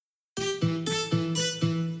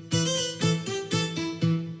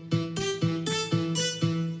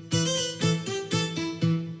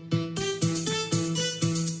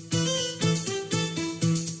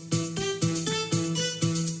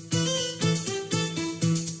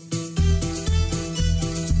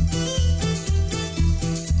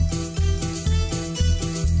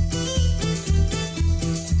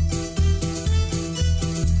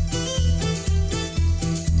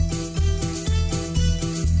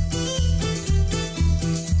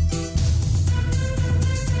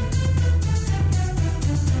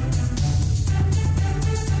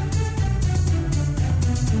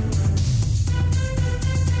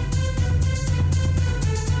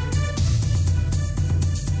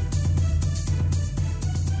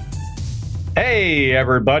Hey,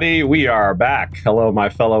 everybody, we are back. Hello, my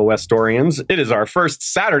fellow Westorians. It is our first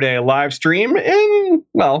Saturday live stream in,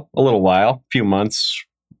 well, a little while, a few months,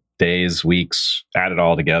 days, weeks, add it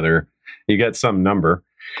all together. You get some number.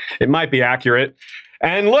 It might be accurate.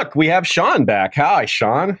 And look, we have Sean back. Hi,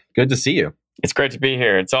 Sean. Good to see you. It's great to be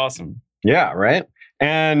here. It's awesome. Yeah, right?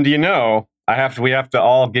 And we have to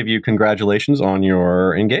all give you congratulations on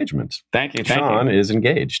your engagement. Thank you. Sean is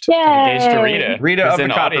engaged. Yay. Engaged to Rita. Rita of the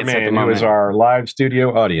Copperman, who is our live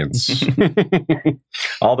studio audience.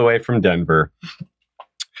 All the way from Denver.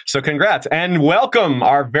 So congrats. And welcome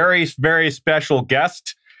our very, very special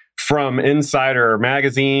guest from Insider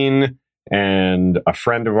Magazine and a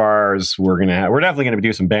friend of ours. We're definitely going to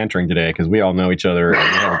do some bantering today because we all know each other and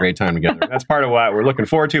we have a great time together. That's part of what we're looking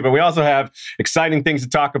forward to. But we also have exciting things to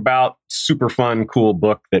talk about. Super fun, cool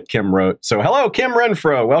book that Kim wrote. So hello, Kim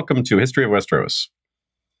Renfro. Welcome to History of Westeros.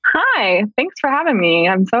 Hi, thanks for having me.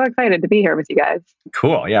 I'm so excited to be here with you guys.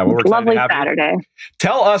 Cool. Yeah, well, we're excited lovely to have Saturday. You.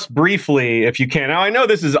 Tell us briefly, if you can. Now, I know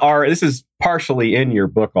this is partially in your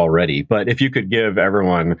book already, but if you could give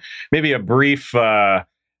everyone maybe a brief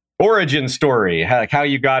origin story, how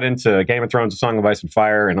you got into Game of Thrones, A Song of Ice and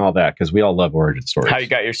Fire, and all that, because we all love origin stories. How you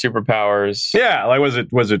got your superpowers? Yeah, like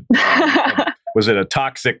was it a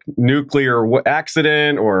toxic nuclear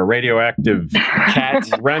accident or a radioactive cat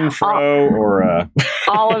Renfro or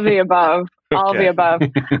all of the above? All of the above.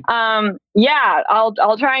 Yeah,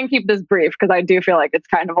 I'll try and keep this brief because I do feel like it's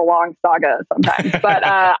kind of a long saga sometimes.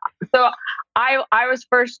 But so I was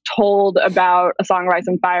first told about A Song of Ice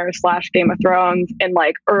and Fire / Game of Thrones in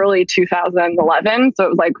like early 2011. So it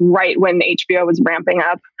was like right when HBO was ramping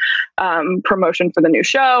up promotion for the new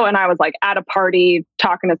show. And I was like at a party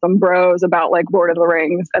talking to some bros about like Lord of the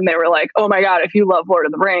Rings. And they were like, oh my God, if you love Lord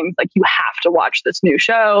of the Rings, like you have to watch this new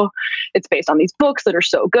show. It's based on these books that are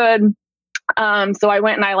so good. So I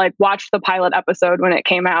went and I like watched the pilot episode when it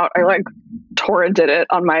came out. I like torrented it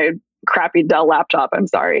on my crappy Dell laptop. I'm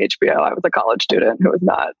sorry, HBO. I was a college student who was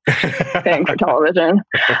not paying for television.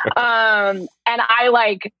 And I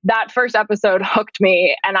like that first episode hooked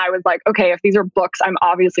me. And I was like, okay, if these are books, I'm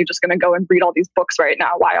obviously just going to go and read all these books right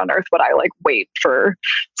now. Why on earth would I like wait for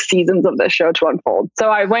seasons of this show to unfold? So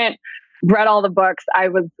I went, read all the books. I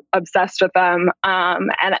was obsessed with them.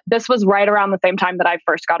 And this was right around the same time that I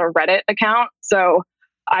first got a Reddit account. So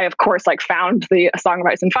I, of course, like found the A Song of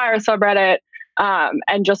Ice and Fire subreddit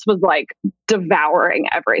and just was like devouring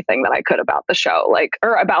everything that I could about the show, like,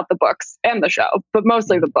 or about the books and the show, but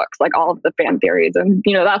mostly the books, like all of the fan theories. And,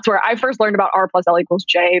 that's where I first learned about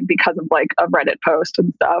R+L=J because of like a Reddit post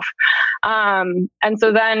and stuff. And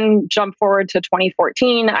so then jump forward to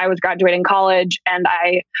 2014, I was graduating college and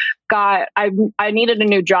I needed a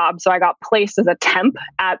new job. So I got placed as a temp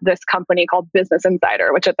at this company called Business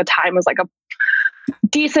Insider, which at the time was like a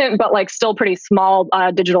decent, but like still pretty small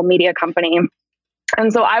digital media company.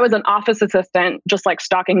 And so I was an office assistant, just like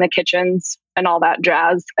stocking the kitchens and all that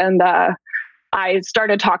jazz. And I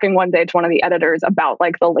started talking one day to one of the editors about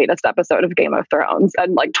like the latest episode of Game of Thrones.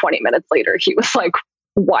 And like 20 minutes later, he was like,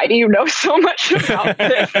 why do you know so much about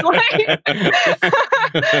this? Like,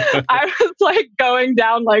 I was like going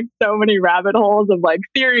down like so many rabbit holes of like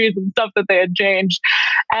theories and stuff that they had changed.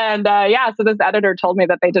 And so this editor told me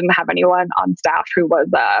that they didn't have anyone on staff who was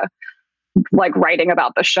like writing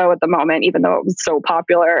about the show at the moment, even though it was so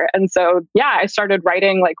popular. And so, I started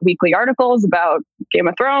writing like weekly articles about Game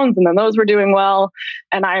of Thrones, and then those were doing well.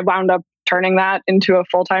 And I wound up turning that into a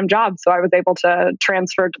full-time job. So I was able to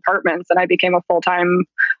transfer departments and I became a full-time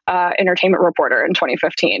entertainment reporter in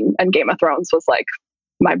 2015. And Game of Thrones was like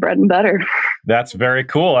my bread and butter. That's very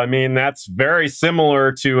cool. I mean, that's very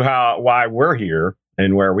similar to why we're here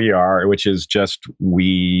and where we are, which is just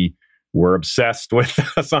we're obsessed with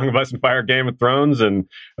A Song of Ice and Fire, Game of Thrones, and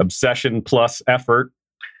obsession plus effort.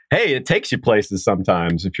 Hey, it takes you places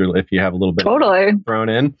sometimes if you have a little bit totally thrown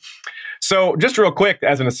in. So just real quick,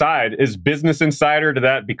 as an aside, is Business Insider, did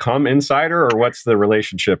that become Insider, or what's the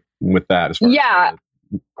relationship with that as far as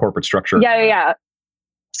the corporate structure? Yeah.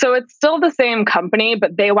 So it's still the same company,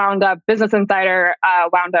 but Business Insider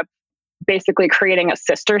wound up basically creating a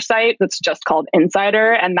sister site that's just called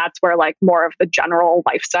Insider. And that's where like more of the general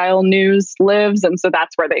lifestyle news lives. And so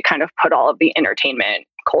that's where they kind of put all of the entertainment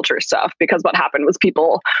culture stuff, because what happened was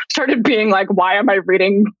people started being like, why am I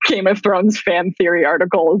reading Game of Thrones fan theory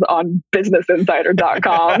articles on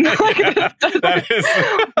businessinsider.com? That is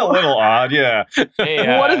a little odd. Yeah.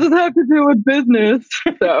 Hey, what does this have to do with business?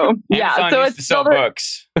 So so it's still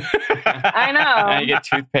books. I know. Now you get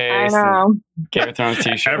toothpaste. I know. Game of Thrones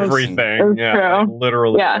t-shirts. Everything. True.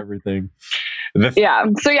 Literally everything. So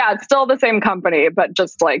it's still the same company, but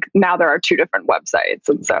just like now there are two different websites.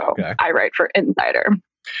 And so I write for Insider.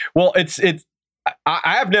 Well,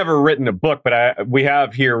 I have never written a book, but we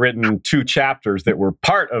have here written 2 chapters that were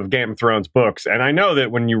part of Game of Thrones books. And I know that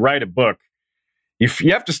when you write a book,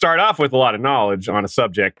 you have to start off with a lot of knowledge on a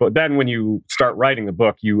subject, but then when you start writing the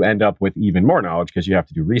book, you end up with even more knowledge because you have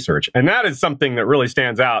to do research. And that is something that really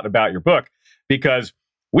stands out about your book, because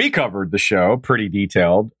we covered the show pretty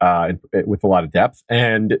detailed with a lot of depth.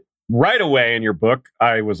 And right away in your book,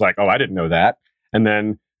 I was like, oh, I didn't know that. And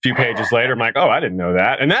then few pages later, I'm like, oh, I didn't know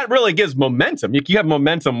that. And that really gives momentum. You have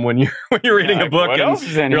momentum when you're reading a book,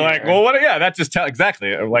 and you're like, well, that just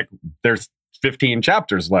exactly. Like, there's 15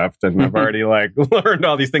 chapters left, and I've already like learned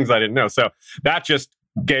all these things I didn't know. So that just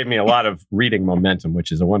gave me a lot of reading momentum,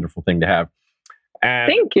 which is a wonderful thing to have.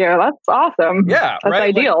 And thank you. That's awesome. Yeah, that's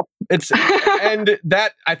ideal. Like, and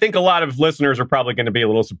that, I think a lot of listeners are probably going to be a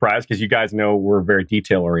little surprised, because you guys know we're very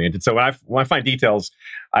detail oriented. So when I find details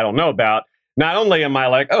I don't know about, not only am I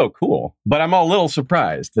like, oh, cool, but I'm a little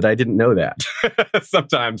surprised that I didn't know that.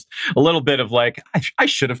 Sometimes a little bit of like, I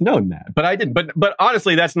should have known that, but I didn't. But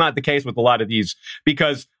honestly, that's not the case with a lot of these,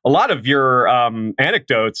 because a lot of your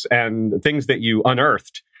anecdotes and things that you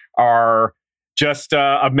unearthed are just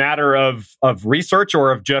a matter of research,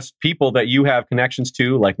 or of just people that you have connections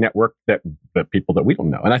to, like network that people that we don't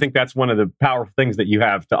know. And I think that's one of the powerful things that you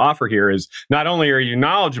have to offer here, is not only are you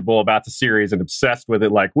knowledgeable about the series and obsessed with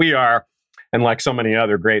it like we are, and like so many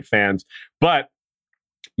other great fans, but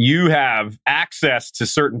you have access to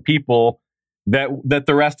certain people that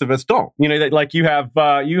the rest of us don't. You know, that like you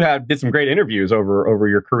did some great interviews over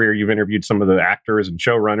your career. You've interviewed some of the actors and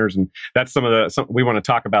showrunners, and that's we want to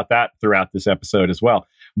talk about that throughout this episode as well.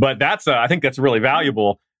 But I think that's really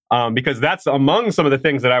valuable, because that's among some of the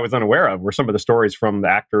things that I was unaware of, were some of the stories from the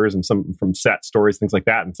actors and some from set stories, things like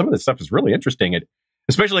that. And some of this stuff is really interesting,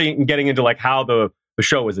 especially in getting into like how the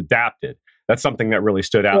show was adapted. That's something that really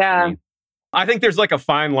stood out to me. I think there's like a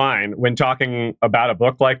fine line when talking about a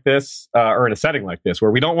book like this, or in a setting like this,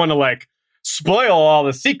 where we don't want to like spoil all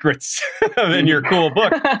the secrets in your cool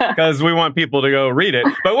book, because we want people to go read it.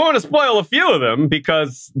 But we want to spoil a few of them,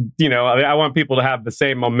 because, I want people to have the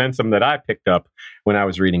same momentum that I picked up when I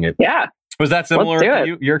was reading it. Yeah. Was that similar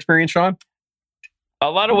to your experience, Sean? A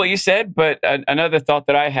lot of what you said, but another thought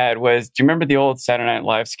that I had was, do you remember the old Saturday Night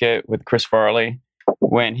Live skit with Chris Farley,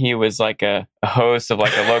 when he was like a host of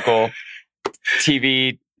like a local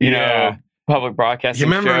TV, public broadcasting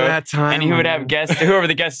show? You remember that time? And he would have guests, whoever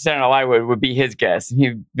the guest of Saturday Night Live would be his guest. And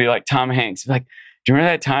he'd be like Tom Hanks. Like, do you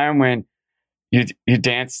remember that time when you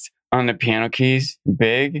danced on the piano keys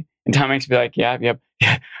big? And Tom Hanks would be like, yeah,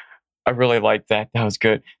 I really liked that. That was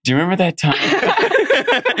good. Do you remember that time?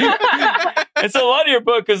 And so a lot of your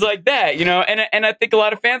book is like that, and I think a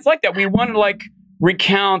lot of fans like that. We want to like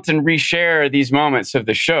recount and reshare these moments of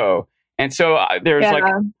the show. And so there's like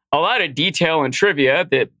a lot of detail and trivia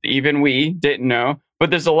that even we didn't know,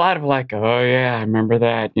 but there's a lot of like, oh yeah, I remember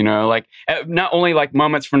that, like not only like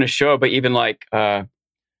moments from the show, but even like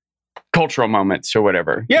cultural moments or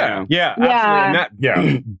whatever. Yeah,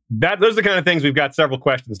 absolutely. And those are the kind of things. We've got several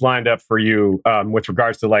questions lined up for you with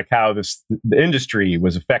regards to like how the industry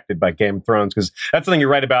was affected by Game of Thrones, because that's something you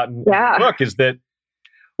write about in the book, is that.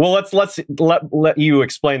 Well, let's let you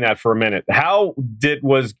explain that for a minute. How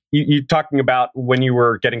was you talking about when you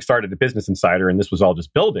were getting started at Business Insider, and this was all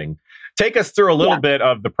just building? Take us through a little bit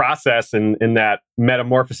of the process in that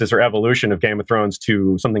metamorphosis or evolution of Game of Thrones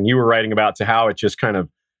to something you were writing about, to how it just kind of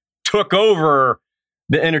took over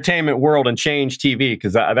the entertainment world and changed TV,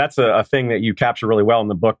 because that's a thing that you capture really well in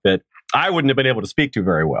the book that I wouldn't have been able to speak to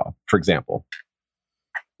very well, for example.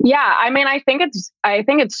 Yeah, I mean, I think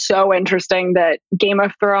it's so interesting that Game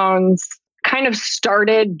of Thrones kind of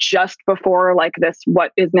started just before like this,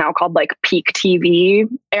 what is now called like peak TV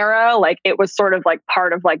era. Like it was sort of like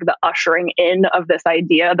part of like the ushering in of this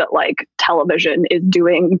idea that like television is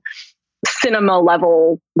doing cinema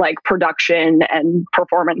level like production and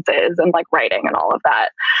performances and like writing and all of that.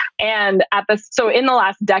 And so in the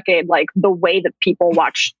last decade, like the way that people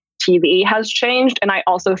watch TV has changed. And I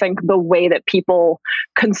also think the way that people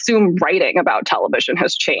consume writing about television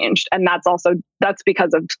has changed. And that's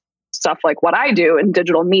because of stuff like what I do in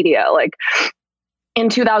digital media. Like in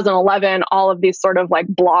 2011, all of these sort of like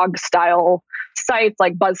blog style sites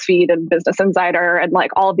like BuzzFeed and Business Insider and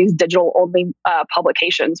like all of these digital only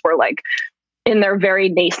publications were like in their very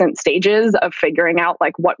nascent stages of figuring out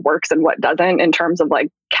like what works and what doesn't in terms of like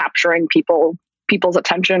capturing people's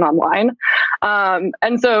attention online.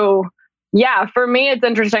 And so, yeah, for me, it's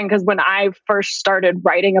interesting because when I first started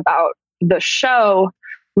writing about the show,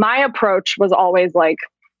 my approach was always like,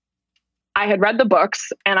 I had read the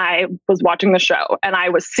books and I was watching the show, and I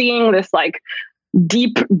was seeing this like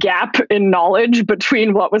deep gap in knowledge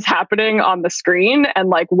between what was happening on the screen and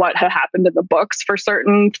like what had happened in the books for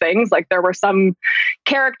certain things. Like there were some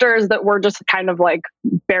characters that were just kind of like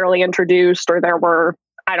barely introduced, or there were,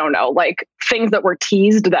 I don't know, like things that were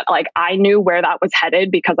teased that like I knew where that was headed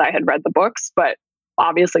because I had read the books, but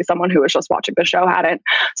obviously someone who was just watching the show hadn't.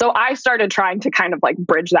 So I started trying to kind of like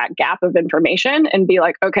bridge that gap of information and be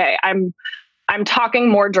like, okay, I'm talking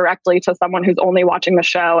more directly to someone who's only watching the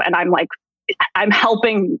show, and I'm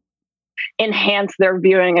helping enhance their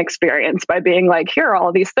viewing experience by being like, here are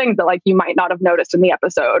all these things that like you might not have noticed in the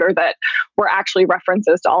episode, or that were actually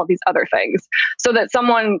references to all of these other things, so that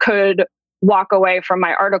someone could walk away from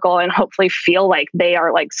my article and hopefully feel like they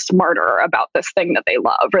are like smarter about this thing that they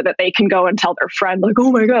love, or that they can go and tell their friend like,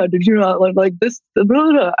 oh my God, did you not like this? Blah,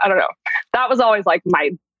 blah, blah. I don't know. That was always like my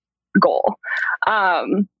goal.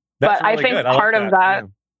 But really I think part of that,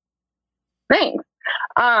 thanks.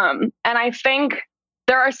 And I think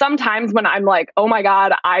there are some times when I'm like, oh my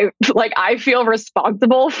God, I feel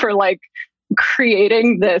responsible for like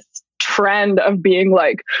creating this trend of being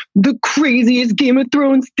like, the craziest Game of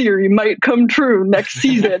Thrones theory might come true next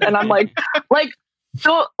season. And I'm like,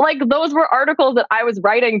 so like those were articles that I was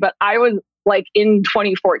writing, but I was like in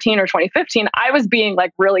 2014 or 2015, I was being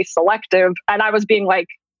like really selective, and I was being like,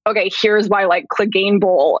 okay, here's why like Clegane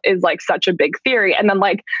Bowl is like such a big theory. And then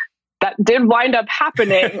like that did wind up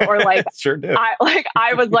happening, or like sure did.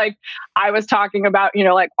 I was talking about, you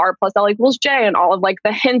know, like R plus L equals J and all of like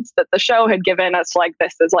the hints that the show had given us, like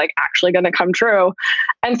this is like actually going to come true.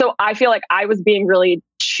 And so I feel like I was being really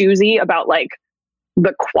choosy about like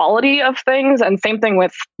the quality of things. And same thing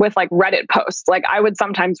with like Reddit posts. Like I would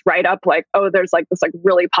sometimes write up like, oh, there's like this like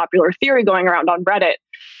really popular theory going around on Reddit.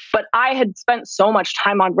 But I had spent so much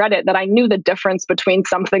time on Reddit that I knew the difference between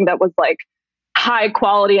something that was like high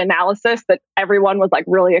quality analysis that everyone was like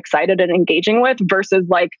really excited and engaging with versus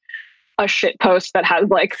like a shit post that has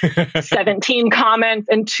like 17 comments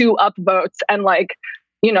and 2 upvotes, and like,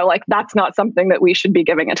 you know, like that's not something that we should be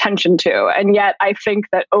giving attention to. And yet I think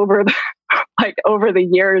that over the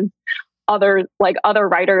years, other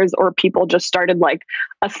writers or people just started like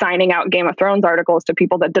assigning out Game of Thrones articles to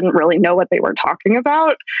people that didn't really know what they were talking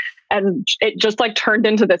about. And it just like turned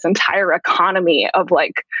into this entire economy of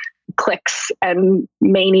like clicks and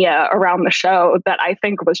mania around the show that I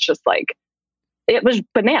think was just like, it was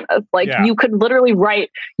bananas. Like you could literally write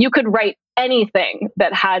anything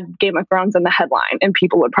that had Game of Thrones in the headline and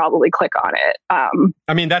people would probably click on it.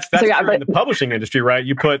 I mean, that's true in the publishing industry, right?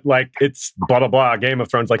 You put like, it's blah, blah, blah, Game of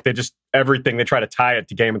Thrones. Like they just, everything, they try to tie it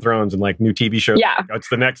to Game of Thrones and like new TV shows. Yeah. Like, it's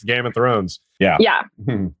the next Game of Thrones. Yeah. Yeah.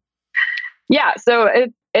 Yeah. So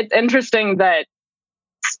it's interesting that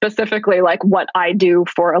specifically like what I do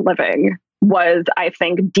for a living was, I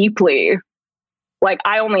think, deeply like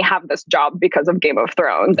I only have this job because of Game of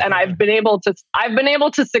Thrones, and I've been able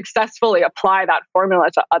to successfully apply that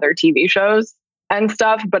formula to other TV shows and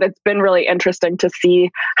stuff. But it's been really interesting to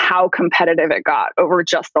see how competitive it got over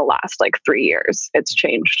just the last like 3 years. It's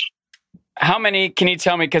changed. How many, can you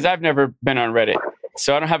tell me, because I've never been on Reddit,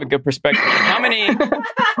 so I don't have a good perspective. How many?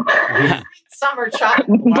 Summer child.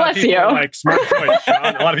 Bless you. Like smart choice,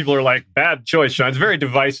 Sean. A lot of people are like bad choice, Sean. It's very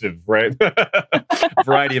divisive, right?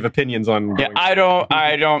 Variety of opinions on. Yeah,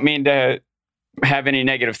 I don't mean to have any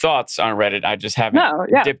negative thoughts on Reddit. I just haven't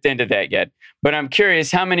dipped into that yet. But I'm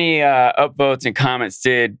curious, how many upvotes and comments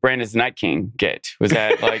did Brandon's the Night King get? Was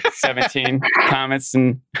that like 17 comments?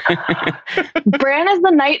 And Bran is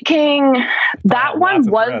the Night King. That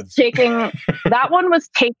one was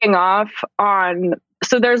taking off on.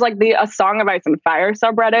 So there's like A Song of Ice and Fire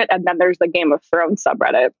subreddit, and then there's the Game of Thrones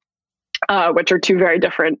subreddit, which are 2 very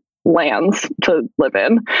different lands to live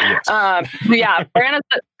in. Yes.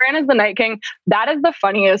 Bran is the Night King. That is the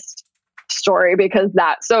funniest story because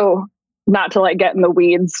so not to like get in the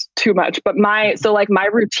weeds too much, but my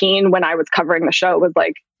routine when I was covering the show was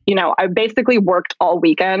like, you know, I basically worked all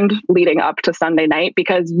weekend leading up to Sunday night,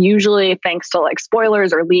 because usually thanks to like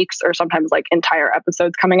spoilers or leaks or sometimes like entire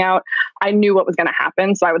episodes coming out, I knew what was going to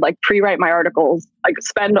happen. So I would like pre-write my articles, like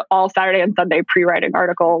spend all Saturday and Sunday pre-writing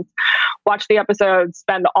articles, watch the episodes,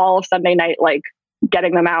 spend all of Sunday night like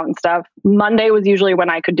getting them out and stuff. Monday was usually when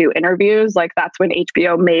I could do interviews. Like that's when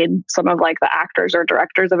HBO made some of like the actors or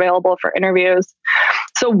directors available for interviews.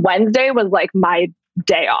 So Wednesday was like my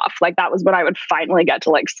day off. Like that was when I would finally get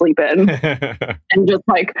to like sleep in and just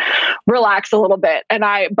like relax a little bit.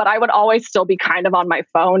 But I would always still be kind of on my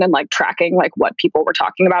phone and like tracking like what people were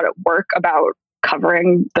talking about at work about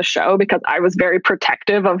covering the show, because I was very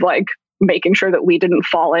protective of like making sure that we didn't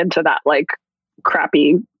fall into that like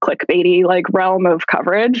crappy clickbaity like realm of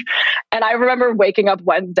coverage. And I remember waking up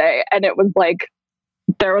Wednesday and it was like,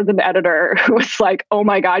 there was an editor who was like, "Oh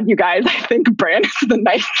my God, you guys, I think Bran is the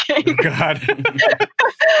Night King." God.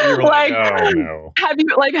 Like, oh, no. Have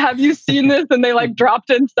you seen this? And they like dropped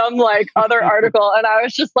in some like other article. And I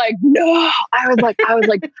was just like, no, I was like,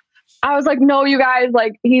 no, you guys,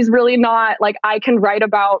 like, he's really not. Like, I can write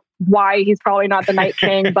about why he's probably not the Night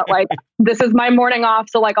King, but like, this is my morning off.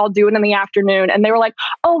 So like, I'll do it in the afternoon. And they were like,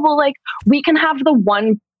 oh, well, like, we can have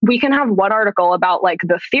one article about like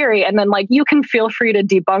the theory, and then like you can feel free to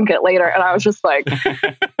debunk it later. And I was just like,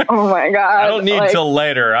 oh my God. I don't need till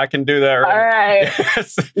later. I can do that right. All right.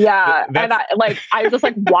 Yes. Yeah. And I just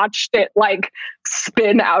like watched it like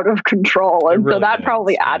spin out of control. And really so that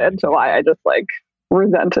probably added to why I just like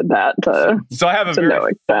resented that. So I have a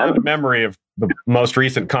very fond memory of the most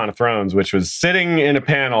recent Con of Thrones, which was sitting in a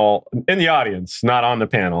panel in the audience, not on the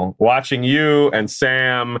panel, watching you and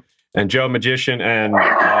Sam and Joe Magician and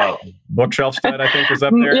Bookshelfstead, I think, was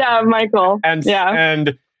up there. Yeah, Michael. And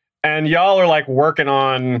y'all are like working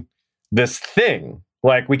on this thing.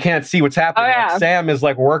 Like, we can't see what's happening. Oh, yeah. Like, Sam is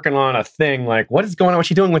like working on a thing. Like, what is going on? What's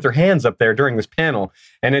she doing with her hands up there during this panel?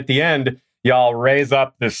 And at the end, y'all raise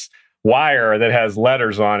up this wire that has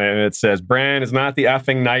letters on it, and it says, "Bran is not the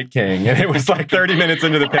effing Night King." And it was like 30 minutes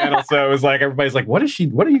into the panel, so it was like everybody's like, what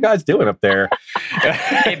are you guys doing up there?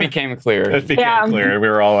 It became clear. Clear. We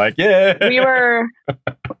were all like, yeah. That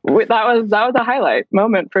was a highlight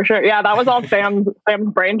moment for sure. Yeah, that was all Sam's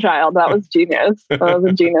brainchild. That was genius. That was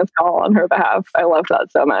a genius call on her behalf. I loved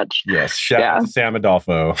that so much. Yes, shout out to Sam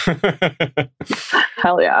Adolfo.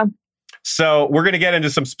 Hell yeah. So we're going to get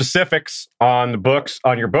into some specifics on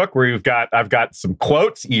your book, where I've got some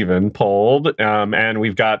quotes even pulled, and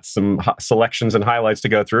we've got some selections and highlights to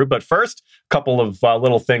go through. But first, a couple of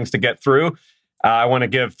little things to get through. I want to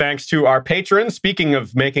give thanks to our patrons. Speaking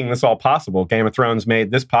of making this all possible, Game of Thrones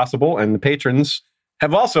made this possible, and the patrons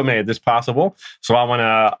have also made this possible. So I want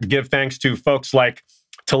to give thanks to folks like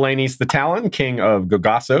Telenis the Talon, King of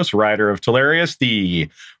Gogassos, Rider of Telarius, the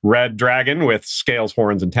Red Dragon with scales,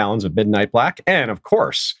 horns, and talons of Midnight Black, and of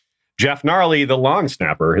course, Jeff Gnarly, the Long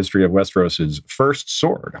Snapper, History of Westeros' first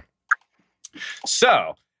sword.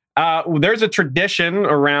 So, there's a tradition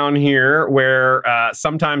around here where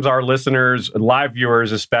sometimes our listeners, live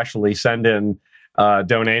viewers especially, send in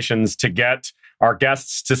donations to get our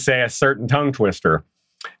guests to say a certain tongue twister.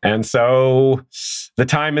 And so the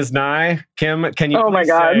time is nigh. Kim, can you please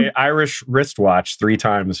say Irish wristwatch 3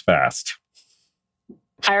 times fast?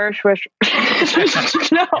 Irish wrist. No.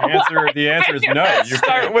 The answer is no. You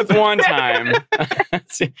start with 1 time.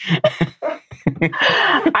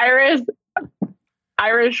 Irish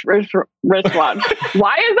wristwatch.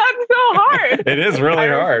 Why is that so hard? It is really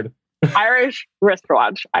hard. Irish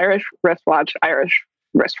wristwatch. Irish wristwatch. Irish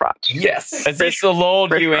wristwatch. Yes. As this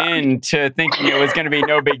lulled you into thinking it was going to be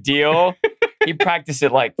no big deal, you practiced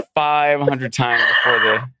it like 500 times before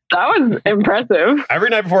the... That was impressive. Every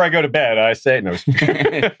night before I go to bed, I say no.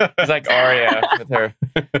 It's like Arya with her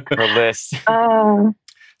list.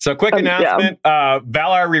 So quick announcement.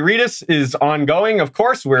 Valar Rereadus is ongoing. Of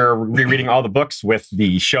course, we're rereading all the books with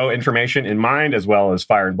the show information in mind, as well as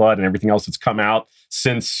Fire and Blood and everything else that's come out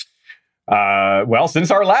since our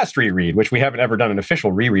last reread, which we haven't ever done an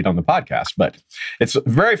official reread on the podcast. But it's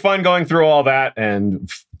very fun going through all that and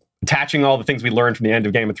attaching all the things we learned from the end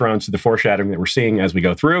of Game of Thrones to the foreshadowing that we're seeing as we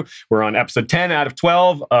go through. We're on episode 10 out of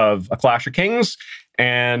 12 of A Clash of Kings.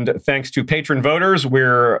 And thanks to patron voters,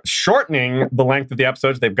 we're shortening the length of the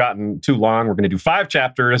episodes. They've gotten too long. We're going to do 5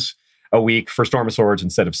 chapters a week for Storm of Swords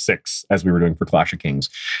instead of 6, as we were doing for Clash of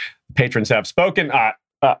Kings. Patrons have spoken.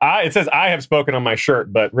 It says I have spoken on my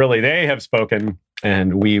shirt, but really they have spoken,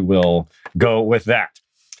 and we will go with that.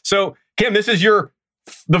 So, Kim, this is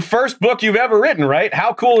the first book you've ever written, right?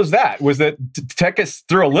 How cool is that? Was that take us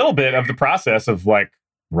through a little bit of the process of like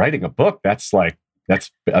writing a book? That's a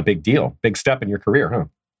big deal, big step in your career, huh?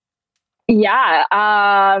 Yeah,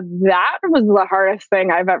 that was the hardest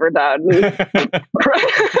thing I've ever done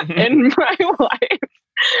in my life.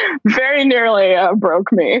 Very nearly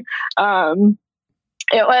broke me.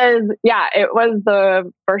 It was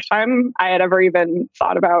the first time I had ever even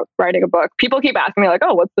thought about writing a book. People keep asking me like,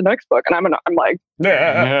 "Oh, what's the next book?" And I'm like,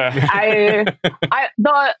 the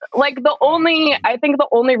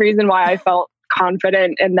only reason why I felt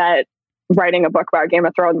confident in that writing a book about Game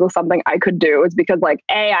of Thrones was something I could do is because like,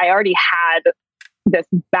 I already had this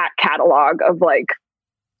back catalog of like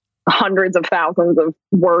hundreds of thousands of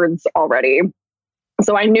words already.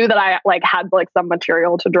 So I knew that I like had like some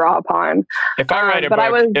material to draw upon. If I write a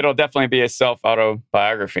book, it'll definitely be a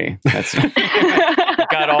self-autobiography. That's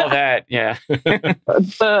got all that. Yeah.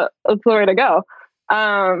 That's the way to go.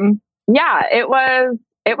 Yeah,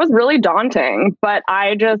 it was really daunting, but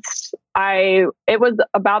it was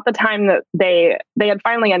about the time that they had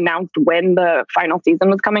finally announced when the final season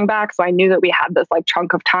was coming back. So I knew that we had this like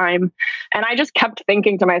chunk of time, and I just kept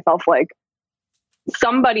thinking to myself, like,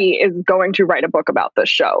 somebody is going to write a book about this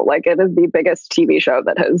show. Like, it is the biggest TV show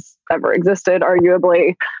that has ever existed,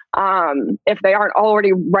 arguably. If they aren't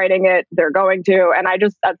already writing it, they're going to. And I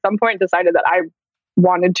just at some point decided that I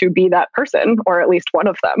wanted to be that person, or at least one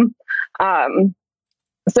of them.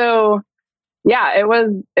 So yeah, it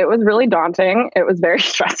was really daunting. It was very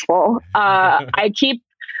stressful. I keep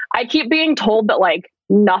being told that like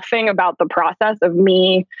nothing about the process of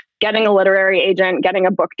me getting a literary agent, getting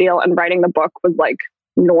a book deal, and writing the book was like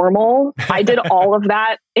normal. I did all of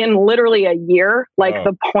that in literally a year. Like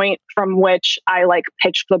the point from which I like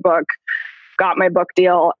pitched the book, got my book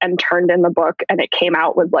deal, and turned in the book, and it came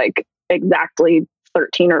out was like exactly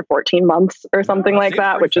 13 or 14 months or something like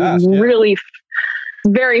that, which is really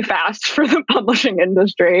very fast for the publishing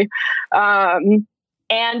industry.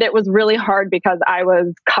 And it was really hard because I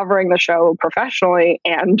was covering the show professionally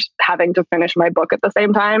and having to finish my book at the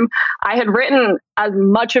same time. I had written as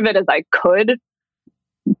much of it as I could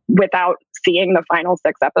without seeing the final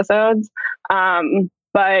 6 episodes.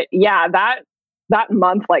 But yeah, that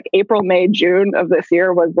month, like April, May, June of this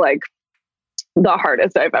year was like the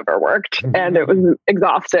hardest I've ever worked. And it was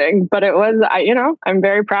exhausting, but it was, I'm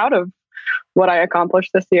very proud of what I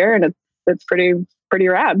accomplished this year, and it's pretty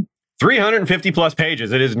rad. 350 plus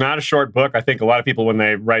pages. It is not a short book. I think a lot of people, when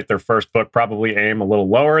they write their first book, probably aim a little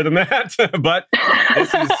lower than that. But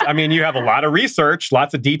this is, I mean, you have a lot of research,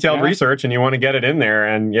 lots of detailed research, and you want to get it in there.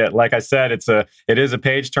 And yet, like I said, it is a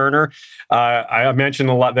page turner. I mentioned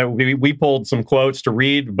a lot that we pulled some quotes to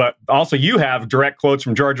read, but also you have direct quotes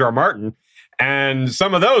from George R. R. Martin. And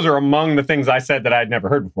some of those are among the things I said that I'd never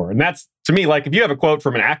heard before. And that's, to me, like if you have a quote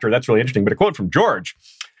from an actor, that's really interesting. But a quote from George,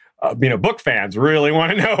 book fans really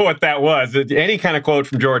want to know what that was. Any kind of quote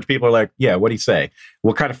from George, people are like, yeah, what'd he say?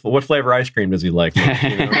 What flavor ice cream does he like?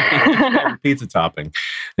 Pizza topping,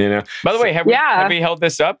 By the way, have we held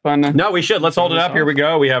this up on? No, we should. Let's hold it up. Here we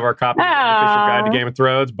go. We have our copy of the Unofficial Guide to Game of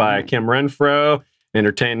Thrones by Kim Renfro,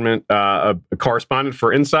 entertainment a correspondent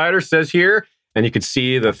for Insider, says here. And you can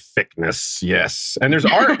see the thickness. Yes. And there's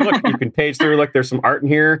art. Look, you can page through. Look, there's some art in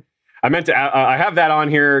here. I meant to, I have that on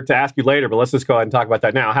here to ask you later, but let's just go ahead and talk about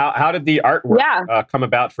that now. How did the artwork come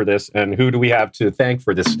about for this? And who do we have to thank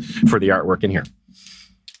for the artwork in here?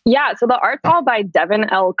 Yeah, so the art's all by Devin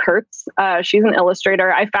L. Kurtz. She's an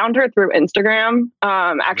illustrator. I found her through Instagram.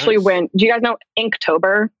 Nice. Do you guys know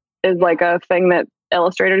Inktober is like a thing that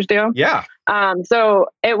illustrators do? Yeah. So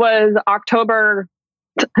it was October.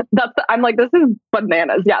 I'm like, this is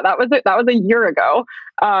bananas. Yeah, that was it. That was a year ago.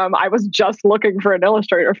 I was just looking for an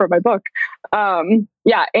illustrator for my book.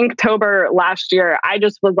 Inktober last year, I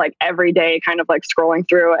just was like every day kind of like scrolling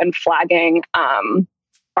through and flagging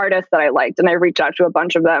artists that I liked. And I reached out to a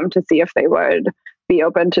bunch of them to see if they would be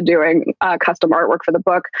open to doing custom artwork for the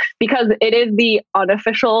book, because it is the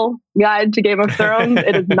unofficial guide to Game of Thrones.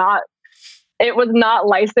 It was not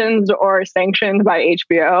licensed or sanctioned by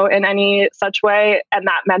HBO in any such way. And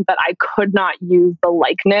that meant that I could not use the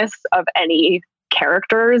likeness of any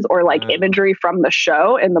characters or like imagery from the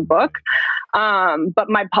show in the book. But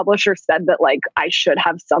my publisher said that like I should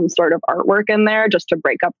have some sort of artwork in there just to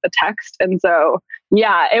break up the text. And so,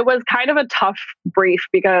 yeah, it was kind of a tough brief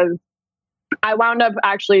because I wound up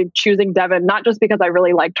actually choosing Devin, not just because I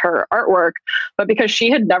really liked her artwork, but because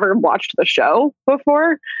she had never watched the show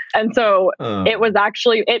before. And so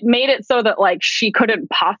it made it so that like she couldn't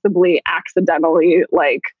possibly accidentally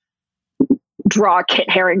like draw Kit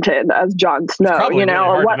Harington as Jon Snow, really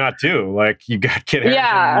hard to not do. Like you got Kit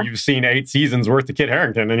Harington, you've seen 8 seasons worth of Kit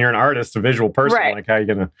Harington, and you're an artist, a visual person. Right. Like how are you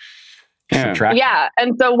gonna subtract? Yeah.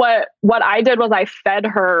 And so what I did was I fed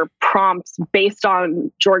her prompts based on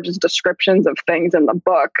George's descriptions of things in the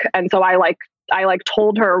book. And so I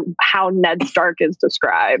told her how Ned Stark is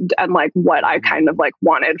described and like what I kind of like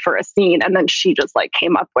wanted for a scene. And then she just like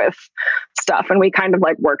came up with stuff and we kind of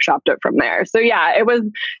like workshopped it from there. So yeah, it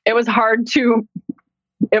was hard to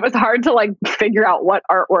like figure out what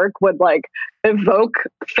artwork would like evoke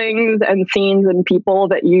things and scenes and people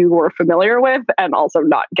that you were familiar with and also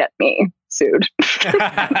not get me sued.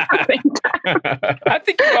 I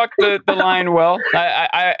think you walked the line well.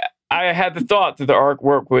 I had the thought that the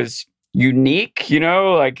artwork was unique,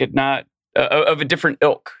 like it not of a different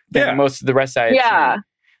ilk than most of the rest I had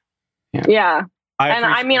seen. Yeah.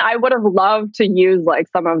 I would have loved to use like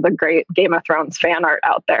some of the great Game of Thrones fan art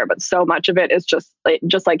out there, but so much of it is just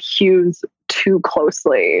like hues too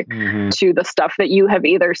closely to the stuff that you have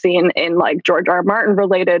either seen in like George R. R. Martin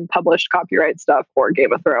related published copyright stuff or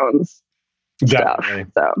Game of Thrones Definitely.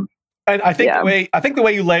 stuff. So, and I think the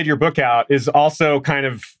way you laid your book out is also kind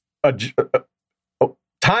of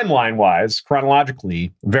timeline wise,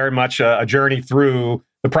 chronologically, very much a journey through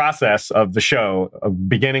the process of the show,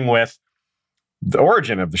 beginning with the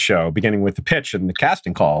origin of the show, beginning with the pitch and the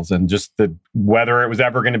casting calls, and just whether it was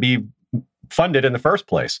ever going to be funded in the first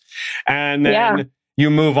place. And then you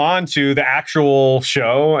move on to the actual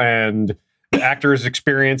show and the actors'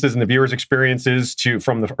 experiences and the viewers' experiences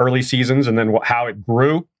from the early seasons, and then how it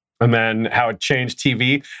grew, and then how it changed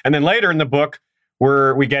TV. And then later in the book,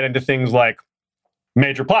 where we get into things like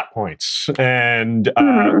major plot points and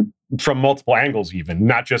from multiple angles, even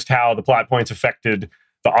not just how the plot points affected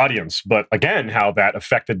the audience, but again, how that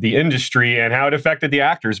affected the industry and how it affected the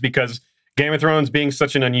actors. Because Game of Thrones being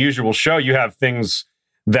such an unusual show, you have things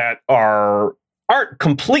that aren't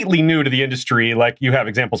completely new to the industry. Like you have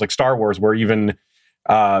examples like Star Wars, where even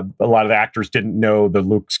a lot of the actors didn't know that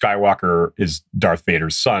Luke Skywalker is Darth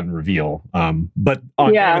Vader's son reveal. But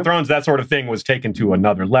on Game of Thrones, that sort of thing was taken to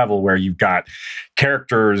another level, where you've got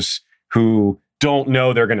characters who don't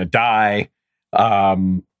know they're going to die.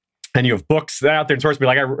 And you have books out there and source.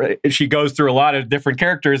 She goes through a lot of different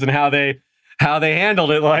characters and how they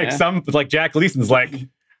handled it. Like Jack Leeson's like,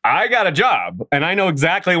 I got a job and I know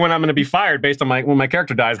exactly when I'm going to be fired based on when my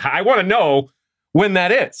character dies. I want to know when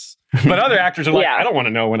that is. But other actors are like, I don't want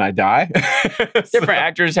to know when I die. Different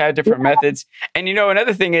actors had different methods. And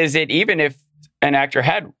another thing is that even if an actor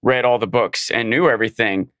had read all the books and knew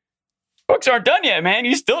everything, books aren't done yet, man.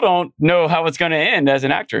 You still don't know how it's going to end as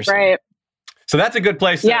an actor. Right. So that's a good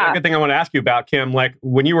place. A good thing I want to ask you about, Kim. Like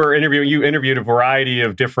when you were interviewing, you interviewed a variety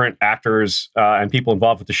of different actors and people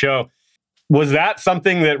involved with the show. Was that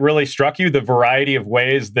something that really struck you, the variety of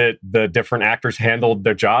ways that the different actors handled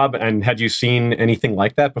their job? And had you seen anything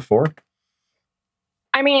like that before?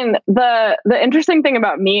 I mean, the interesting thing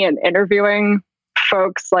about me and interviewing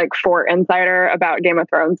folks like for Insider about Game of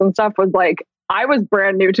Thrones and stuff was like, I was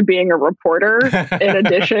brand new to being a reporter in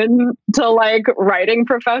addition to like writing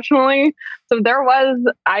professionally. So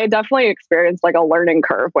I definitely experienced like a learning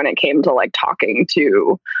curve when it came to like talking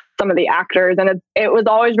to some of the actors. And it was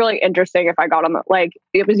always really interesting if I got on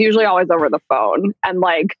it was usually always over the phone, and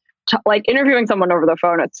like interviewing someone over the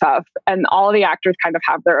phone, it's tough. And all of the actors kind of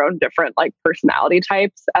have their own different like personality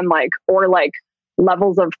types and or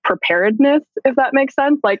levels of preparedness, if that makes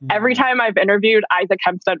sense. Like every time I've interviewed Isaac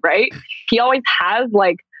Hempstead Wright, he always has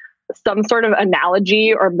like some sort of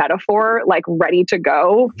analogy or metaphor like ready to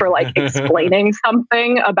go for like explaining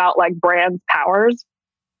something about like Bran's powers,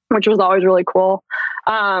 which was always really cool.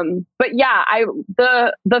 But yeah,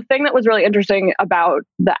 the thing that was really interesting about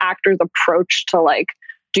the actors' approach to like,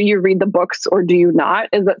 do you read the books or do you not,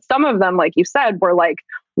 is that some of them, like you said, were like,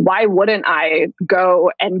 why wouldn't I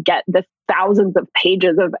go and get the thousands of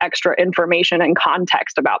pages of extra information and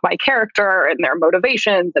context about my character and their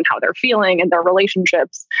motivations and how they're feeling and their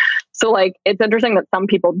relationships? So like, it's interesting that some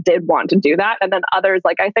people did want to do that. And then others,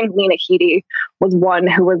 like I think Lena Headey was one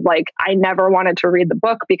who was like, I never wanted to read the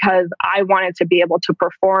book because I wanted to be able to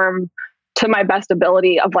perform to my best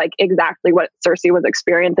ability of like exactly what Cersei was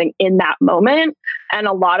experiencing in that moment. And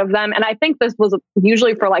a lot of them, and I think this was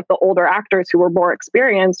usually for like the older actors who were more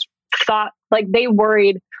experienced, thought like they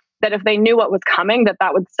worried that if they knew what was coming,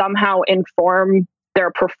 that would somehow inform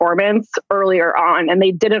their performance earlier on. And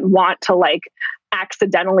they didn't want to like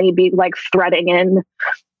accidentally be like threading in,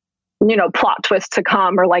 plot twists to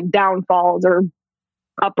come or like downfalls or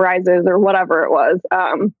uprises or whatever it was.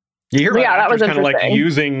 You hear about actors kind of like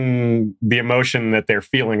using the emotion that they're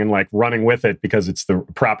feeling and like running with it because it's the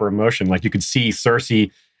proper emotion. Like you could see Cersei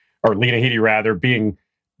or Lena Headey rather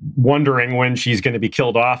wondering when she's going to be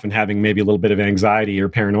killed off and having maybe a little bit of anxiety or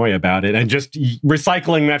paranoia about it and just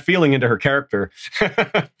recycling that feeling into her character.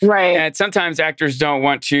 Right. And sometimes actors don't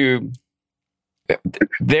want to,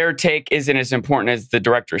 their take isn't as important as the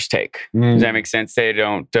director's take. Does that make sense? They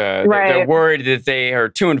don't, they're worried that they are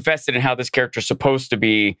too invested in how this character's supposed to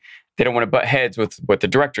be. They don't want to butt heads with what the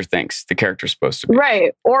director thinks the character's supposed to be.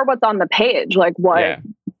 Right. Or what's on the page, like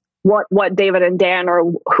what David and Dan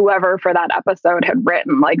or whoever for that episode had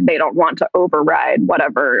written. Like they don't want to override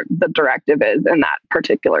whatever the directive is in that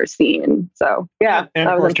particular scene. So yeah. And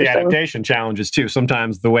of course the adaptation challenges too.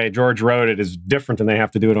 Sometimes the way George wrote it is different and they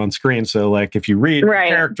have to do it on screen. So like if you read the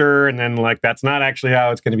character and then like that's not actually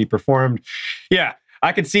how it's going to be performed. Yeah.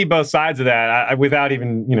 I could see both sides of that without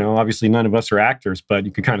even, obviously none of us are actors, but you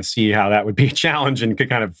could kind of see how that would be a challenge and could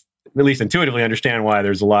kind of at least intuitively understand why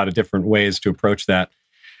there's a lot of different ways to approach that.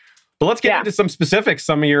 But let's get into some specifics,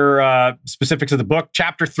 some of your specifics of the book.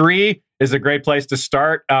 Chapter 3 is a great place to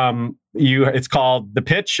start. It's called The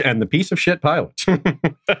Pitch and the Piece of Shit Pilot. Can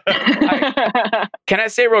I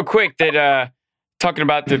say real quick that talking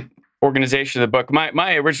about the organization of the book,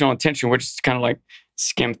 my original intention, which is kind of like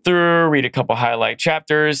skim through, read a couple highlight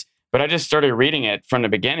chapters, but I just started reading it from the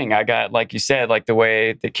beginning. I got, like you said, like the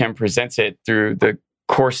way that Kim presents it through the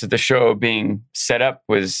course of the show being set up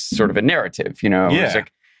was sort of a narrative, It was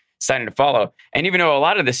like exciting to follow. And even though a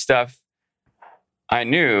lot of this stuff I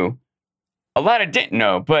knew, a lot I didn't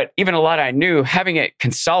know, but even a lot I knew, having it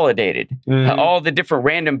consolidated, all the different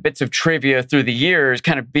random bits of trivia through the years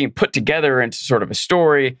kind of being put together into sort of a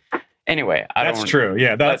story. Anyway, that's true.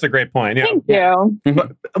 Yeah, that's a great point. Yeah. Thank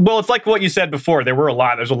you. Well, it's like what you said before. There's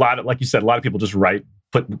a lot of, like you said, a lot of people just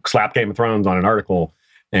slap Game of Thrones on an article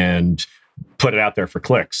and put it out there for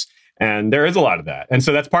clicks. And there is a lot of that. And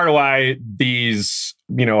so that's part of why these,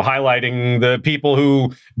 highlighting the people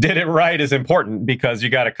who did it right is important, because you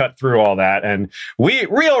got to cut through all that. And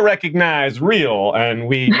real recognize real. And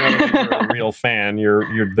we know you're a real fan.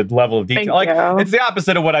 You're the level of detail. It's the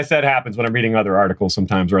opposite of what I said happens when I'm reading other articles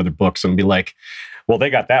sometimes or other books and be like, well, they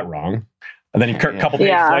got that wrong. And then a couple days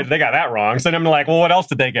later, they got that wrong. So then I'm like, well, what else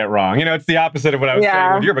did they get wrong? It's the opposite of what I was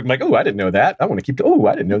saying with your book. I'm like, oh, I didn't know that. I want to keep,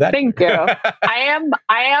 I didn't know that. Thank you. I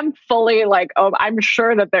am fully like, I'm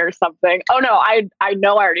sure that there's something. Oh no, I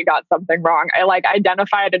know I already got something wrong. I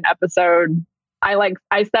identified an episode. I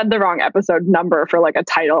said the wrong episode number for like a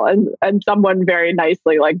title, and someone very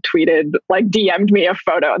nicely tweeted, DM'd me a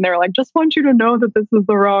photo, and they were like, just want you to know that this is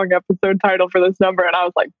the wrong episode title for this number. And I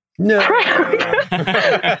was like, no.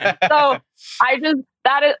 So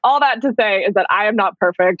that is all that to say is that I am not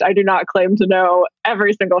perfect. I do not claim to know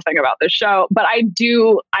every single thing about this show, but I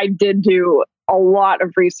did do a lot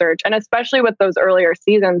of research, and especially with those earlier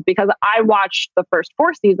seasons, because I watched the first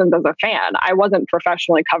 4 seasons as a fan. I wasn't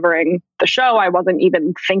professionally covering the show. I wasn't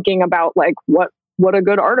even thinking about what a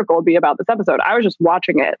good article would be about this episode. I was just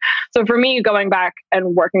watching it. So for me, going back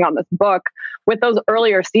and working on this book with those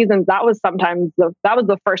earlier seasons, that was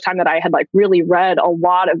the first time that I had really read a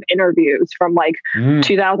lot of interviews from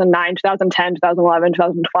 2009, 2010, 2011,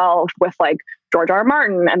 2012 with George R. R.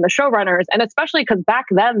 Martin and the showrunners. And especially because back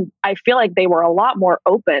then, I feel like they were a lot more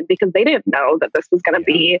open because they didn't know that this was going to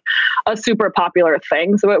be a super popular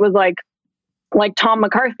thing. So it was like Tom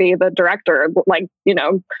McCarthy, the director,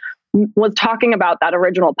 was talking about that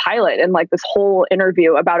original pilot and this whole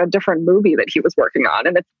interview about a different movie that he was working on.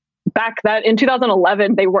 And it's back that in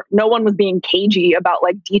 2011, no one was being cagey about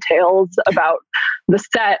details about the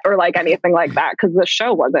set or anything like that, because the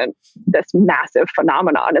show wasn't this massive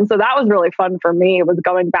phenomenon. And so that was really fun for me, was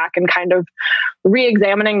going back and kind of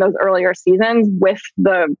re-examining those earlier seasons with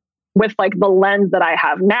the lens that I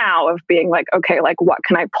have now of being okay, what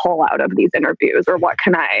can I pull out of these interviews, or what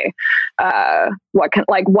did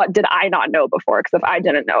I not know before? Because if I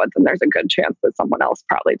didn't know it, then there's a good chance that someone else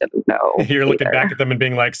probably didn't know. You're looking back at them and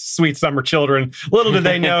being like, sweet summer children. Little did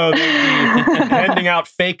they know they'd be handing out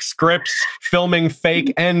fake scripts, filming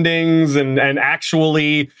fake endings, and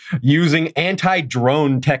actually using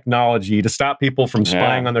anti-drone technology to stop people from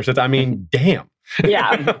spying on their sets. I mean, damn.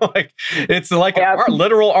 Yeah. It's a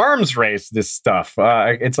literal arms race, this stuff.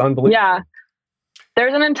 It's unbelievable. Yeah.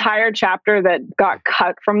 There's an entire chapter that got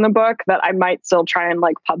cut from the book that I might still try and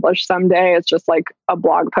publish someday. It's just a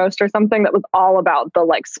blog post or something that was all about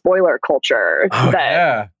the spoiler culture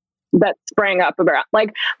that sprang up around.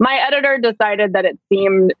 My editor decided that it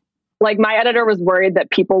seemed my editor was worried that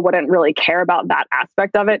people wouldn't really care about that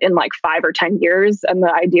aspect of it in 5 or 10 years. And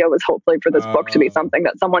the idea was hopefully for this book to be something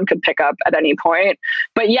that someone could pick up at any point.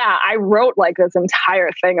 But yeah, I wrote this entire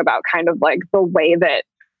thing about kind of the way that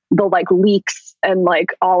the leaks and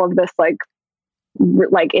all of this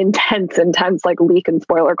intense leak and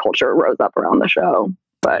spoiler culture rose up around the show.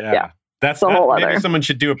 But yeah. That's a whole other. Maybe someone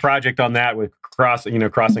should do a project on that with crossing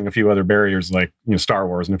a few other barriers Star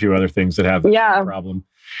Wars and a few other things that have a problem.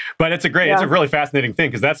 But it's a really fascinating thing,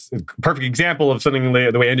 because that's a perfect example of something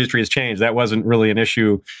the way industry has changed. That wasn't really an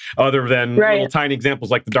issue, other than little tiny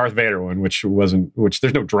examples like the Darth Vader one, which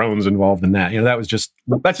there's no drones involved in that. That's just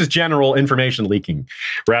general information leaking,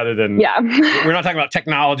 rather than we're not talking about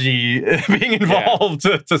technology being involved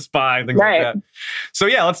to spy and things like that. So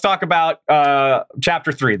let's talk about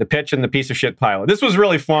chapter 3, The Pitch and the Piece of Shit Pilot. This was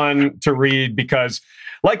really fun to read because,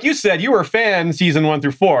 like you said, you were a fan season 1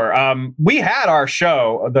 through 4. We had our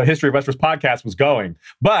show, the History of Westeros podcast was going,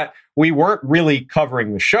 but we weren't really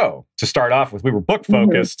covering the show to start off with. We were book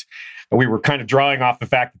focused, and we were kind of drawing off the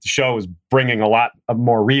fact that the show was bringing a lot of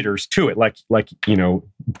more readers to it.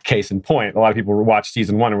 Case in point, a lot of people watched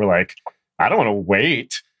season 1 and were like, I don't want to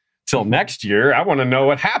wait till next year. I want to know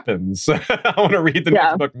what happens. I want to read the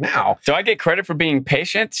next book now. Do I get credit for being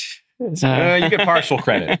patient? You get partial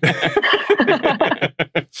credit.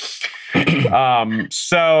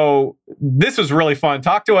 So this was really fun.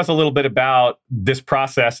 Talk to us a little bit about this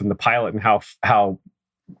process and the pilot and how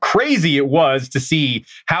crazy it was to see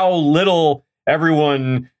how little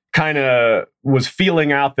everyone kind of was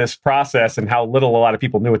feeling out this process and how little a lot of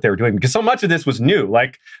people knew what they were doing, because so much of this was new.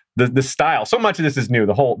 Like the style, so much of this is new.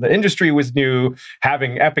 The industry was new.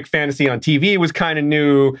 Having epic fantasy on TV was kind of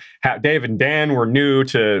new. Dave and Dan were new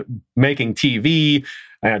to making TV.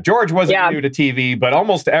 George wasn't new to TV, but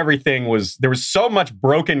almost everything was. There was so much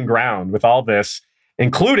broken ground with all this,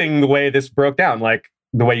 including the way this broke down. Like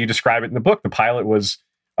the way you describe it in the book, the pilot was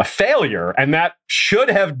a failure, and that should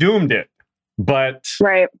have doomed it. But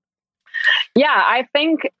right. Yeah, I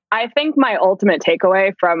think my ultimate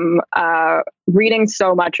takeaway from reading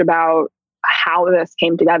so much about how this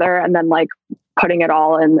came together and then like putting it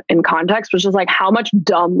all in context was just like how much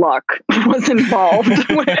dumb luck was involved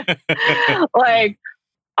with, like,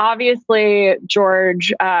 obviously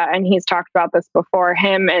George, and he's talked about this before,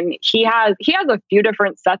 him, and he has a few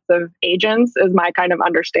different sets of agents is my kind of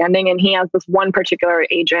understanding. And he has this one particular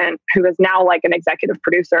agent who is now like an executive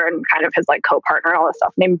producer and kind of his like co-partner, all this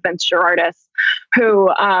stuff, named Vince Girardis, who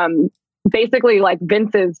basically like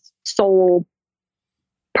Vince's sole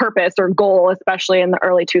purpose or goal, especially in the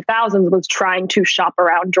early 2000s, was trying to shop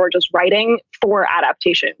around George's writing for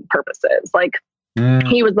adaptation purposes. Like,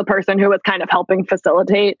 he was the person who was kind of helping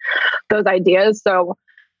facilitate those ideas. So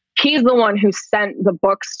he's the one who sent the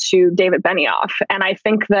books to David Benioff. And I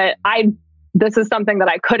think that this is something that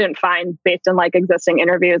I couldn't find based on like existing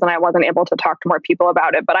interviews, and I wasn't able to talk to more people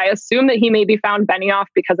about it. But I assume that he maybe found Benioff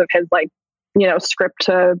because of his like, script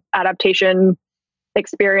to adaptation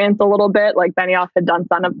experience a little bit. Like Benioff had done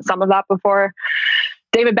some of that before.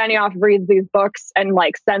 David Benioff reads these books and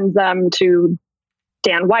like sends them to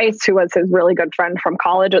Dan Weiss, who was his really good friend from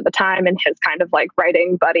college at the time and his kind of like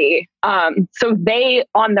writing buddy. So they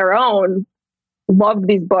on their own loved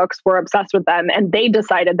these books, were obsessed with them, and they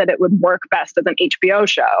decided that it would work best as an HBO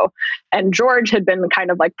show. And George had been kind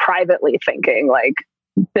of like privately thinking like,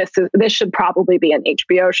 this should probably be an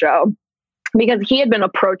HBO show, because he had been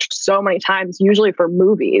approached so many times, usually for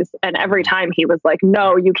movies. And every time he was like,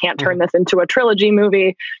 no, you can't turn this into a trilogy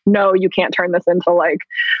movie. No, you can't turn this into like,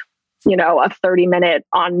 a 30-minute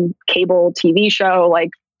on cable TV show. Like,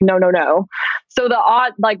 no. So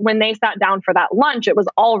like when they sat down for that lunch, it was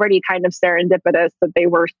already kind of serendipitous that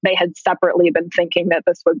they had separately been thinking that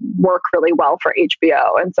this would work really well for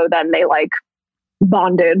HBO. And so then they like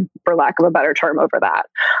bonded, for lack of a better term, over that.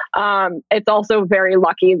 It's also very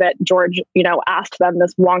lucky that George, asked them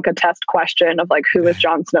this Wonka test question of like, who is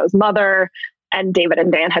Jon Snow's mother? And David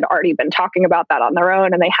and Dan had already been talking about that on their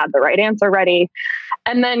own, and they had the right answer ready.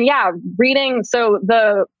 And then, reading. So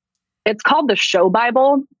it's called the Show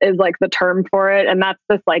Bible is like the term for it. And that's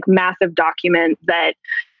this like massive document that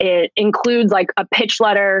it includes like a pitch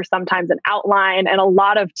letter, sometimes an outline, and a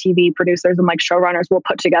lot of TV producers and like showrunners will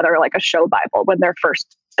put together like a show Bible when they're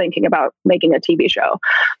first thinking about making a TV show.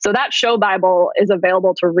 So that Show Bible is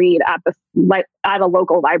available to read at a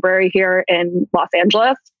local library here in Los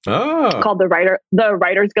Angeles. Oh. Called the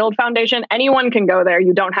Writers Guild Foundation. Anyone can go there.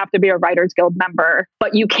 You don't have to be a Writers Guild member,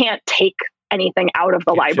 but you can't take anything out of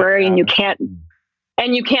the library, and you can't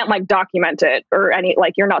like document it or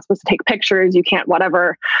you're not supposed to take pictures. You can't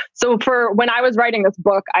whatever. So when I was writing this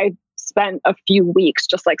book, I spent a few weeks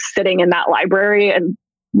just like sitting in that library and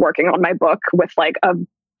working on my book with like a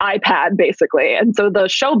iPad basically. And so the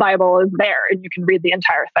Show Bible is there and you can read the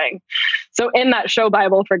entire thing. So in that Show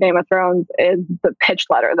Bible for Game of Thrones is the pitch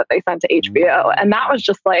letter that they sent to HBO. And that was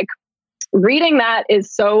just like, reading that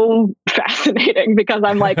is so fascinating because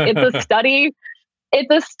I'm like, it's a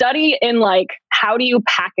study in like, how do you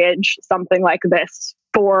package something like this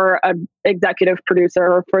for an executive producer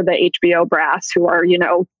or for the HBO brass who are,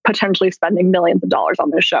 potentially spending millions of dollars on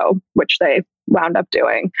this show, which they wound up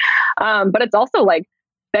doing. But it's also like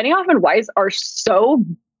Benioff and Weiss are so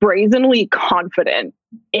brazenly confident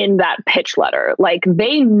in that pitch letter. Like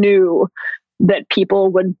they knew that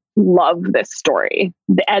people would love this story,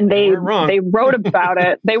 and they wrote about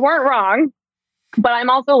it. They weren't wrong, but I'm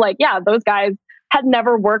also like, those guys had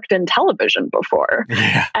never worked in television before,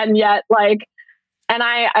 and yet like, and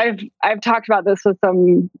I've talked about this with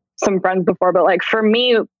some friends before, but like for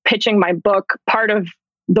me, pitching my book, part of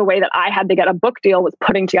the way that I had to get a book deal was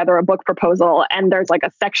putting together a book proposal, and there's like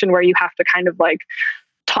a section where you have to kind of like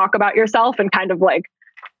talk about yourself and kind of like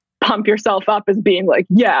pump yourself up as being like,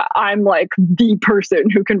 yeah, I'm like the person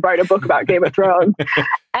who can write a book about Game of Thrones.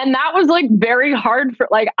 And that was like very hard for,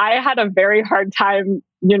 like, I had a very hard time,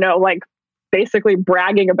 you know, like basically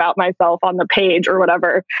bragging about myself on the page or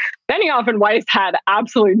whatever. Benioff and Weiss had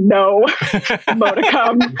absolutely no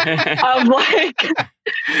modicum of like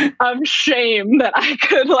of shame that I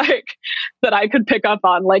could pick up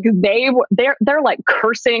on. Like they're like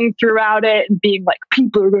cursing throughout it and being like,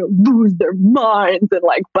 people are gonna lose their minds, and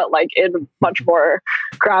like, but like in much more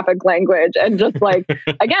graphic language. And just like,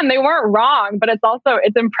 again, they weren't wrong, but it's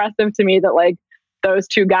impressive to me that like those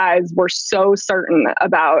two guys were so certain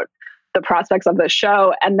about the prospects of the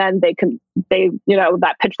show, and then they you know,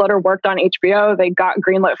 that pitch letter worked on HBO, they got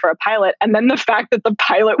greenlit for a pilot, and then the fact that the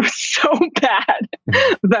pilot was so bad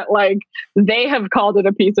that like they have called it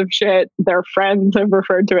a piece of shit, their friends have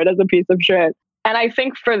referred to it as a piece of shit. And I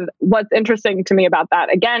think for what's interesting to me about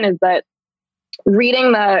that again is that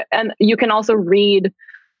and you can also read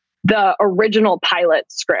the original pilot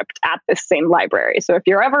script at this same library. So if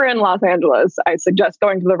you're ever in Los Angeles, I suggest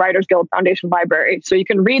going to the Writers Guild Foundation Library. So you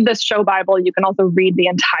can read this show Bible. You can also read the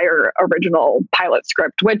entire original pilot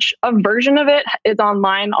script, which a version of it is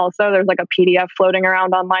online. Also, there's like a PDF floating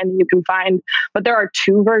around online that you can find, but there are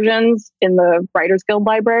two versions in the Writers Guild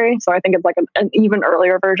Library. So I think it's like an even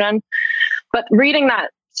earlier version. But reading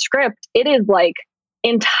that script, it is like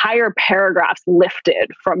entire paragraphs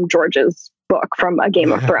lifted from George's book from A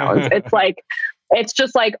Game of Thrones. It's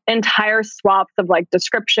just like entire swaths of like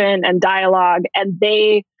description and dialogue. And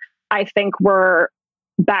they, I think, were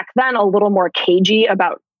back then a little more cagey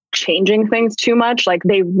about changing things too much. Like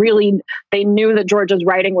they knew that George's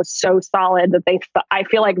writing was so solid that I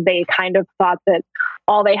feel like they kind of thought that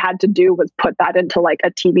all they had to do was put that into like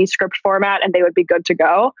a TV script format and they would be good to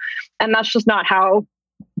go. And that's just not how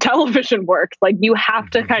television works. Like you have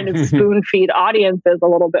to kind of spoon feed audiences a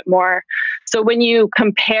little bit more. So when you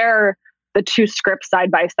compare the two scripts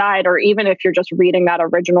side by side, or even if you're just reading that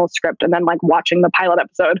original script and then like watching the pilot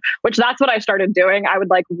episode, which that's what I started doing. I would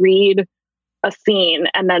like read a scene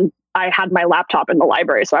and then I had my laptop in the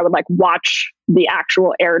library. So I would like watch the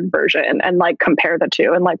actual aired version and like compare the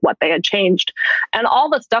two and like what they had changed. And all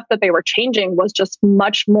the stuff that they were changing was just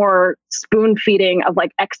much more spoon feeding of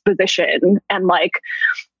like exposition and like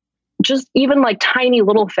just even like tiny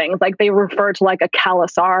little things. Like they refer to like a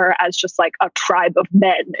Khalasar as just like a tribe of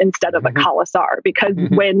men instead of a Khalasar, because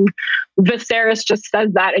when Viserys just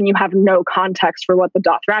says that and you have no context for what the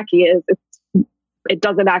Dothraki is, it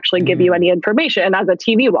doesn't actually give you any information as a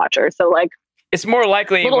TV watcher. So like, it's more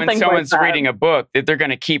likely when someone's reading a book that they're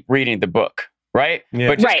going to keep reading the book, right? Yeah.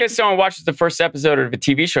 But just because someone watches the first episode of a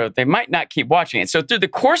TV show, they might not keep watching it. So through the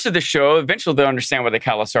course of the show, eventually they'll understand what the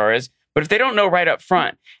Khalasar is. But if they don't know right up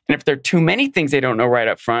front, and if there are too many things they don't know right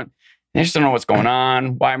up front, they just don't know what's going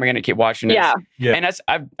on. Why am I going to keep watching this? Yeah. And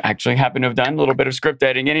I've actually happened to have done a little bit of script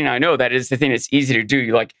editing, and I know that is the thing that's easy to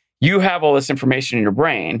do. You have all this information in your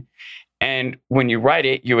brain, and when you write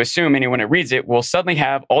it, you assume anyone that reads it will suddenly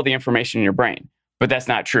have all the information in your brain. But that's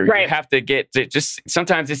not true. Right. You have to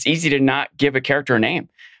sometimes it's easy to not give a character a name.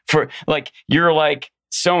 For like, you're like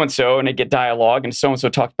so-and-so, and they get dialogue, and so-and-so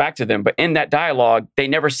talks back to them. But in that dialogue, they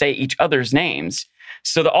never say each other's names.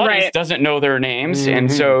 So the audience doesn't know their names. Mm-hmm.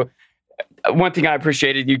 And so one thing I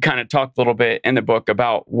appreciated, you kind of talked a little bit in the book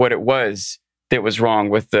about what it was that was wrong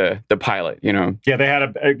with the pilot, you know? Yeah, they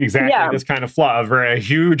had this kind of flaw, a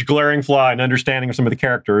huge glaring flaw in understanding of some of the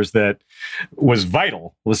characters that was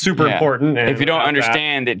vital, was super important. And if you don't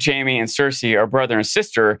understand that Jaime and Cersei are brother and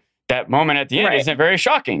sister, that moment at the end isn't very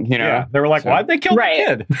shocking, you know? Yeah. They were like, why'd they kill the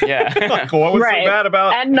kid? Yeah. Like, what was so bad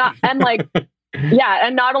about... And not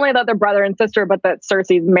only that they're brother and sister, but that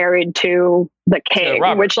Cersei's married to the king,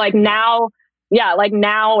 which like now the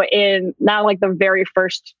very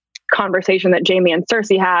first conversation that Jaime and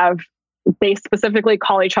Cersei have, they specifically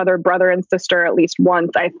call each other brother and sister at least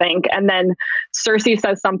once, I think. And then Cersei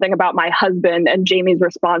says something about my husband, and Jaime's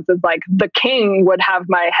response is like, the king would have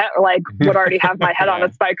my head, like would already have my head on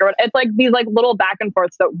a spike. Or it's like these like little back and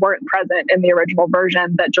forths that weren't present in the original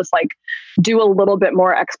version that just like do a little bit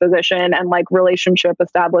more exposition and like relationship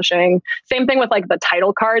establishing. Same thing with like the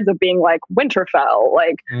title cards of being like Winterfell,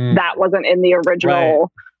 like that wasn't in the original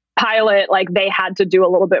pilot. Like they had to do a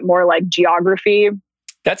little bit more like geography.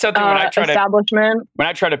 That's something when I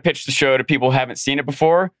try to pitch the show to people who haven't seen it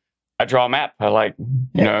before, I draw a map. I like,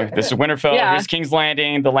 this is Winterfell, here's King's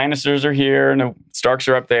Landing, the Lannisters are here, and the Starks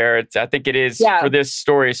are up there. I think it is for this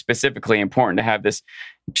story specifically important to have this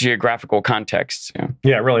geographical context.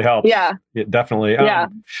 Yeah, it really helps. Yeah, definitely.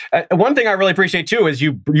 One thing I really appreciate too is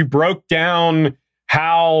you broke down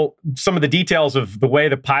how some of the details of the way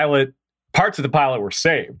the pilot parts of the pilot were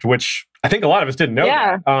saved, which I think a lot of us didn't know.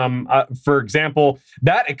 That. For example,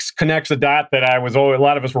 that connects a dot that a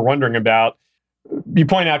lot of us were wondering about. You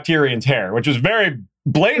point out Tyrion's hair, which was very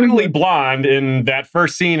blatantly blonde in that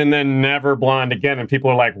first scene and then never blonde again. And people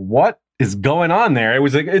are like, what is going on there?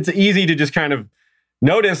 It's easy to just kind of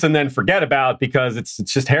notice and then forget about because it's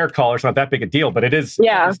just hair color. It's not that big a deal, but it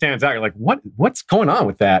stands out. You're like, what's going on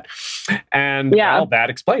with that? And well, that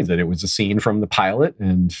explains it. It was a scene from the pilot,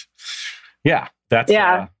 and that's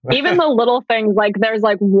even the little things, like there's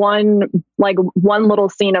one little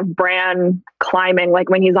scene of Bran climbing, like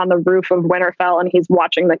when he's on the roof of Winterfell and he's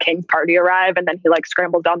watching the king's party arrive, and then he like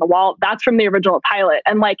scrambles down the wall. That's from the original pilot.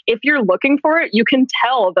 And like if you're looking for it, you can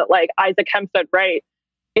tell that like Isaac Hempstead Wright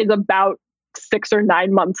is about 6 or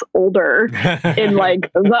 9 months older in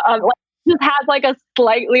like the just has like a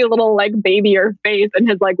slightly little like babier face, and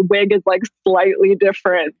his like wig is like slightly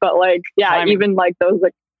different, but like even like those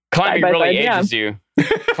like climbing really ages you.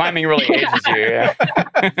 Climbing really ages you.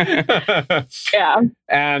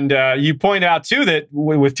 And you point out too that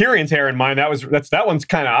with Tyrion's hair in mind, that one's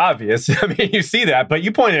kind of obvious. I mean, you see that, but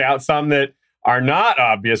you pointed out some that are not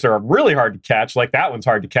obvious or are really hard to catch. Like that one's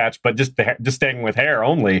hard to catch, but just staying with hair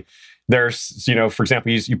only. There's, for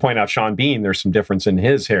example, you point out Sean Bean. There's some difference in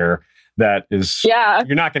his hair that is,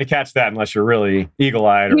 you're not going to catch that unless you're really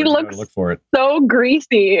eagle-eyed or look for it. So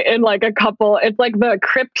greasy in like a couple. It's like the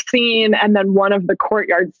crypt scene and then one of the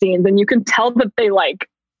courtyard scenes, and you can tell that they like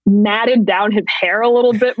matted down his hair a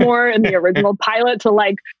little bit more in the original pilot to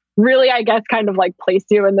like really, I guess, kind of like place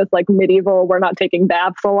you in this like medieval, we're not taking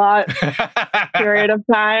baths a lot period of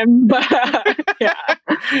time. But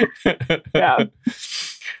yeah.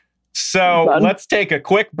 So let's take a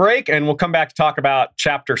quick break and we'll come back to talk about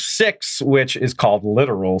chapter 6, which is called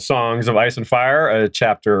Literal Songs of Ice and Fire, a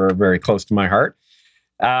chapter very close to my heart.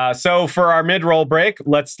 So for our mid-roll break,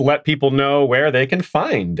 let's let people know where they can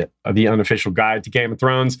find the unofficial guide to Game of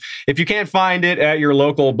Thrones. If you can't find it at your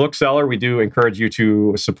local bookseller, we do encourage you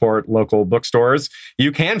to support local bookstores.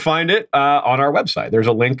 You can find it on our website. There's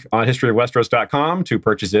a link on historyofwesteros.com to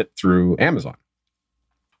purchase it through Amazon.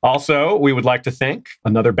 Also, we would like to thank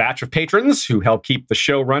another batch of patrons who help keep the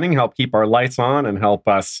show running, help keep our lights on, and help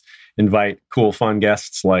us invite cool, fun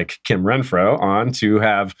guests like Kim Renfro on to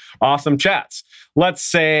have awesome chats. Let's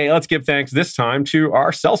give thanks this time to our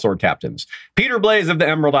sellsword captains. Peter Blaze of the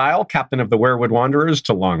Emerald Isle, captain of the Werewood Wanderers,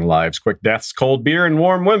 to long lives, quick deaths, cold beer, and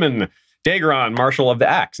warm women. Daeron, Marshal of the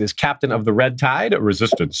Axe, is captain of the Red Tide.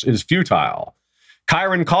 Resistance is futile.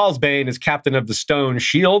 Chiron Callsbane is captain of the Stone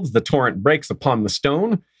Shields. The torrent breaks upon the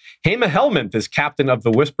stone. Hema Helminth is captain of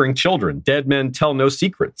the Whispering Children. Dead men tell no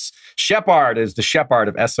secrets. Shepard is the Shepherd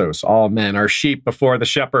of Essos. All men are sheep before the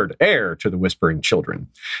shepherd, heir to the Whispering Children.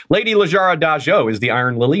 Lady Lajara Dajo is the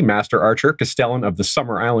Iron Lily, master archer, Castellan of the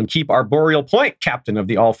Summer Island Keep, Arboreal Point, captain of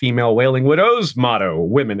the all-female Wailing Widows. Motto,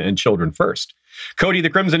 women and children first. Cody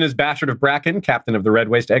the Crimson is Bastard of Bracken, captain of the Red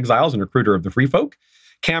Waste Exiles and recruiter of the Free Folk.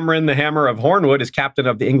 Cameron the Hammer of Hornwood is captain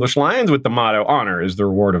of the English Lions with the motto, honor is the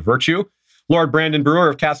reward of virtue. Lord Brandon Brewer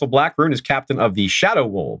of Castle Blackroon is captain of the Shadow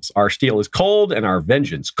Wolves. Our steel is cold and our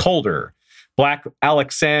vengeance colder. Black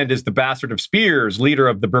Alex Sand is the Bastard of Spears, leader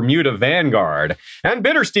of the Bermuda Vanguard. And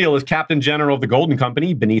Bittersteel is captain general of the Golden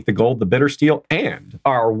Company, beneath the gold, the Bittersteel, and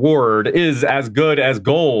our ward is as good as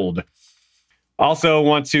gold. Also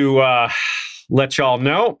want to let y'all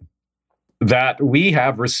know that we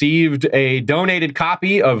have received a donated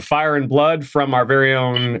copy of Fire and Blood from our very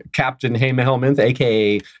own Captain Hema Helminth,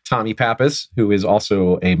 a.k.a. Tommy Pappas, who is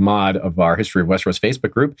also a mod of our History of Westeros Facebook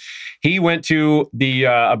group. He went to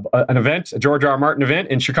an event, a George R. R. Martin event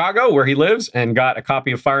in Chicago, where he lives, and got a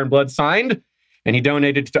copy of Fire and Blood signed, and he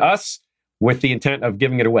donated it to us with the intent of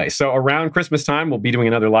giving it away. So around Christmas time, we'll be doing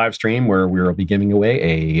another live stream where we will be giving away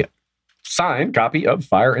a signed copy of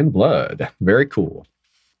Fire and Blood. Very cool.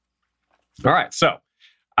 All right, so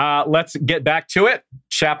let's get back to it.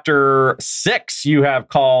 Chapter 6 you have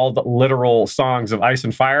called Literal Songs of Ice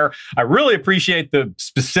and Fire. I really appreciate the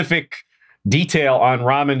specific detail on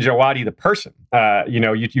Ramin Djawadi, the person.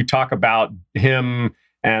 You talk about him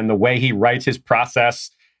and the way he writes his process,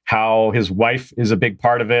 how his wife is a big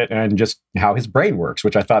part of it, and just how his brain works,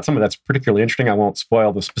 which I thought some of that's particularly interesting. I won't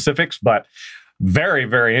spoil the specifics, but very,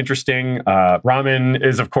 very interesting. Ramin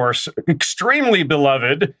is, of course, extremely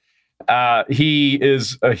beloved. He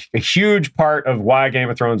is a huge part of why Game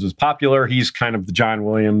of Thrones was popular. He's kind of the John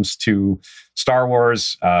Williams to Star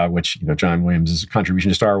Wars, which, John Williams' contribution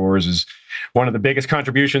to Star Wars is one of the biggest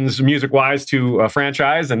contributions music-wise to a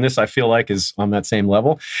franchise. And this, I feel like, is on that same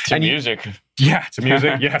level. To music. To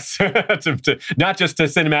music, yes. Not just to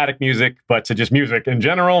cinematic music, but to just music in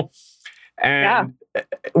general. And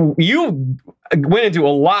you went into a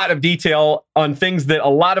lot of detail on things that a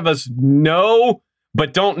lot of us know,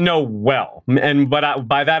 but don't know well. But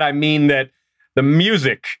by that, I mean that the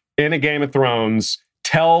music in A Game of Thrones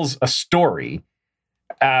tells a story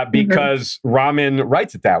because Ramin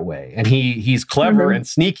writes it that way. And he's clever and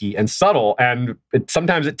sneaky and subtle. And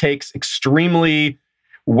sometimes it takes extremely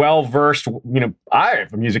well-versed, I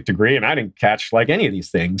have a music degree and I didn't catch like any of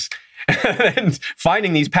these things and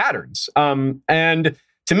finding these patterns. And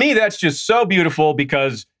to me, that's just so beautiful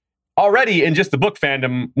because already in just the book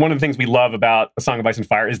fandom, one of the things we love about A Song of Ice and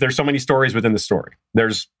Fire is there's so many stories within the story.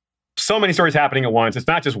 There's so many stories happening at once. It's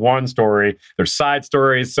not just one story. There's side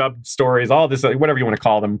stories, sub stories, all this, whatever you want to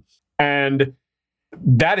call them. And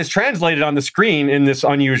that is translated on the screen in this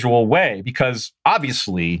unusual way because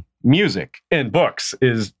obviously music in books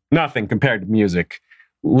is nothing compared to music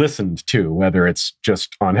listened to, whether it's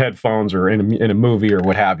just on headphones or in a movie or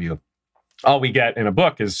what have you. All we get in a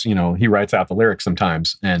book is, he writes out the lyrics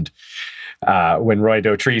sometimes. And when Roy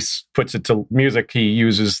Dotrice puts it to music,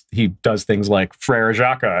 he does things like Frere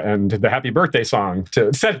Jacques and the Happy Birthday song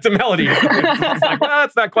to set it to melody. It's like,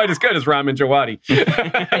 it's not quite as good as Ramin Djawadi.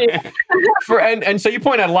 And so you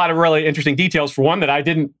point out a lot of really interesting details. For one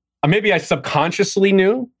that maybe I subconsciously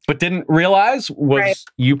knew, but didn't realize was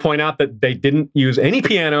you point out that they didn't use any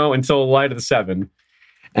piano until Light of the Seven.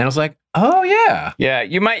 And I was like, oh, yeah. Yeah,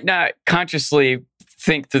 you might not consciously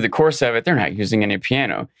think through the course of it, they're not using any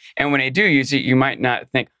piano. And when they do use it, you might not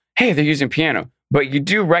think, hey, they're using piano. But you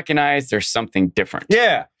do recognize there's something different.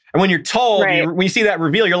 Yeah. And when you're told, when you see that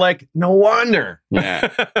reveal, you're like, no wonder. Yeah.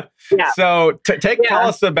 So tell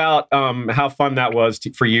us about how fun that was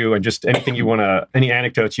for you and just anything any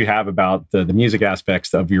anecdotes you have about the music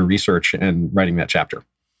aspects of your research and writing that chapter.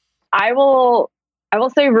 I will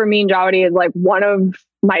say Ramin Djawadi is like one of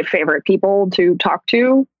my favorite people to talk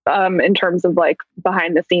to in terms of like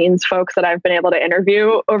behind the scenes folks that I've been able to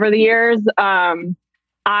interview over the years. When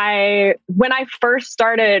I first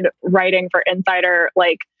started writing for Insider,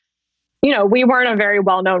 we weren't a very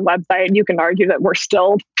well-known website. You can argue that we're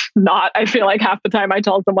still not. I feel like half the time I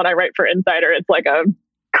tell someone I write for Insider, it's like a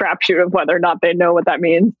crapshoot of whether or not they know what that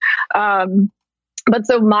means. But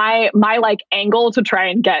so my angle to try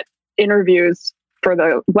and get interviews for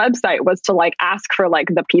the website was to ask for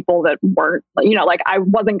the people that weren't, I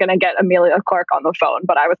wasn't going to get Amelia Clark on the phone,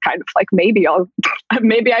 but I was kind of maybe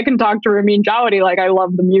I can talk to Ramin Djawadi. I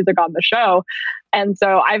love the music on the show. And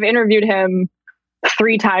so I've interviewed him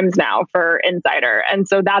 3 times now for Insider. And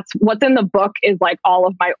so that's what's in the book is all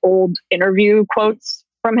of my old interview quotes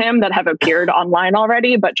from him that have appeared online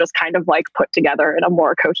already, but just kind of put together in a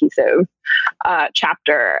more cohesive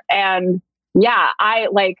chapter. And yeah,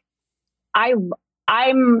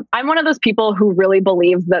 I'm one of those people who really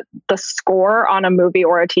believes that the score on a movie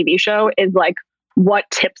or a TV show is what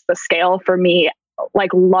tips the scale for me,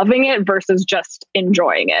 loving it versus just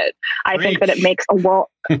enjoying it. I think that it makes a world,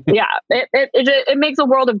 it makes a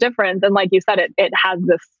world of difference. And like you said, it has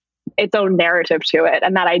its own narrative to it.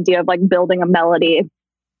 And that idea of building a melody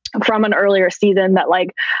from an earlier season that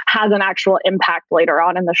has an actual impact later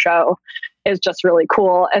on in the show is just really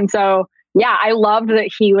cool. And so, yeah, I loved that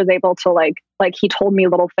he was able to he told me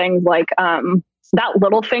little things that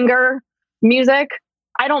Littlefinger music.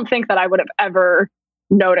 I don't think that I would have ever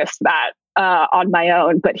noticed that on my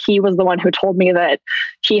own, but he was the one who told me that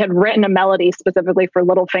he had written a melody specifically for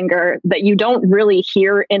Littlefinger that you don't really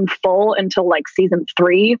hear in full until season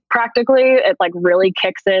 3, practically. It really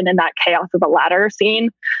kicks in that Chaos of the Ladder scene.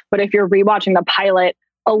 But if you're rewatching the pilot,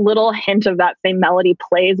 a little hint of that same melody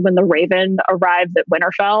plays when the Raven arrives at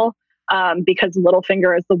Winterfell. Because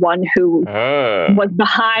Littlefinger is the one who was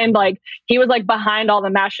behind, he was behind all the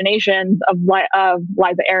machinations of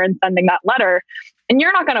Liza Aaron sending that letter. And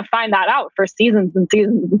you're not going to find that out for seasons and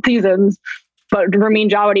seasons and seasons. But Ramin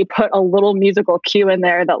Djawadi put a little musical cue in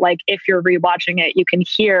there that if you're rewatching it, you can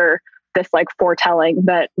hear this foretelling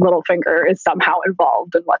that Littlefinger is somehow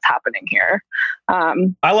involved in what's happening here.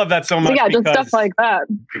 I love that so much. So yeah, just stuff like that.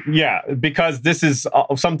 Yeah, because this is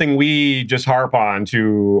something we just harp on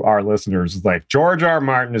to our listeners. George R. R.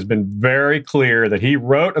 Martin has been very clear that he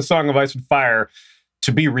wrote A Song of Ice and Fire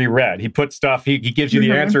to be reread. He puts stuff, he gives you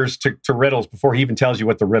the answers to riddles before he even tells you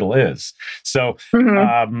what the riddle is. So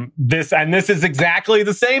this is exactly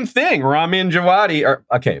the same thing. Ramin Djawadi,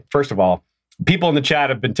 okay, first of all, people in the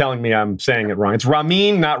chat have been telling me I'm saying it wrong. It's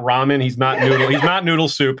Ramin, not ramen. He's not noodle. He's not noodle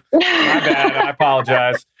soup. My bad. I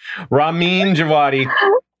apologize. Ramin Djawadi.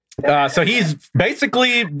 So he's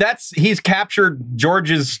basically, he's captured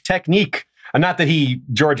George's technique. Not that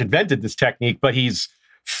George invented this technique, but he's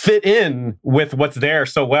fit in with what's there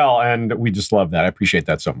so well. And we just love that. I appreciate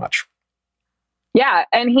that so much. Yeah.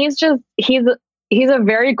 And he's a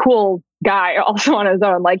very cool guy also on his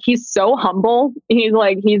own. Like, he's so humble. He's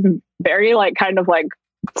very like kind of like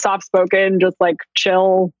soft spoken, just like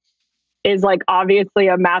chill, is like obviously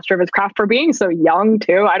a master of his craft for being so young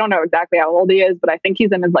too. I don't know exactly how old he is, but I think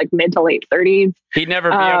he's in his like mid to late 30s. He'd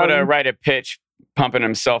never be able to write a pitch pumping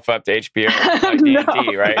himself up to HBO like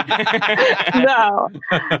D&D, right? No,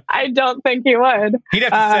 I don't think he would. He'd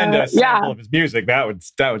have to send a sample of his music. That would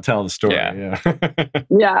tell the story. Yeah.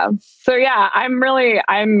 Yeah. So yeah,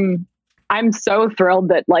 I'm so thrilled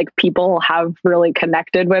that like people have really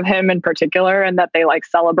connected with him in particular, and that they like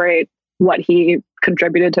celebrate what he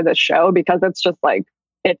contributed to this show, because it's just like,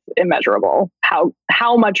 it's immeasurable how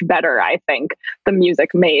much better I think the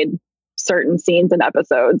music made certain scenes and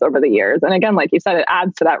episodes over the years. And again, like you said, it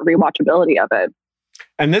adds to that rewatchability of it.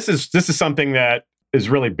 And this is something that is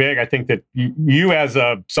really big. I think that you as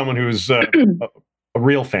someone who's a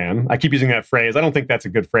real fan, I keep using that phrase. I don't think that's a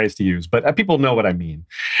good phrase to use, but people know what I mean.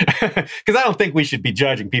 Because I don't think we should be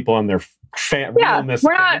judging people on their realness.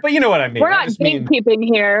 We're not, but you know what I mean. We're not gatekeeping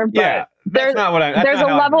here. But yeah, there's not what I. There's a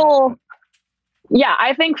level. Yeah,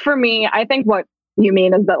 I think for me, I think what you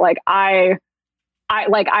mean is that like I've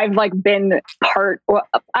like been part, or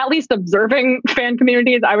at least observing fan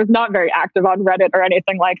communities. I was not very active on Reddit or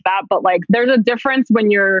anything like that, but like there's a difference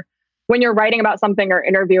when you're writing about something or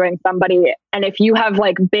interviewing somebody, and if you have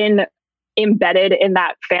like been embedded in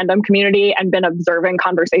that fandom community and been observing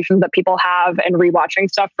conversations that people have and rewatching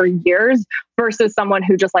stuff for years, versus someone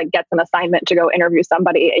who just like gets an assignment to go interview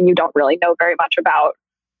somebody and you don't really know very much about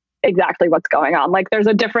exactly what's going on. Like there's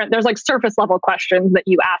like surface level questions that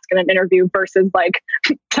you ask in an interview versus like,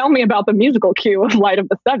 tell me about the musical cue of Light of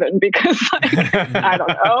the Seven, because like, I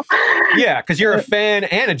don't know. Yeah, because you're a fan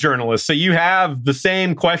and a journalist, so you have the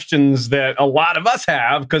same questions that a lot of us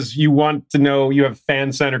have, because you want to know, you have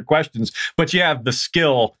fan-centered questions, but you have the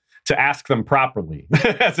skill to ask them properly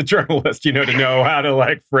as a journalist, to know how to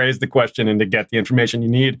like phrase the question and to get the information you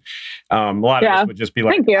need. A lot of us would just be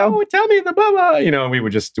like, oh, tell me the blah, blah, and we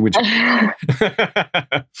would just so we're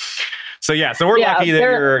lucky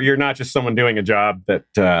that you're not just someone doing a job that,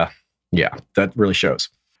 that really shows.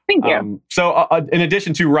 Thank you. So in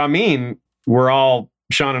addition to Ramin,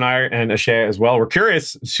 Sean and I and Ashay as well, we're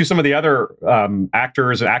curious to some of the other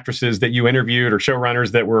actors and actresses that you interviewed or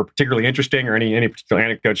showrunners that were particularly interesting, or any particular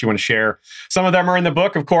anecdotes you want to share. Some of them are in the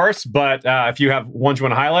book, of course, but if you have ones you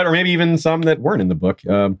want to highlight, or maybe even some that weren't in the book,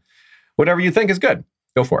 whatever you think is good,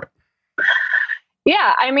 go for it.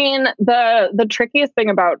 Yeah, I mean, the trickiest thing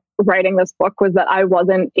about writing this book was that I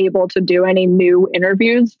wasn't able to do any new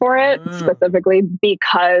interviews for it, specifically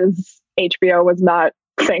because HBO was not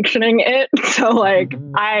sanctioning it. So like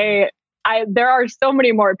there are so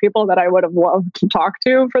many more people that I would have loved to talk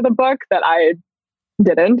to for the book that I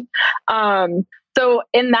didn't. So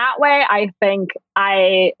in that way, I think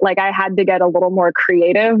I had to get a little more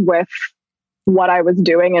creative with what I was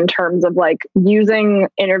doing in terms of like using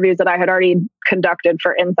interviews that I had already conducted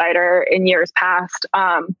for Insider in years past,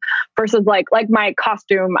 versus like my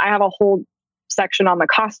costume. I have a whole section on the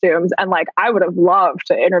costumes, and like I would have loved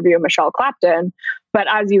to interview Michelle Clapton, but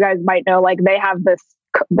as you guys might know, like they have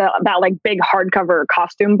that like big hardcover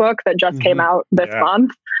costume book that just came out this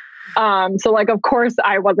month. So like of course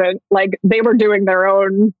I wasn't, like they were doing their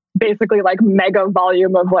own basically like mega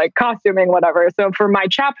volume of like costuming, whatever. So for my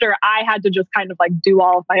chapter, I had to just kind of like do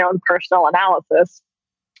all of my own personal analysis,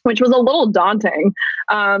 which was a little daunting.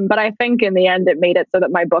 But I think in the end it made it so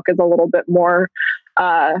that my book is a little bit more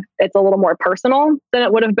it's a little more personal than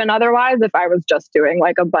it would have been otherwise if I was just doing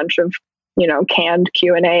like a bunch of, canned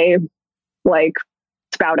Q&A, like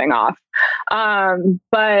spouting off.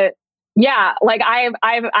 But yeah, like I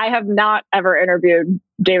have not ever interviewed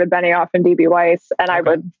David Benioff and DB Weiss, and I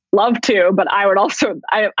would love to, but I would also,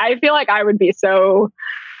 I feel like I would be so,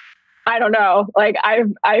 I don't know. Like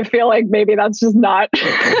I feel like maybe that's just not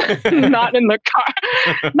not in the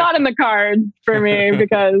cards for me,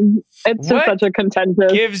 because it's just such a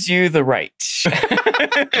contentious. Gives you the right. First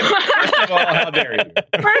of all, how dare you?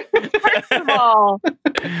 First of all,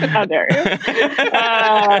 how dare you?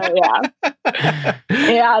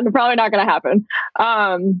 Yeah, probably not going to happen.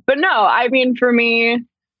 But no, I mean, for me,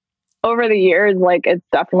 over the years, like it's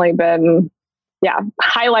definitely been. Yeah,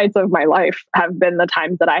 highlights of my life have been the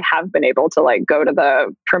times that I have been able to like go to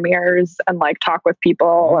the premieres and like talk with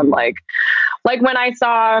people, and like when I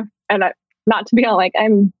saw, and not to be all like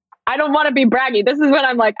I don't want to be braggy. This is when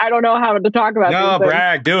I'm like, I don't know how to talk about. No,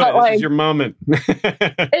 brag, do it. This is your moment.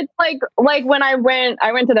 It's like when I went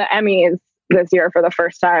to the Emmys this year for the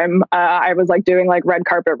first time. I was like doing like red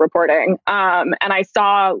carpet reporting. And I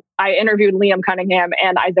interviewed Liam Cunningham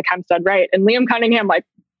and Isaac Hempstead Wright, and Liam Cunningham like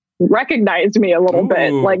recognized me a little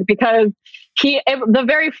bit, like, because the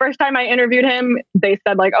very first time I interviewed him, they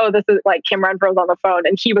said like, oh, this is like Kim Renfro's on the phone.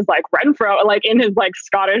 And he was like Renfro, like in his like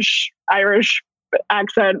Scottish, Irish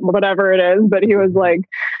accent, whatever it is. But he was like,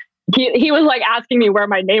 he was like asking me where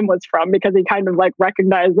my name was from, because he kind of like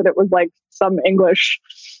recognized that it was like some English,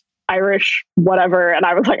 Irish, whatever. And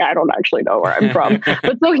I was like, I don't actually know where I'm from.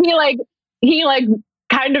 But so he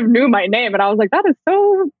kind of knew my name. And I was like, that is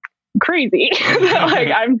so crazy. Like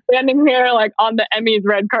I'm standing here like on the Emmys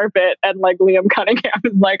red carpet, and like Liam Cunningham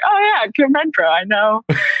is like, oh yeah, Kim Renfro, I know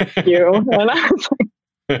you. And I was like,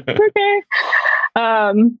 okay.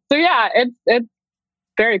 So yeah, it's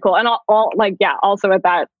very cool. And also at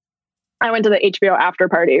that, I went to the HBO after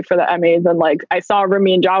party for the Emmys, and like I saw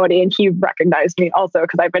Ramin Djawadi, and he recognized me also,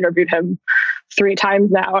 because I've interviewed him 3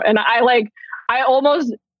 times now. And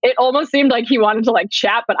it almost seemed like he wanted to like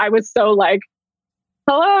chat, but I was so like,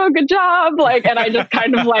 hello, good job. Like, and I just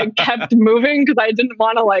kind of like kept moving, because I didn't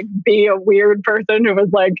want to like be a weird person who was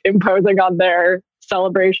like imposing on their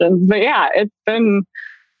celebrations. But yeah,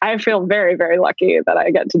 I feel very, very lucky that I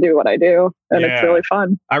get to do what I do. And it's really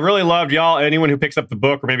fun. I really loved y'all. Anyone who picks up the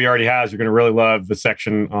book, or maybe already has, you're going to really love the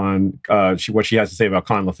section on what she has to say about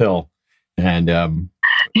Conleth Hill. And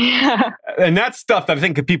and that's stuff that I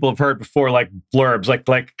think people have heard before, like blurbs, like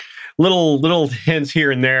little hints here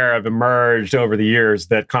and there have emerged over the years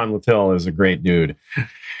that Conleth Hill is a great dude.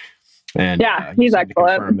 And he's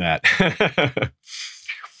excellent. Confirm that.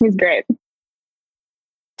 He's great.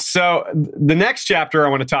 So the next chapter I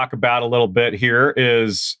want to talk about a little bit here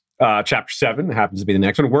is chapter 7. It happens to be the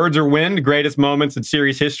next one. Words Are Wind, Greatest Moments in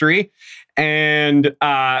Series History. And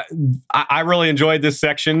I really enjoyed this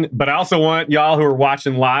section, but I also want y'all who are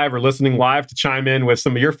watching live or listening live to chime in with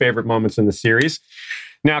some of your favorite moments in the series.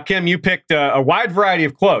 Now, Kim, you picked a wide variety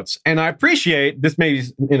of quotes, and I appreciate this. May be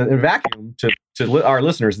in a vacuum to our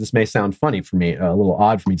listeners. This may sound funny for me, a little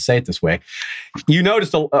odd for me to say it this way. You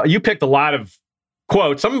noticed you picked a lot of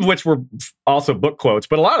quotes, some of which were also book quotes,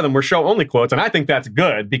 but a lot of them were show-only quotes, and I think that's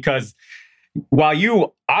good, because while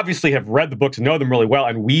you obviously have read the books and know them really well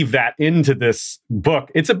and weave that into this book,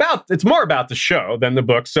 it's more about the show than the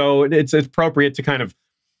book, so it's appropriate to kind of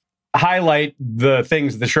highlight the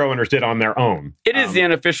things the showrunners did on their own. It is the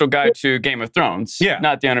unofficial guide to Game of Thrones,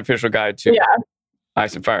 not the unofficial guide to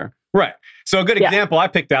Ice and Fire. Right. So a good example I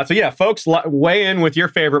picked out. So yeah, folks, weigh in with your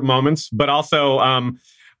favorite moments, but also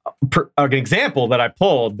an example that I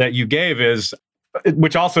pulled that you gave is,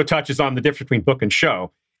 which also touches on the difference between book and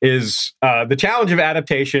show, is the challenge of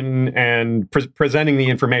adaptation and presenting the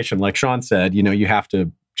information. Like Sean said, you have to,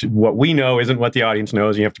 what we know isn't what the audience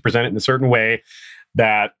knows. You have to present it in a certain way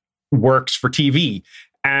that works for TV.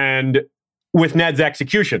 And with Ned's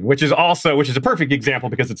execution, which is a perfect example,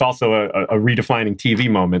 because it's also a redefining TV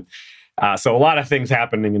moment. So a lot of things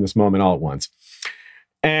happening in this moment all at once.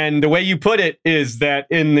 And the way you put it is that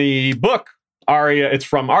in the book, it's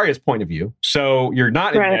from Arya's point of view. So you're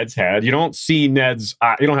not in Ned's head. You don't see Ned's,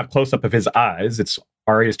 you don't have close up of his eyes.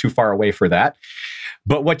 Arya's too far away for that.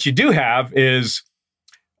 But what you do have is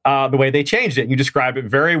the way they changed it. You describe it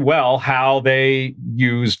very well, how they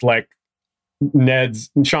used like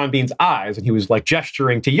Sean Bean's eyes, and he was like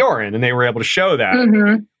gesturing to Yoren, and they were able to show that.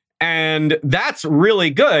 Mm-hmm. And that's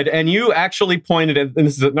really good. And you actually pointed at, and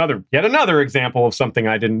this is yet another example of something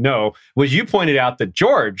I didn't know, was you pointed out that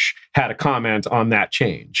George had a comment on that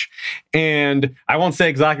change. And I won't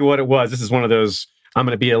say exactly what it was. This is one of those, I'm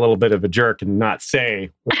going to be a little bit of a jerk and not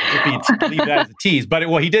say, leave that as a tease. But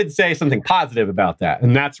he did say something positive about that.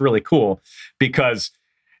 And that's really cool, because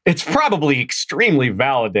it's probably extremely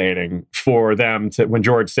validating for them to, when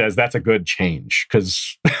George says that's a good change,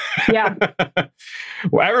 because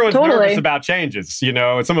well, everyone's nervous about changes.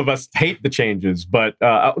 Some of us hate the changes, but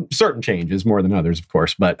certain changes more than others, of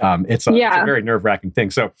course. But it's a very nerve-wracking thing.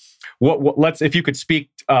 So, if you could speak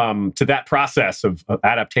to that process of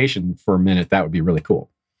adaptation for a minute, that would be really cool.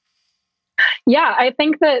 Yeah, I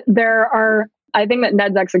think that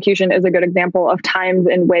Ned's execution is a good example of times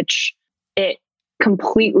in which it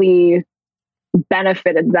completely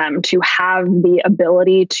benefited them to have the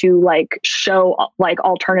ability to like show like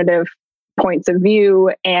alternative points of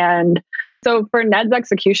view. And so for Ned's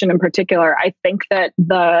execution in particular, I think that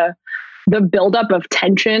the buildup of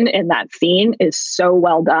tension in that scene is so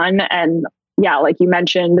well done. And yeah, like you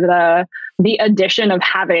mentioned, the addition of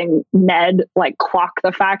having Ned like clock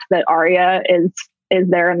the fact that Arya is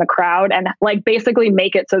there in the crowd, and like basically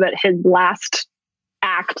make it so that his last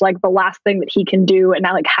act, like the last thing that he can do and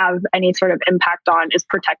not like have any sort of impact on is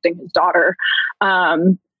protecting his daughter,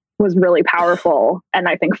 was really powerful. And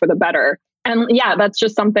I think for the better. And yeah, that's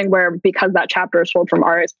just something where, because that chapter is told from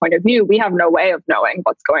Arya's point of view, we have no way of knowing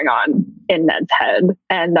what's going on in Ned's head.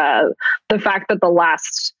 And the fact that the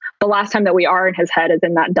last time that we are in his head is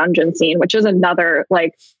in that dungeon scene, which is another,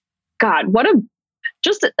 like, God,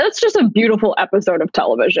 it's just a beautiful episode of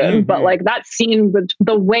television. Mm-hmm. But like that scene, with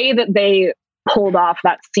the way that they pulled off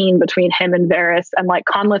that scene between him and Varys, and like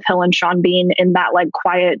Conleth Hill and Sean Bean in that like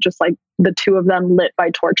quiet, just like the two of them lit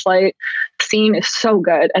by torchlight scene is so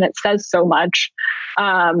good. And it says so much.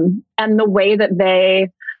 And the way that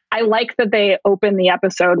I like that they open the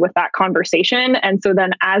episode with that conversation. And so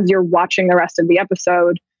then as you're watching the rest of the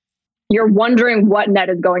episode, you're wondering what Ned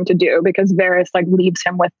is going to do, because Varys like leaves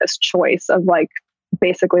him with this choice of like,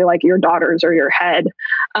 basically like your daughters or your head.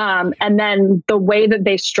 And then the way that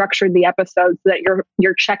they structured the episodes, that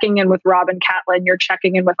you're checking in with Robb and Catelyn, you're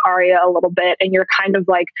checking in with Arya a little bit, and you're kind of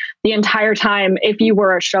like the entire time, if you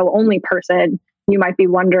were a show only person, you might be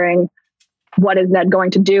wondering, what is Ned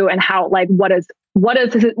going to do, and how, like, what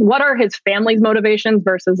are his family's motivations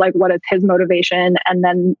versus like what is his motivation, and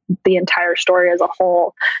then the entire story as a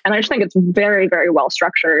whole. And I just think it's very, very well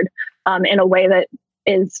structured in a way that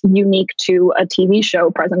is unique to a TV show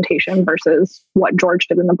presentation versus what George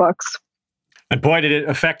did in the books. And boy, did it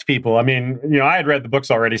affect people. I mean, I had read the books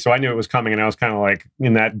already, so I knew it was coming, and I was kind of like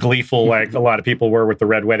in that gleeful, like a lot of people were with the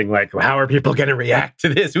Red Wedding, like, how are people going to react to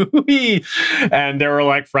this? And there were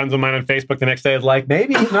like friends of mine on Facebook the next day, like,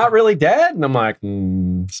 maybe he's not really dead. And I'm like,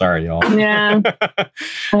 sorry, y'all. Yeah,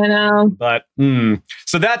 I know. But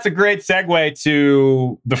so that's a great segue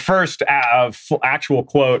to the first actual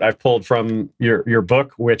quote I've pulled from your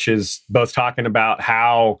book, which is both talking about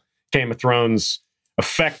how Game of Thrones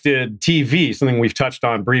affected TV, something we've touched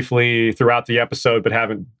on briefly throughout the episode, but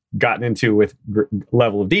haven't gotten into with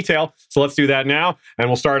level of detail. So let's do that now. And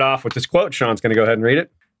we'll start off with this quote. Sean's going to go ahead and read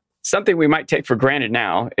it. Something we might take for granted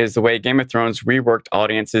now is the way Game of Thrones reworked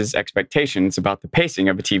audiences' expectations about the pacing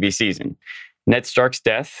of a TV season. Ned Stark's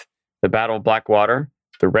death, the Battle of Blackwater,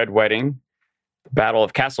 the Red Wedding, the Battle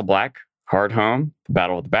of Castle Black, Hardhome, the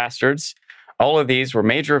Battle of the Bastards. All of these were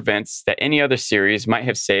major events that any other series might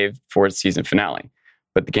have saved for its season finale.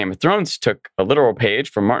 But the Game of Thrones took a literal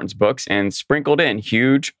page from Martin's books and sprinkled in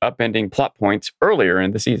huge, upending plot points earlier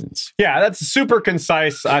in the seasons. Yeah, that's super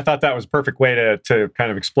concise. I thought that was a perfect way to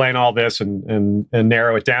kind of explain all this and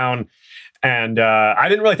narrow it down. And I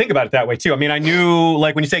didn't really think about it that way, too. I mean, I knew,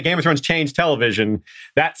 like, when you say Game of Thrones changed television,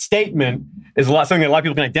 that statement is something that a lot of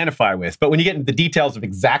people can identify with. But when you get into the details of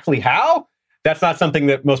exactly how, that's not something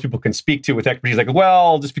that most people can speak to with expertise. Like,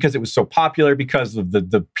 well, just because it was so popular because of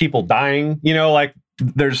the people dying, like,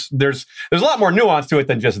 there's a lot more nuance to it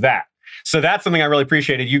than just that. So that's something I really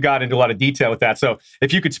appreciated. You got into a lot of detail with that. So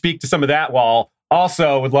if you could speak to some of that, while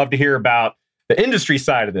also would love to hear about the industry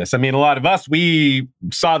side of this. I mean, a lot of us, we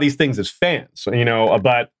saw these things as fans,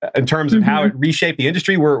 but in terms of how it reshaped the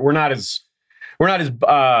industry, we don't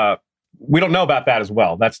know about that as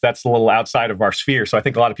well. That's a little outside of our sphere. So I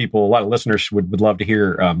think a lot of listeners would love to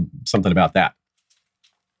hear something about that.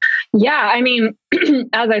 Yeah, I mean,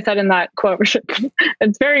 as I said in that quote,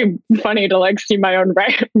 it's very funny to like see my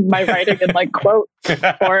writing in like quote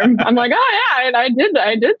form. I'm like, oh yeah, and I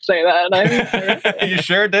did say that. You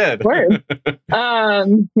sure did. Word.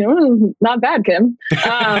 Not bad, Kim.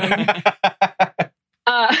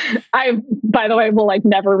 I, by the way, will like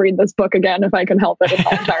never read this book again if I can help it in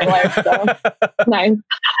my entire life. So nice.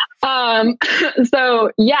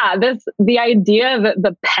 So yeah, the idea that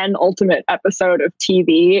the penultimate episode of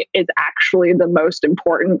TV is actually the most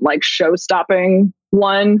important, like show-stopping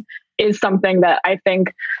one, is something that I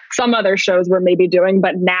think some other shows were maybe doing,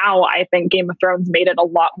 but now I think Game of Thrones made it a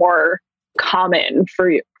lot more common for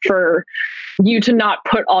you to not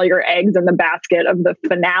put all your eggs in the basket of the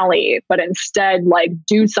finale, but instead like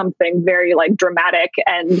do something very like dramatic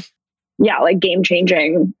and like game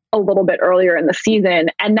changing a little bit earlier in the season.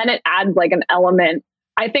 And then it adds like an element,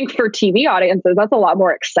 I think for TV audiences, that's a lot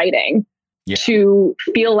more exciting to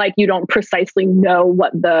feel like you don't precisely know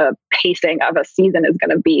what the pacing of a season is going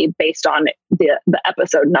to be based on the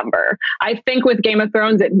episode number. I think with Game of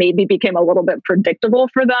Thrones, it maybe became a little bit predictable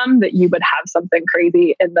for them that you would have something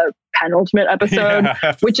crazy in the penultimate episode,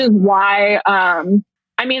 which is why, and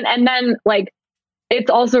then like, it's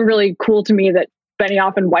also really cool to me that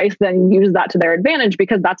Benioff and Weiss then used that to their advantage,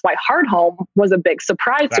 because that's why Hardhome was a big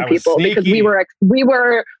surprise to people, because we were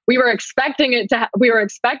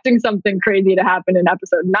expecting something crazy to happen in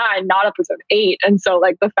episode 9, not episode 8. And so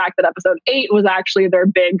like the fact that episode 8 was actually their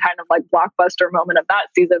big kind of like blockbuster moment of that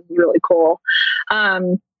season was really cool.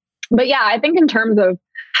 But yeah, I think in terms of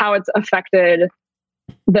how it's affected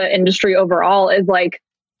the industry overall is like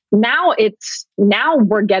now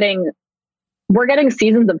we're getting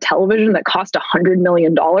seasons of television that cost $100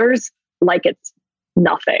 million like it's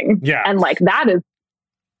nothing. Yeah. And like that's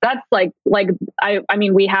like I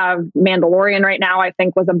mean, we have Mandalorian right now, I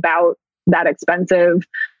think was about that expensive.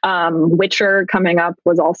 Witcher coming up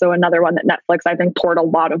was also another one that Netflix, I think, poured a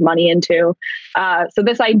lot of money into. So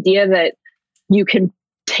this idea that you can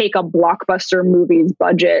take a blockbuster movie's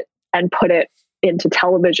budget and put it into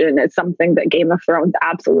television is something that Game of Thrones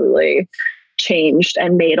absolutely changed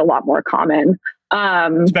and made a lot more common.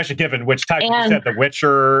 Especially given which type you said The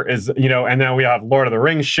Witcher is, and now we have Lord of the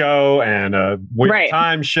Rings show and a Wheel of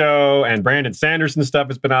Time show and Brandon Sanderson stuff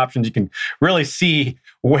has been options. You can really see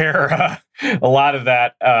where a lot of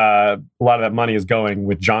that money is going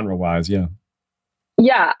with genre wise. Yeah.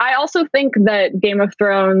 Yeah. I also think that Game of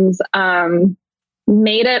Thrones,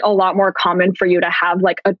 made it a lot more common for you to have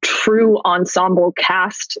like a true ensemble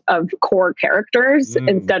cast of core characters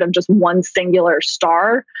instead of just one singular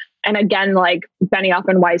star. And again, like Benioff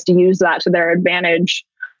and Weiss used that to their advantage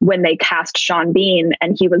when they cast Sean Bean,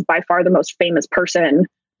 and he was by far the most famous person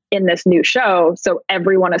in this new show. So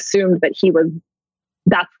everyone assumed that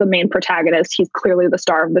that's the main protagonist. He's clearly the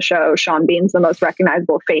star of the show. Sean Bean's the most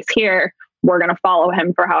recognizable face here. We're going to follow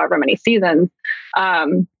him for however many seasons.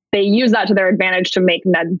 They use that to their advantage to make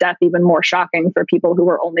Ned's death even more shocking for people who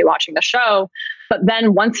were only watching the show. But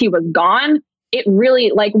then once he was gone, it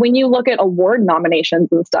really, like when you look at award nominations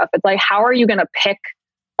and stuff, it's like, how are you going to pick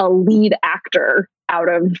a lead actor out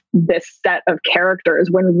of this set of characters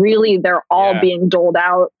when really they're all being doled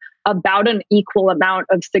out about an equal amount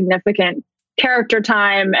of significant character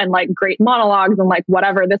time and like great monologues and like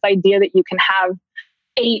whatever. This idea that you can have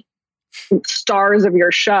 8 stars of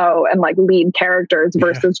your show and like lead characters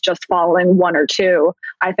versus just following 1 or 2,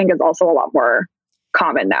 I think is also a lot more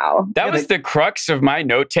common now. That was the crux of my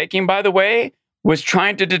note taking, by the way, was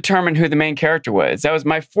trying to determine who the main character was. That was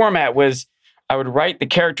my format. Was I would write the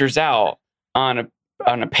characters out on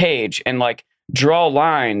a page and like draw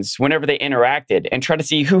lines whenever they interacted and try to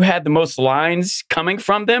see who had the most lines coming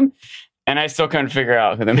from them. And I still couldn't figure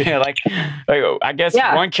out who the main, like I guess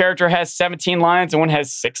one character has 17 lines and one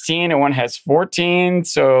has 16 and one has 14.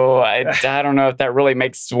 So I don't know if that really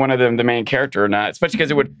makes one of them the main character or not, especially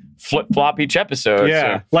because it would flip flop each episode.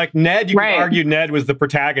 Yeah. So. Like Ned, you could argue Ned was the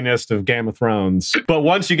protagonist of Game of Thrones. But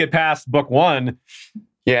once you get past book 1,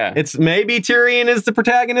 it's maybe Tyrion is the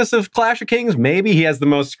protagonist of Clash of Kings. Maybe he has the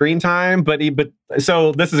most screen time, but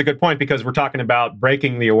so this is a good point because we're talking about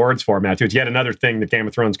breaking the awards format too. It's yet another thing that Game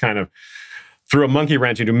of Thrones kind of threw a monkey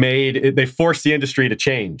wrench into. They forced the industry to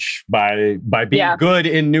change by being good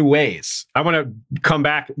in new ways. I want to come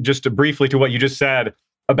back just briefly to what you just said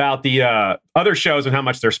about the other shows and how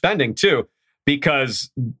much they're spending too.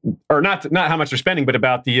 Because, or not how much they're spending, but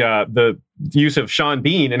about the use of Sean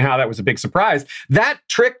Bean and how that was a big surprise. That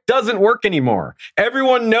trick doesn't work anymore.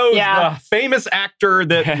 Everyone knows the famous actor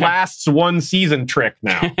that lasts 1 season trick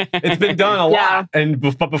now. It's been done a lot,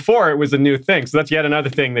 but before it was a new thing. So that's yet another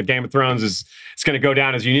thing that Game of Thrones is going to go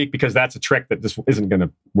down as unique because that's a trick that just isn't going to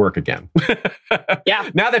work again.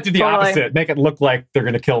 Now that do the opposite, make it look like they're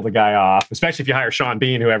going to kill the guy off, especially if you hire Sean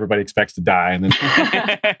Bean, who everybody expects to die, and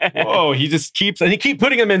then whoa, he keep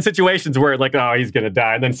putting him in situations where like, oh, he's going to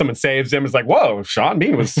die, and then someone saves him. It's like, whoa, Sean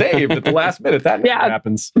Bean was saved at the last minute. That never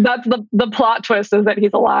happens. That's the plot twist is that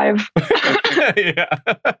he's alive.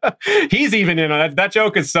 He's even in on that. That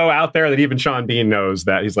joke is so out there that even Sean Bean knows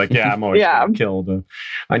that. He's like, I'm always getting killed.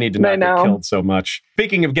 I need to not get killed so much.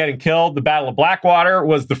 Speaking of getting killed, the Battle of Blackwater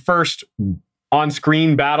was the first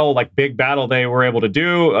on-screen battle, like big battle they were able to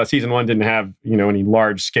do. Season 1 didn't have, any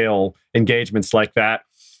large-scale engagements like that.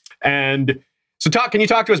 And so can you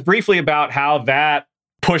talk to us briefly about how that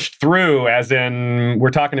pushed through, as in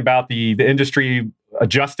we're talking about the industry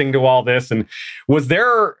adjusting to all this? And was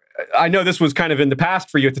there, I know this was kind of in the past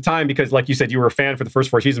for you at the time, because like you said, you were a fan for the first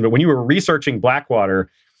 4 seasons, but when you were researching Blackwater,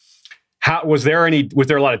 was there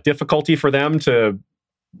a lot of difficulty for them to,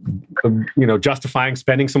 justifying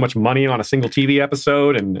spending so much money on a single TV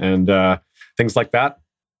episode and things like that?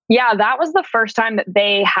 Yeah, that was the first time that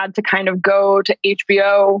they had to kind of go to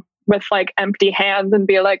HBO with like empty hands and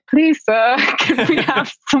be like, please, sir, can we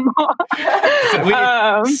have some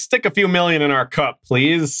more? Stick a few million in our cup,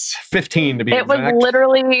 please. 15 to be exact. It was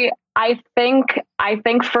literally, I think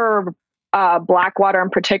for Blackwater in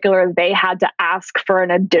particular, they had to ask for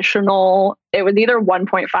an additional, it was either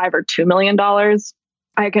 $1.5 or $2 million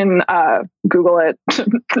I can Google it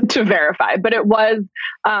to verify, but it was,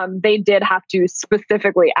 they did have to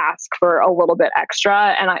specifically ask for a little bit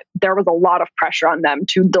extra. And there was a lot of pressure on them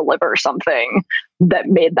to deliver something that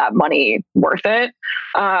made that money worth it.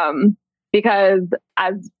 Because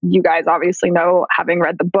as you guys obviously know, having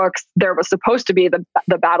read the books, there was supposed to be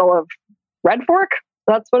the Battle of Red Fork.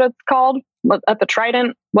 That's what it's called, at the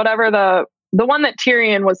Trident, whatever the one that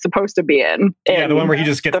Tyrion was supposed to be in. Yeah, the one where he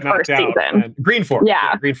just gets knocked out. Green Fork.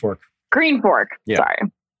 Yeah. Green Fork. Green Fork. Yeah.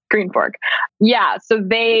 Sorry. Green Fork. Yeah. So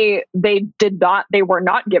they were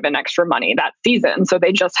not given extra money that season. So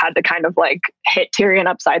they just had to kind of like hit Tyrion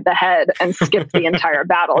upside the head and skip the entire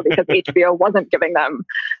battle because HBO wasn't giving them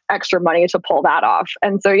extra money to pull that off.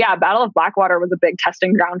 And so, yeah, Battle of Blackwater was a big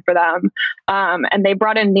testing ground for them. And they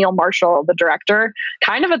brought in Neil Marshall, the director,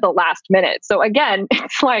 kind of at the last minute. So again,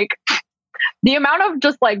 it's like the amount of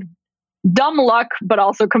just like dumb luck, but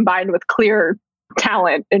also combined with clear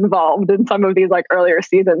talent involved in some of these like earlier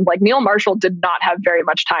seasons. Like Neil Marshall did not have very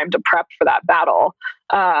much time to prep for that battle.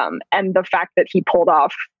 And the fact that he pulled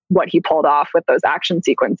off what he pulled off with those action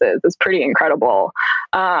sequences is pretty incredible.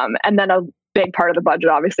 And then a big part of the budget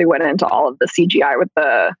obviously went into all of the CGI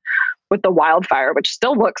with the wildfire, which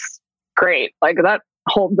still looks great. Like that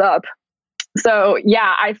holds up. So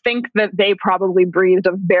yeah, I think that they probably breathed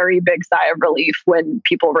a very big sigh of relief when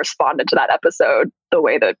people responded to that episode the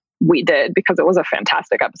way that we did, because it was a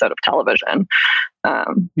fantastic episode of television.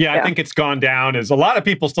 I think it's gone down as a lot of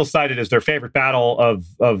people still cite it as their favorite battle of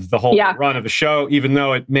the whole run of the show, even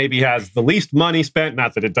though it maybe has the least money spent.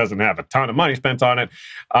 Not that it doesn't have a ton of money spent on it.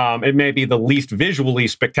 It may be the least visually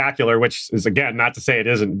spectacular, which is, again, not to say it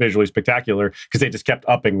isn't visually spectacular, because they just kept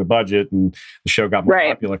upping the budget and the show got more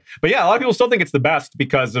popular. But yeah, a lot of people still think it's the best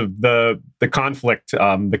because of the conflict,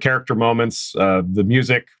 the character moments, the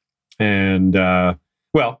music, and a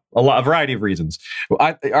variety of reasons.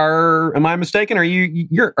 Am I mistaken? Are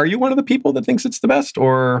you one of the people that thinks it's the best,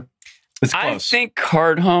 or it's close? I think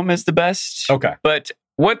Hard Home is the best. Okay, but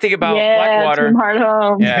one thing about Blackwater, Hard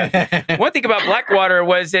Home. Yeah, one thing about Blackwater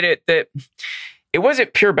was that it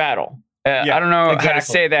wasn't pure battle. I don't know how to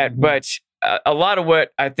say that, but a lot of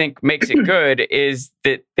what I think makes it good is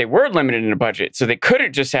that they were limited in a budget, so they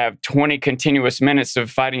couldn't just have 20 continuous minutes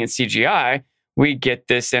of fighting in CGI. We get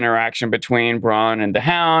this interaction between Bronn and the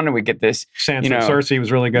Hound, and we get this. Sansa and Cersei was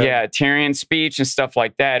really good. Yeah, Tyrion's speech and stuff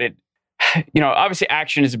like that. It, obviously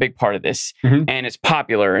action is a big part of this, and it's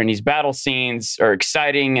popular, and these battle scenes are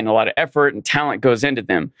exciting, and a lot of effort and talent goes into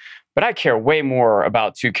them. But I care way more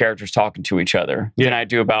about two characters talking to each other than I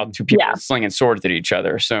do about two people slinging swords at each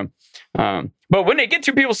other. So, but when they get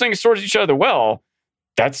two people slinging swords at each other, well,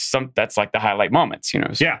 that's like the highlight moments, So.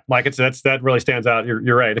 Yeah, like that really stands out.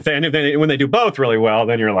 You're right. When they do both really well,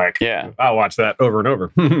 then you're like, I'll watch that over and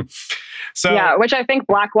over. So yeah, which I think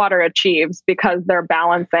Blackwater achieves because they're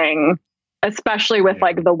balancing, especially with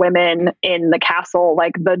like the women in the castle,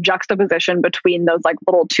 like the juxtaposition between those like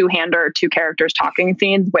little two-hander, two characters talking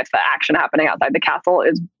scenes with the action happening outside the castle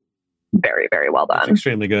is very, very well done. That's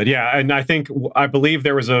extremely good. Yeah. And I believe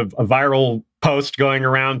there was a viral post going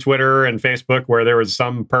around Twitter and Facebook where there was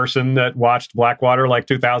some person that watched Blackwater like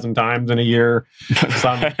 2,000 times in a year.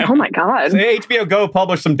 Oh my God. HBO Go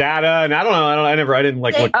published some data, and I don't know. I didn't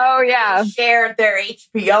like look. Oh yeah. Shared their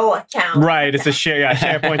HBO account. Right. It's a share. Yeah.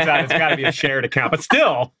 Share points out it's got to be a shared account, but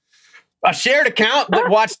still, a shared account that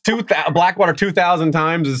watched Blackwater 2,000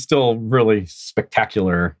 times is still really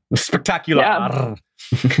spectacular. Spectacular. Yeah.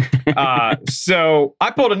 So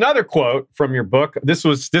I pulled another quote from your book. This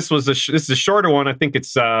is a shorter one. I think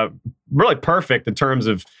it's really perfect in terms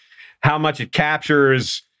of how much it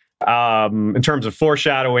captures in terms of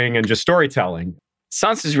foreshadowing and just storytelling.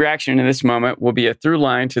 Sansa's reaction in this moment will be a through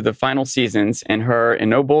line to the final seasons and her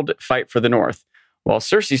ennobled fight for the North, while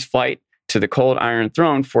Cersei's flight to the cold Iron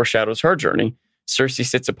Throne foreshadows her journey. Cersei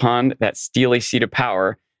sits upon that steely seat of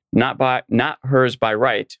power, not hers by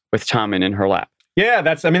right, with Tommen in her lap. Yeah,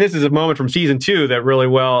 this is a moment from season 2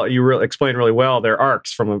 that you explain really well their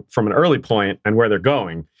arcs from an early point and where they're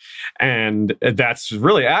going. And that's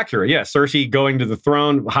really accurate. Yeah, Cersei going to the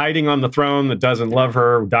throne, hiding on the throne that doesn't love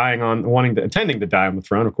her, intending to die on the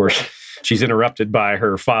throne. Of course, she's interrupted by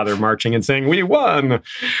her father marching and saying, "We won."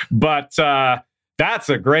 But that's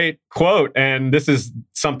a great quote. And this is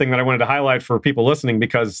something that I wanted to highlight for people listening,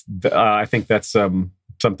 because I think that's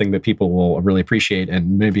something that people will really appreciate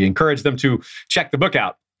and maybe encourage them to check the book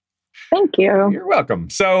out. Thank you. You're welcome.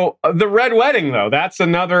 So the Red Wedding, though, that's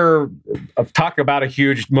another talk about a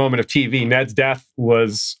huge moment of TV. Ned's death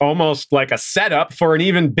was almost like a setup for an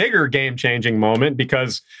even bigger game-changing moment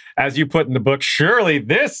because, as you put in the book, surely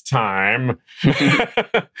this time,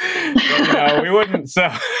 no, we wouldn't.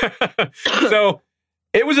 So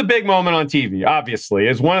it was a big moment on TV, obviously.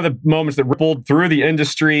 It's one of the moments that rippled through the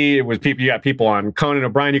industry. It was people, you got people on Conan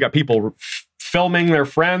O'Brien, you got people filming their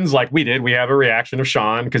friends like we did. We have a reaction of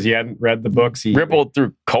Sean because he hadn't read the books. He rippled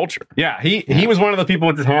through culture. Yeah, he was one of the people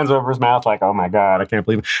with his hands over his mouth like, oh my God, I can't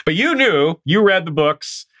believe it. But you read the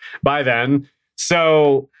books by then.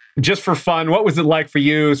 So just for fun, what was it like for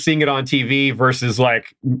you seeing it on TV versus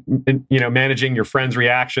like, managing your friends'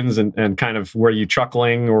 reactions and kind of, were you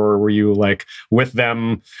chuckling or were you like with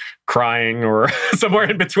them crying or somewhere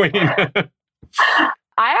in between?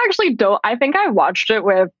 I actually don't. I think I watched it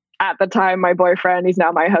with, at the time, my boyfriend. He's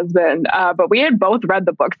now my husband. But we had both read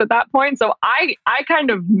the books at that point. So I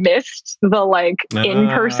kind of missed the like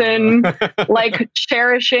in-person, like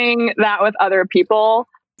cherishing that with other people.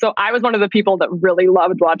 So I was one of the people that really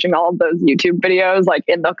loved watching all of those YouTube videos like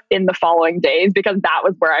in the following days, because that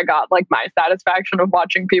was where I got like my satisfaction of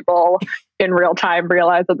watching people in real time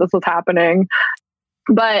realize that this was happening.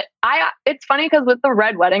 But it's funny because with the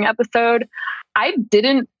Red Wedding episode, I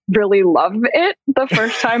didn't really love it the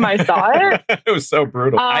first time I saw it. It was so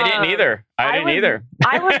brutal. I didn't either. I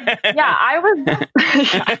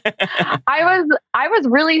was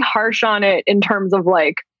really harsh on it in terms of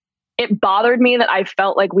like, it bothered me that I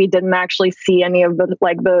felt like we didn't actually see any of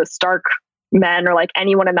the Stark men or like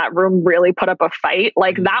anyone in that room really put up a fight.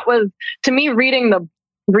 Like that was, to me, reading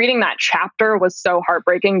that chapter was so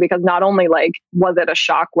heartbreaking because not only like was it a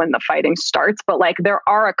shock when the fighting starts, but like there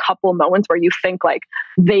are a couple moments where you think like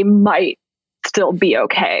they might still be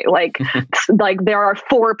okay. Like like there are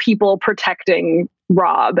 4 people protecting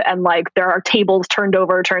Rob and like there are tables turned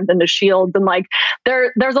over, turns into shields, and like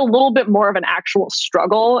there's a little bit more of an actual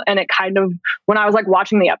struggle. And it kind of, when I was like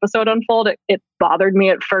watching the episode unfold, it bothered me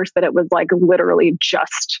at first that it was like literally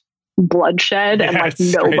just bloodshed and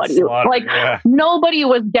like nobody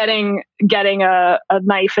was getting a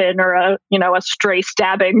knife in or a stray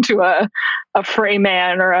stabbing to a Frey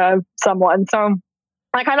man or someone. So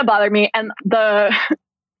that kind of bothered me. And the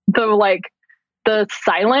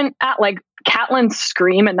silent at like Catelyn's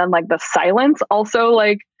scream and then like the silence also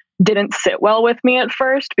like didn't sit well with me at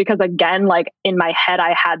first, because again, like in my head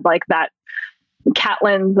I had like that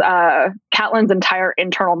Catelyn's entire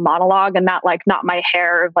internal monologue and that like, not my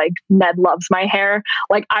hair, like Ned loves my hair.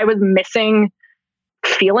 Like I was missing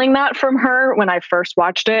feeling that from her when I first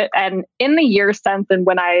watched it. And in the years since, and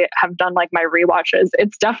when I have done like my rewatches,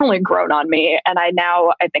 it's definitely grown on me. And I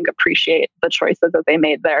think appreciate the choices that they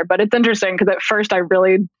made there. But it's interesting because at first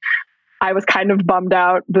I was kind of bummed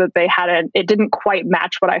out that it didn't quite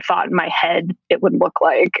match what I thought in my head it would look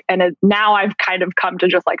like. And now I've kind of come to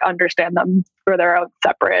just like understand them for their own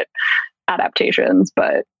separate adaptations.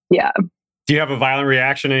 But yeah. Do you have a violent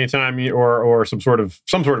reaction anytime or some sort of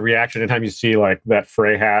reaction anytime you see like that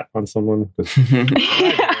Frey hat on someone? It's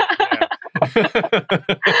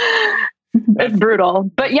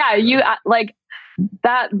brutal. But yeah, you like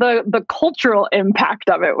that, the cultural impact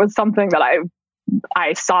of it was something that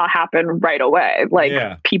I saw happen right away, like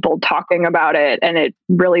people talking about it, and it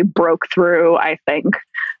really broke through, I think.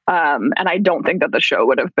 And I don't think that the show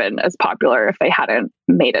would have been as popular if they hadn't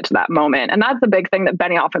made it to that moment. And that's the big thing that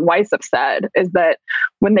Benioff and Weiss have said, is that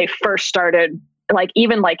when they first started, like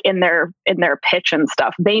even like in their pitch and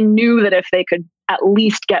stuff, they knew that if they could at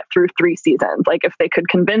least get through 3 seasons, like if they could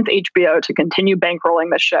convince HBO to continue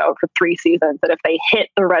bankrolling the show for 3 seasons, that if they hit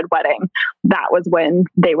the Red Wedding, that was when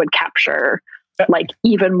they would capture like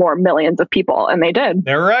even more millions of people. And they did.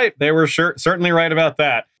 They're right. They were certainly right about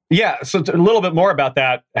that. Yeah. So a little bit more about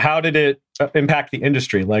that. How did it impact the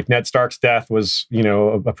industry? Like Ned Stark's death was,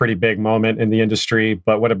 a pretty big moment in the industry.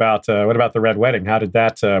 But what about the Red Wedding? How did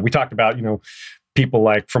that? We talked about, people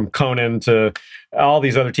like from Conan to all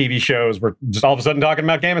these other TV shows were just all of a sudden talking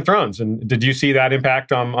about Game of Thrones. And did you see that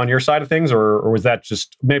impact on your side of things, or was that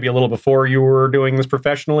just maybe a little before you were doing this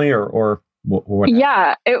professionally, or what?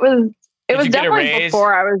 Yeah, it was. It was definitely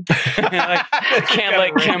before I was.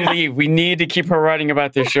 Can't leave. We need to keep her writing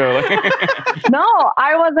about this show. No,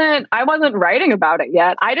 I wasn't writing about it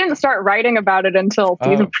yet. I didn't start writing about it until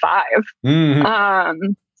season 5.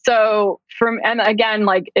 Mm-hmm. And again,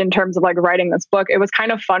 like in terms of like writing this book, it was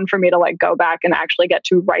kind of fun for me to like go back and actually get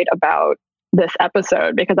to write about this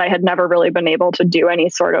episode, because I had never really been able to do any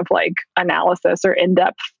sort of like analysis or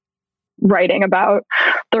in-depth writing about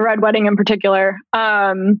the Red Wedding in particular.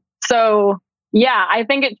 So Yeah, I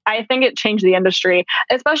think it changed the industry,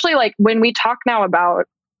 especially like when we talk about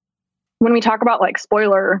like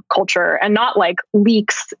spoiler culture and not like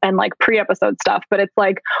leaks and like pre-episode stuff, but it's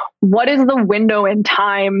like, what is the window in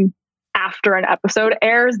time after an episode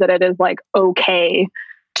airs that it is like okay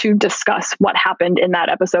to discuss what happened in that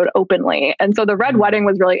episode openly? And so the Red Wedding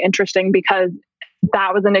was really interesting because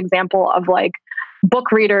that was an example of like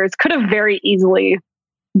book readers could have very easily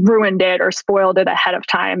ruined it or spoiled it ahead of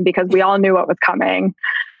time because we all knew what was coming,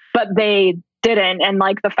 but they didn't. And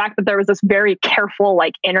like the fact that there was this very careful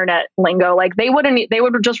like internet lingo, like they would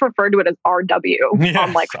just refer to it as RW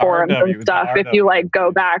on like forums RW, and stuff. If you like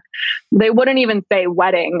go back, they wouldn't even say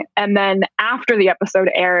wedding. And then after the episode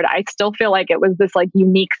aired, I still feel like it was this like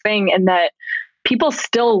unique thing in that people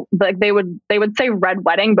still like they would say Red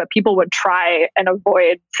Wedding, but people would try and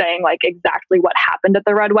avoid saying like exactly what happened at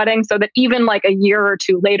the Red Wedding, so that even like a year or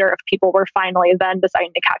two later, if people were finally then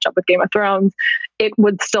deciding to catch up with Game of Thrones, it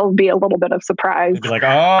would still be a little bit of surprise. They'd be like,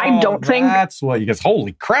 I don't think that's what you guys.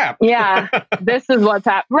 Holy crap! Yeah, this is what's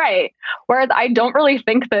happened, right? Whereas I don't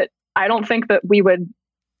think that we would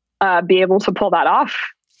be able to pull that off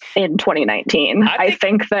in 2019. I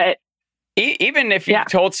think that even if you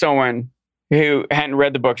told someone who hadn't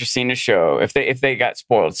read the books or seen the show, if they got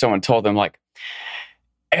spoiled, someone told them like,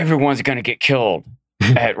 everyone's going to get killed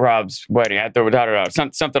at Rob's wedding, at the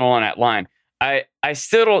something along that line. I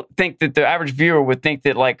still don't think that the average viewer would think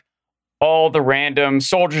that like all the random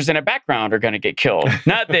soldiers in a background are going to get killed.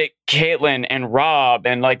 Not that Caitlin and Rob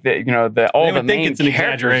and like all the main think it's an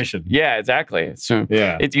characters. Exaggeration. Yeah, exactly. So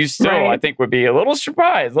you still, right. I think, would be a little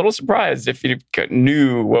surprised if you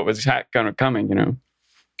knew what was coming.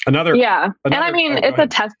 Another, and I mean, it's a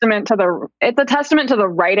testament to the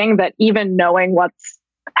writing that even knowing what's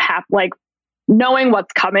knowing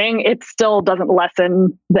what's coming, it still doesn't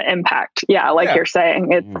lessen the impact. You're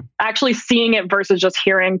saying, it's actually seeing it versus just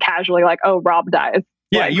hearing casually like, oh, Rob dies.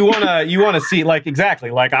 Yeah, you wanna see like exactly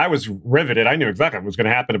like I was riveted. I knew exactly what was going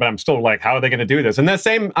to happen, but I'm still like, how are they going to do this? And that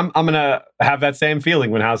same, I'm gonna have that same feeling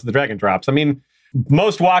when House of the Dragon drops. I mean,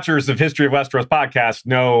 most watchers of History of Westeros podcast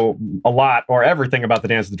know a lot or everything about the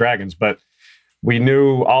Dance of the Dragons, but we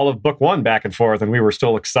knew all of book one back and forth, and we were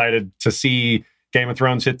still excited to see Game of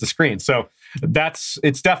Thrones hit the screen. So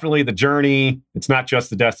it's definitely the journey. It's not just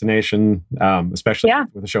the destination, especially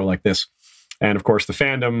with a show like this. And of course, the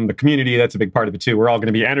fandom, the community, that's a big part of it too. We're all going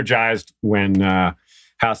to be energized when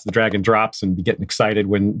House of the Dragon drops and be getting excited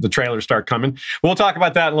when the trailers start coming. We'll talk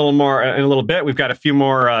about that a little more in a little bit. We've got a few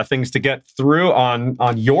more things to get through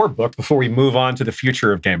on your book before we move on to the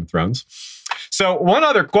future of Game of Thrones. So one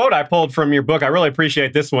other quote I pulled from your book, I really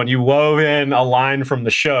appreciate this one. You wove in a line from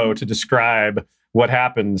the show to describe what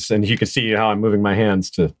happens, and you can see how I'm moving my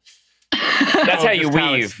hands to... That's how you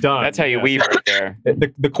weave. That's how you weave right there.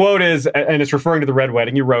 The quote is, and it's referring to the Red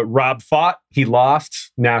Wedding, you wrote, Rob fought, he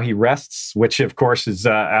lost, now he rests, which of course is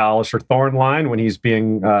Alistair Thorne line when he's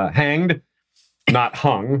being hanged, not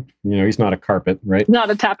hung. He's not a carpet, right? Not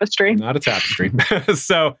a tapestry. Not a tapestry.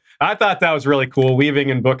 So I thought that was really cool.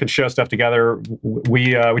 Weaving and book and show stuff together.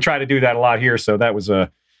 We try to do that a lot here. So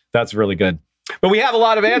that's really good. But we have a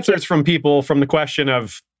lot of answers from people from the question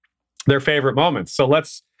of their favorite moments. So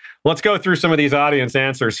let's go through some of these audience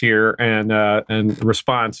answers here and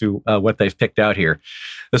respond to what they've picked out here.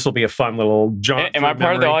 This will be a fun little jaunt. Am I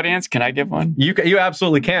part of the audience? Can I give one? You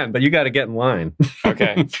absolutely can, but you got to get in line.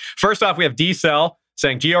 Okay. First off, we have D-Cell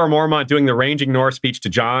saying G.R. Mormont doing the ranging north speech to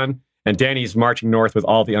Jon, and Dany's marching north with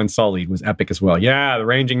all the Unsullied was epic as well. Yeah, the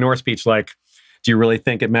ranging north speech, like, do you really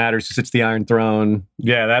think it matters who sits the Iron Throne?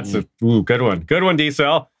 Yeah, that's a good one. Good one,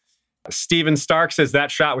 D-Cell. Steven Stark says that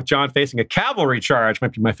shot with Jon facing a cavalry charge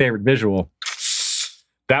might be my favorite visual.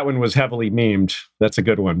 That one was heavily memed. That's a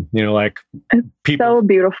good one. People. So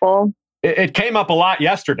beautiful. It came up a lot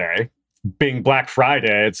yesterday, being Black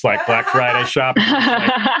Friday. It's like Black Friday shopping.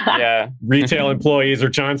 Retail employees are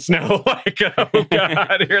Jon Snow. Like, oh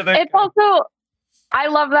God, here they It's also, I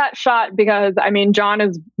love that shot because, I mean, Jon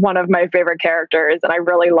is one of my favorite characters, and I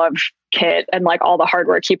really love Kit and like all the hard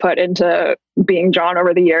work he put into being Jon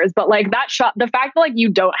over the years. But like that shot, the fact that like you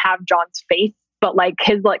don't have Jon's face, but like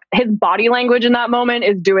his body language in that moment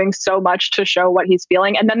is doing so much to show what he's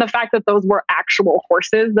feeling. And then the fact that those were actual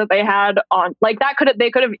horses that they had on, like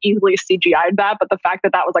they could have easily CGI'd that, but the fact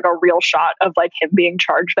that that was like a real shot of like him being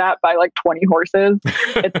charged at by like 20 horses,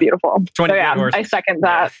 it's beautiful. 20 horses. I second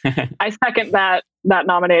that. I second that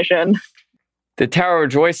nomination. The Tower of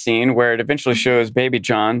Joy scene where it eventually shows baby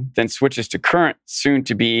Jon, then switches to current, soon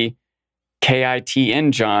to be KITN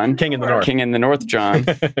Jon, King in the North Jon.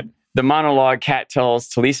 The monologue Kat tells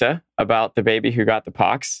Talisa about the baby who got the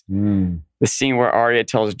pox. The scene where Arya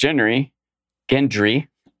tells Gendry, Gendry,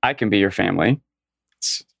 I Can Be Your Family.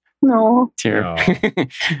 No. No.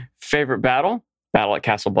 Favorite battle? Battle at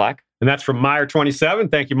Castle Black. And that's from Meyer27.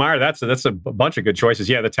 Thank you, Meyer. That's a bunch of good choices.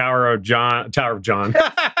 Yeah, the Tower of John.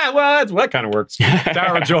 Well, that kind of works.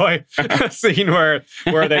 Tower of Joy scene where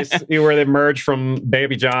they merge from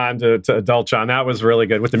baby John to adult John. That was really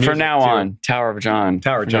good with the music. From now on, Tower of John.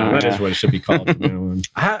 Tower of John. That is what it should be called from now on.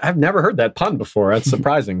 I've never heard that pun before. That's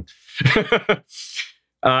surprising.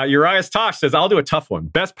 Urias Tosh says, I'll do a tough one.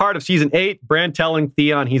 Best part of season 8, Bran telling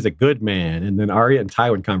Theon he's a good man. And then Arya and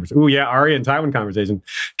Tywin conversation. Ooh, yeah, Arya and Tywin conversation.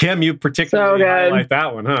 Kim, you particularly highlight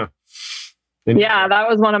that one, huh? Yeah, that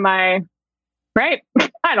was one of my... Right?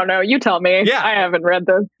 I don't know. You tell me. Yeah. I haven't read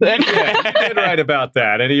this. Yeah, you did right about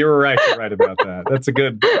that. And you were right to write about that. That's a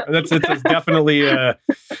good... It's definitely a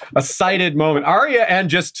cited moment. Arya and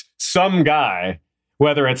just some guy,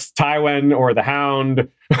 whether it's Tywin or the Hound,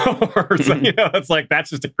 or it's like that's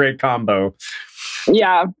just a great combo.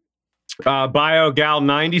 Yeah.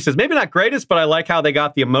 BioGal90 says maybe not greatest, but I like how they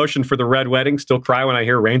got the emotion for the Red Wedding. Still cry when I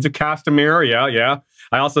hear Reigns of Castamere. Yeah.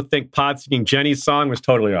 I also think Pod singing Jenny's song was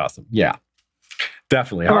totally awesome. Yeah,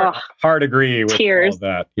 definitely. Hard agree with all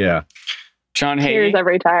that. Yeah. John Hay. Tears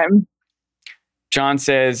every time. John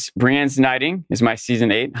says Brienne's knighting is my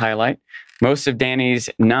season 8 highlight. Most of Dany's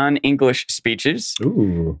non-English speeches.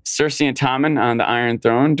 Ooh. Cersei and Tommen on the Iron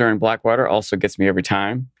Throne during Blackwater also gets me every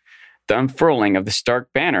time. The unfurling of the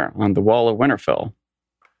Stark banner on the Wall of Winterfell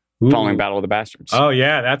following Battle of the Bastards. Oh,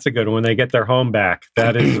 yeah, that's a good one. They get their home back.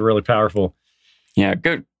 That is really powerful. Yeah,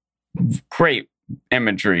 good. Great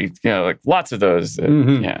imagery. Yeah, like lots of those.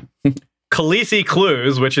 Yeah. Khaleesi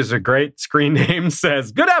Clues, which is a great screen name,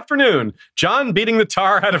 says, good afternoon. Jon beating the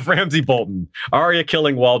tar out of Ramsay Bolton. Arya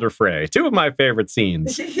killing Walder Frey. 2 of my favorite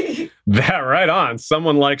scenes. That right on.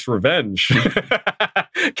 Someone likes revenge.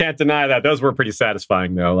 Can't deny that. Those were pretty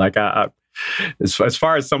satisfying, though. Like, as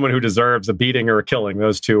far as someone who deserves a beating or a killing,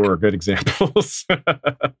 those 2 are good examples.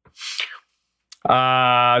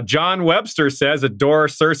 John Webster says, adore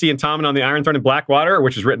Cersei and Tommen on the Iron Throne in Blackwater,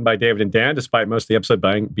 which is written by David and Dan, despite most of the episode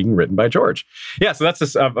being written by George. Yeah, so that's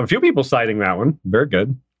just, a few people citing that one. Very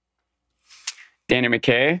good. Danny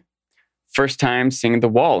McKay, first time singing The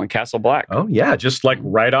Wall in Castle Black. Oh, yeah, just like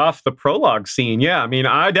right off the prologue scene. Yeah, I mean,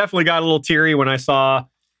 I definitely got a little teary when I saw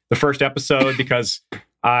the first episode because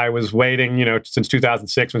I was waiting, since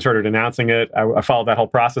 2006 when we started announcing it. I followed that whole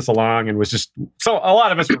process along and was just, so a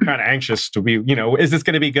lot of us were kind of anxious to be, is this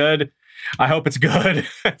going to be good? I hope it's good.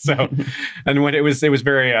 So, and when it was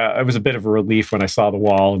very, it was a bit of a relief when I saw the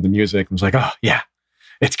wall and the music. I was like, oh yeah,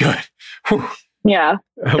 it's good. Whew. Yeah,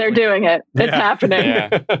 they're doing it. It's happening. Yeah.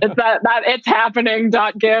 It's that it's happening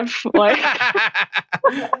 .gif. Like.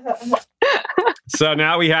 So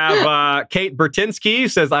now we have Kate Bertinsky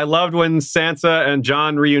says, I loved when Sansa and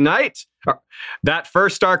Jon reunite. That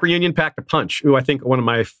first Stark reunion packed a punch. Ooh, I think one of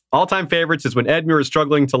my all-time favorites is when Edmure is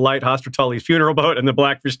struggling to light Hoster Tully's funeral boat and the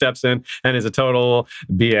Blackfish steps in and is a total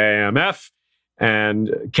BAMF. And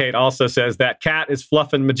Kate also says that cat is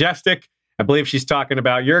fluff and majestic. I believe she's talking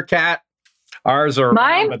about your cat. Ours are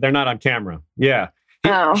around, but they're not on camera. Yeah.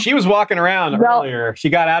 She was walking around earlier. She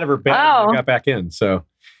got out of her bed and got back in. So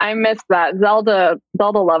I missed that. Zelda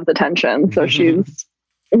loves attention. So she's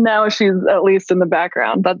at least in the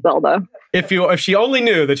background. That's Zelda. If she only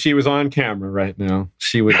knew that she was on camera right now,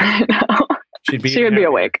 she would be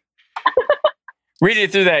awake. Reading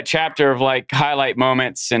through that chapter of like highlight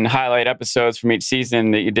moments and highlight episodes from each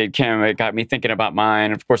season that you did, Kim, it got me thinking about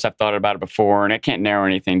mine. Of course, I've thought about it before, and I can't narrow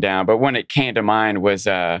anything down. But when it came to mind was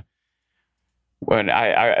when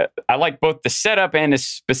I like both the setup and the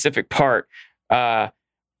specific part.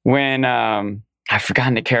 When I've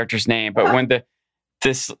forgotten the character's name, but when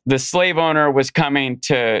the slave owner was coming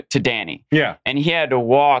to Dany, and he had to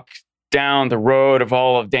walk down the road of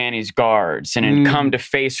all of Dany's guards and then come to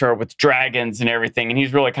face her with dragons and everything. And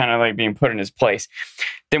he's really kind of like being put in his place.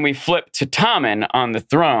 Then we flip to Tommen on the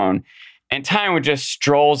throne, and Tywin just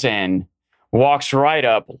strolls in, walks right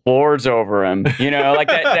up, lords over him, like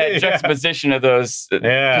that juxtaposition of those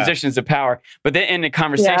positions of power. But then in the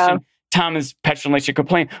conversation, Tommen's petulantly should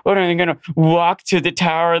complain, what are they going to walk to the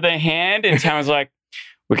Tower of the Hand? And Tommen's like,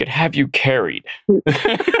 we could have you carried. With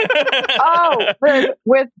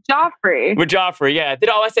Joffrey. With Joffrey, yeah.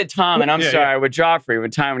 I said Tom, and I'm sorry. With Joffrey,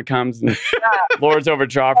 when Tywin comes and lords over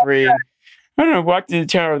Joffrey. I don't know, walk to the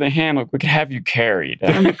Tower of the Hand. Look, we could have you carried.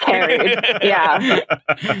 Yeah.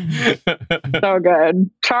 So good.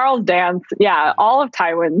 Charles Dance. Yeah, all of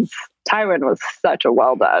Tywin was such a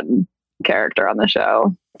well done character on the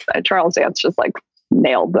show. Charles Dance just like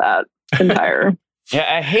nailed that entire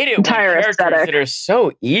I hate it when characters that are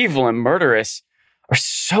so evil and murderous are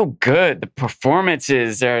so good. The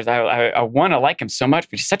performances, I want to like him so much,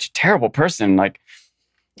 but he's such a terrible person. Like,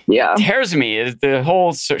 tears me. Is the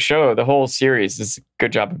whole show, the whole series is a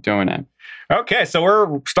good job of doing it. Okay, so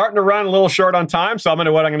we're starting to run a little short on time. So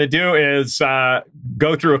what I'm going to do is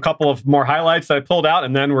go through a couple of more highlights that I pulled out,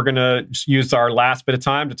 and then we're going to use our last bit of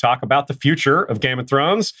time to talk about the future of Game of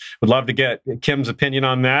Thrones. Would love to get Kim's opinion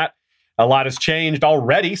on that. A lot has changed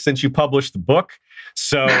already since you published the book.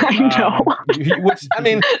 So, that's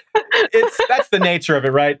the nature of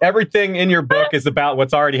it, right? Everything in your book is about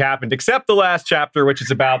what's already happened, except the last chapter, which is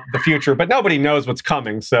about the future, but nobody knows what's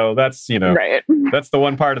coming. So that's, right. That's the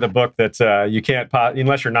one part of the book that you can't,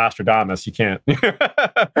 unless you're Nostradamus, you can't.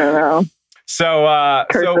 I don't know. So,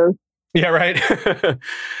 yeah, right.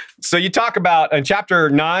 So you talk about, in chapter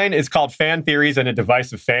 9 is called Fan Theories and a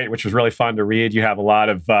Divisive Fate, which was really fun to read. You have a lot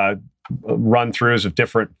of run-throughs of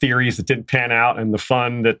different theories that didn't pan out, and the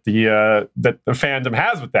fun that the fandom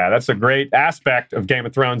has with that. That's a great aspect of Game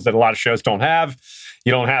of Thrones that a lot of shows don't have.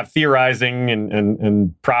 You don't have theorizing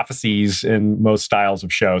and prophecies in most styles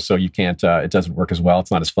of show, so you can't. It doesn't work as well.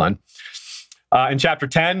 It's not as fun. In chapter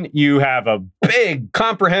 10, you have a big,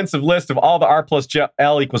 comprehensive list of all the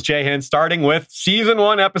R+L=J hints, starting with season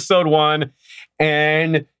 1, episode 1,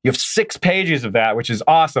 and you have 6 pages of that, which is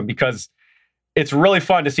awesome because it's really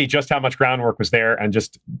fun to see just how much groundwork was there and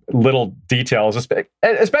just little details,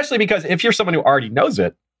 especially because if you're someone who already knows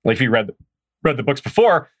it, like if you read the books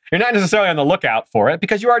before, you're not necessarily on the lookout for it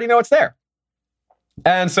because you already know it's there.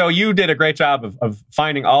 And so you did a great job of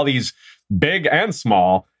finding all these big and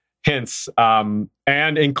small hints, and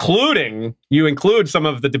you include some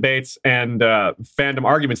of the debates and fandom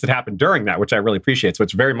arguments that happened during that, which I really appreciate. So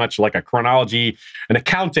it's very much like a chronology, an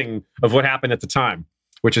accounting of what happened at the time,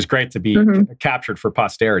 which is great to be captured for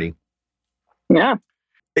posterity. Yeah.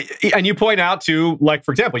 And you point out to, like,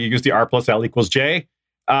 for example, you use the R+L=J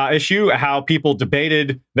issue, how people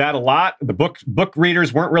debated that a lot. The book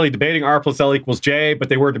readers weren't really debating R+L=J, but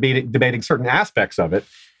they were debating certain aspects of it.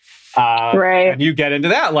 Right. And you get into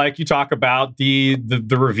that, like you talk about the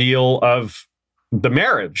reveal of the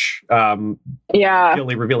marriage.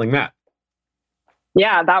 Gilly revealing that.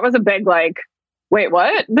 Yeah, that was a big, like, wait,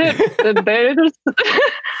 what? Did they just...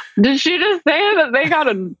 Did she just say that they got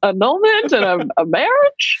an annulment and a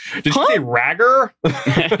marriage? Did she say Raggar?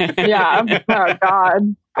 Yeah. Oh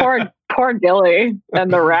God. Poor Gilly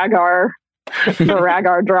and the Raggar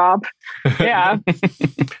drop. Yeah.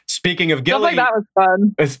 Speaking of Gilly, like that was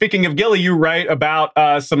fun. Speaking of Gilly, you write about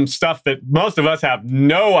some stuff that most of us have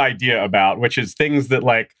no idea about, which is things that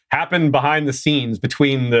like happen behind the scenes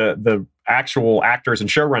between the actual actors and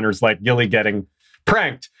showrunners, like Gilly getting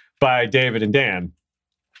pranked by David and Dan.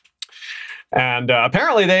 And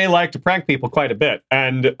apparently they like to prank people quite a bit.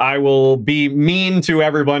 And I will be mean to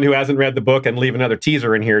everyone who hasn't read the book and leave another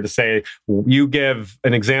teaser in here to say, you give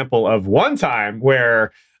an example of one time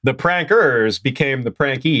where the prankers became the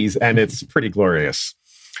prankies, and it's pretty glorious.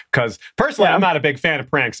 Because personally, I'm not a big fan of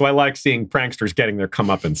pranks, so I like seeing pranksters getting their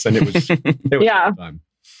comeuppance, and it was fun.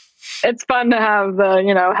 It's fun to have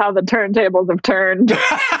how the turntables have turned.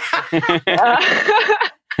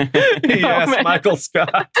 Yes, Michael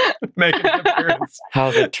Scott making an appearance. How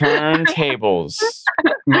the turntables.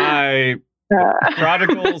 My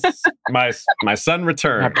prodigals, my son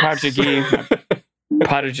returned. My prodigy.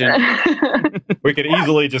 Prodigen. We could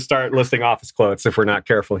easily just start listing office quotes if we're not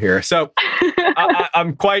careful here. So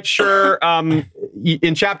I'm quite sure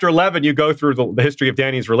in chapter 11, you go through the history of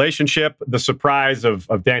Dany's relationship, the surprise of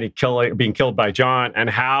Dany being killed by Jon, and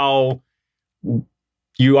how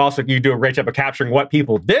you do a great job of capturing what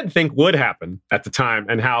people did think would happen at the time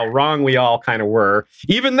and how wrong we all kind of were,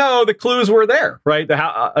 even though the clues were there, right?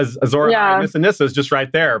 Azor and Nissa is just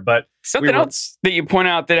right there. But something else that you point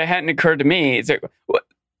out that it hadn't occurred to me is that,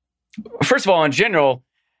 first of all, in general,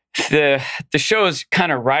 the show is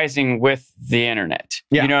kind of rising with the internet,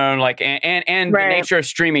 and the nature of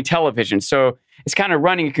streaming television. So it's kind of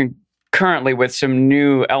running concurrently with some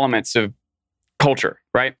new elements of culture,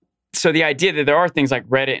 right? So the idea that there are things like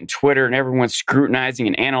Reddit and Twitter and everyone's scrutinizing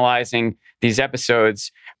and analyzing these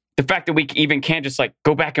episodes, the fact that we even can't just like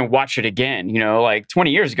go back and watch it again, like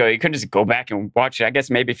 20 years ago, you couldn't just go back and watch it. I guess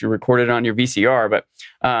maybe if you recorded it on your VCR, but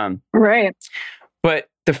right. But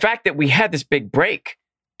the fact that we had this big break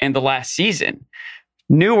in the last season,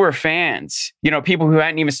 newer fans, people who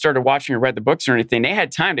hadn't even started watching or read the books or anything, they had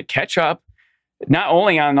time to catch up, not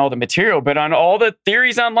only on all the material, but on all the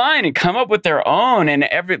theories online and come up with their own. And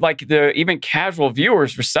even casual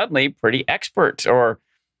viewers were suddenly pretty expert, or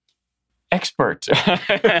expert.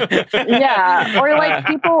 Yeah. Or like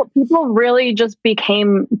people really just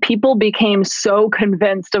became so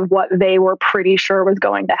convinced of what they were pretty sure was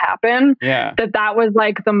going to happen. Yeah. That was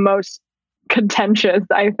like the most contentious,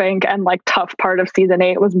 I think, and like tough part of season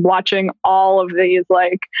 8 was watching all of these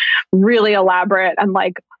like really elaborate and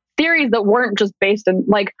like theories that weren't just based in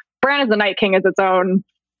like Bran as the Night King is its own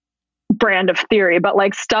brand of theory, but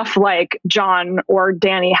like stuff like Jon or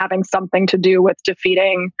Dany having something to do with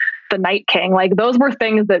defeating the Night King, like those were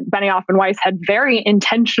things that Benioff and Weiss had very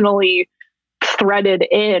intentionally threaded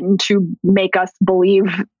in to make us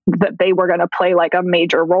believe that they were going to play like a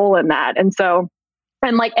major role in that. And so,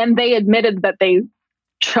 and they admitted that they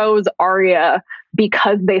chose Arya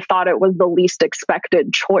because they thought it was the least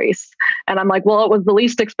expected choice. And I'm like, well, it was the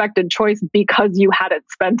least expected choice because you hadn't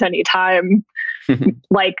spent any time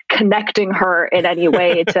like connecting her in any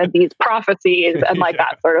way to these prophecies and like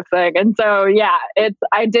that sort of thing. And so, yeah,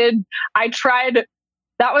 I tried.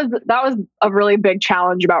 That was a really big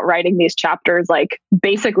challenge about writing these chapters, like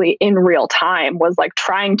basically in real time, was like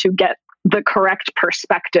trying to get the correct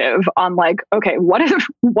perspective on like, okay, what is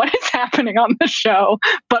happening on the show,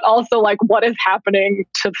 but also like what is happening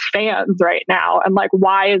to fans right now, and like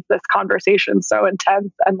why is this conversation so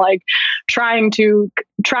intense, and like trying to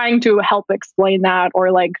help explain that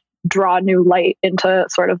or like draw new light into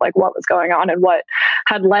sort of like what was going on and what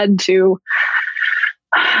had led to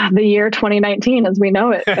the year 2019 as we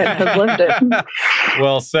know it. It has lived it.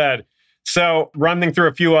 Well said. So running through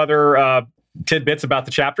a few other tidbits about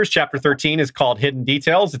the chapters. Chapter 13 is called Hidden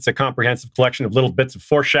Details. It's a comprehensive collection of little bits of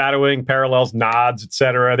foreshadowing, parallels, nods,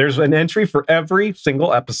 etc. There's an entry for every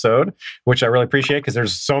single episode, which I really appreciate because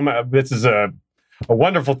there's so much. This is a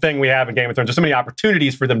wonderful thing we have in Game of Thrones. There's so many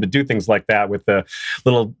opportunities for them to do things like that with the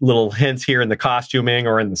little hints here in the costuming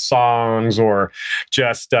or in the songs or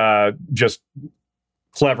just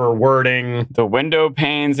clever wording. The window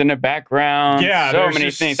panes in the background. Yeah, so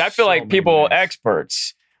many things. I feel like people,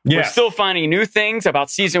 experts, we're still finding new things about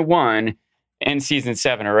season 1 and season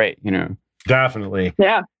 7 or 8, you know. Definitely.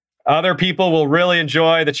 Yeah. Other people will really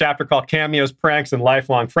enjoy the chapter called Cameos, Pranks, and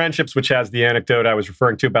Lifelong Friendships, which has the anecdote I was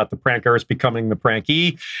referring to about the prankers becoming the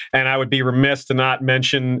prankee. And I would be remiss to not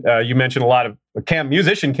mention, you mentioned a lot of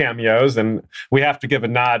musician cameos, and we have to give a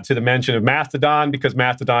nod to the mention of Mastodon, because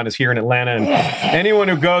Mastodon is here in Atlanta, and anyone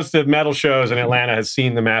who goes to metal shows in Atlanta has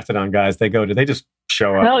seen the Mastodon guys. They just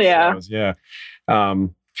show up. Hell yeah. Shows. Yeah.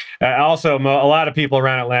 Also, a lot of people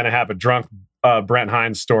around Atlanta have a drunk Brent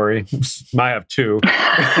Hines story. I have 2.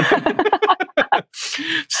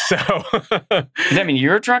 So does that mean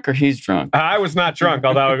you're drunk or he's drunk? I was not drunk,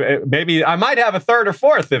 although maybe I might have a third or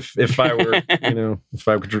fourth if I were, if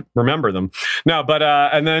I could remember them. No, but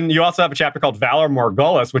and then you also have a chapter called Valor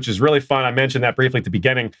Morghulis, which is really fun. I mentioned that briefly at the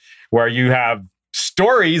beginning, where you have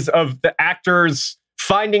stories of the actors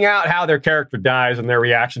finding out how their character dies and their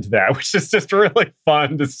reaction to that, which is just really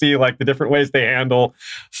fun to see, like the different ways they handle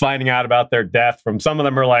finding out about their death. From some of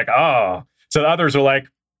them are like, oh, so others are like,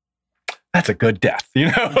 that's a good death,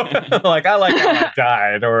 like I like how I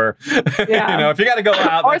died, or if you got to go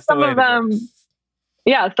out, or some of them.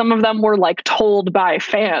 Yeah, some of them were like told by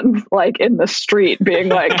fans, like in the street, being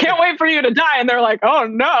like, "Can't wait for you to die," and they're like, "Oh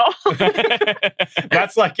no."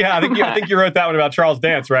 That's like, I think you wrote that one about Charles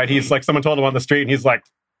Dance, right? He's like, someone told him on the street, and he's like,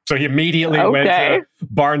 so he immediately went to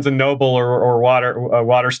Barnes and Noble or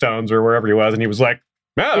Waterstones or wherever he was, and he was like,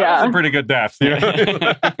 "Man, that was a pretty good death."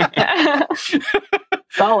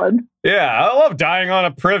 Solid. Yeah, I love dying on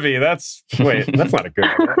a privy. That's not a good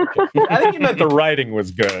one. I think you meant the writing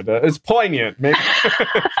was good. It's poignant, maybe.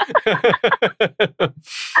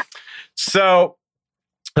 So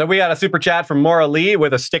we got a super chat from Maura Lee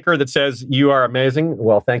with a sticker that says, "You are amazing."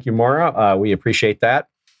 Well, thank you, Maura. We appreciate that.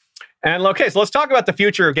 And okay, so let's talk about the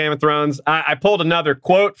future of Game of Thrones. I pulled another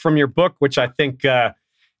quote from your book, which I think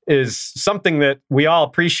is something that we all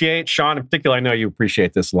appreciate. Sean, in particular, I know you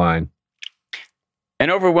appreciate this line. An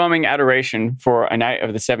overwhelming adoration for A Knight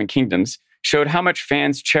of the Seven Kingdoms showed how much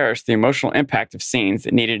fans cherished the emotional impact of scenes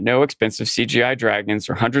that needed no expensive CGI dragons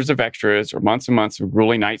or hundreds of extras or months and months of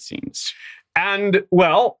grueling night scenes. And,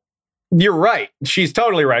 well, you're right. She's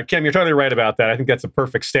totally right. Kim, you're totally right about that. I think that's a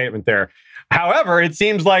perfect statement there. However, it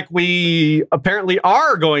seems like we apparently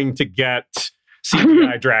are going to get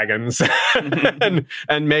CGI dragons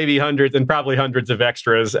and maybe probably hundreds of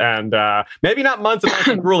extras, and maybe not months and months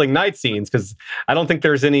of grueling night scenes, because I don't think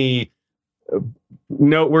there's any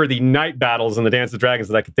noteworthy night battles in the Dance of the Dragons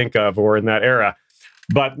that I could think of or in that era.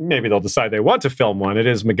 But maybe they'll decide they want to film one. It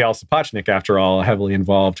is Miguel Sapochnik, after all, heavily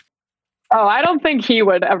involved. Oh, I don't think he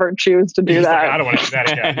would ever choose to do that. Like, I don't want to do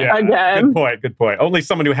that again. Yeah. Good point. Only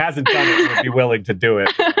someone who hasn't done it would be willing to do it.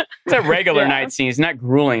 It's a regular night scenes, not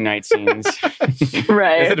grueling night scenes.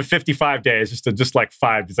 Right. Instead of 55 days, just like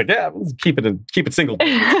 5. It's like, yeah, let's keep it single.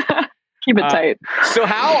 Keep it tight. So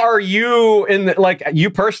how are you you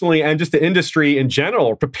personally and just the industry in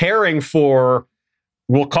general preparing for,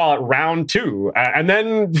 we'll call it round 2, and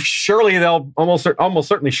then surely they'll almost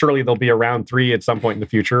certainly there'll be a round 3 at some point in the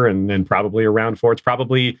future, and then probably a round 4. It's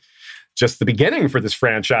probably just the beginning for this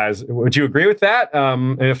franchise. Would you agree with that?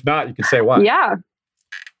 And if not, you could say why. Yeah.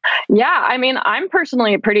 I mean, I'm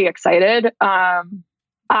personally pretty excited. For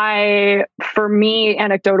me,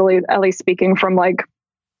 anecdotally, at least speaking from like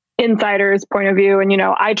insiders' point of view, and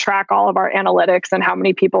I track all of our analytics and how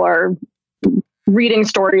many people are reading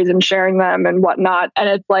stories and sharing them and whatnot. And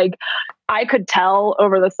it's like, I could tell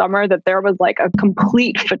over the summer that there was like a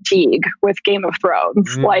complete fatigue with Game of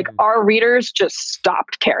Thrones. Like our readers just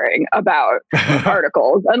stopped caring about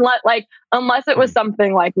articles unless it was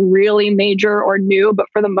something like really major or new. But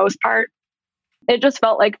for the most part, it just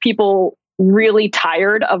felt like people really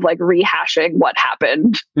tired of like rehashing what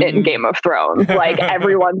happened in Game of Thrones. Like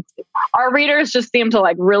our readers just seem to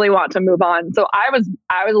like really want to move on. So I was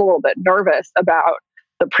a little bit nervous about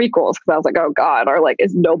the prequels because I was like, oh God,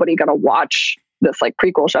 is nobody going to watch this like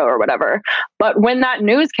prequel show or whatever? But when that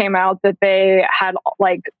news came out that they had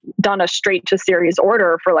like done a straight to series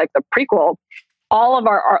order for like the prequel, all the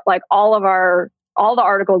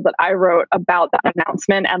articles that I wrote about that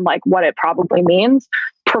announcement and like what it probably means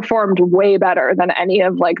performed way better than any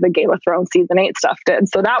of like the Game of Thrones season 8 stuff did.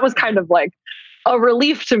 So that was kind of like a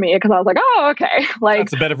relief to me because I was like, oh, okay. Like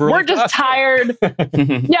that's a bit of a relief. We're just tired.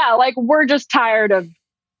 Yeah. Like we're just tired of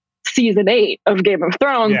season 8 of Game of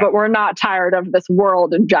Thrones, but we're not tired of this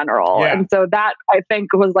world in general. Yeah. And so that I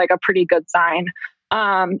think was like a pretty good sign.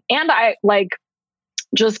 And I like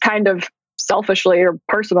just kind of selfishly or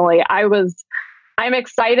personally, I'm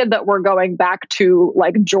excited that we're going back to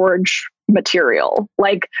like George material.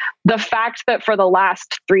 Like the fact that for the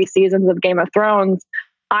last 3 seasons of Game of Thrones,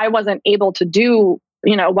 I wasn't able to do,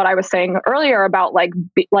 what I was saying earlier about like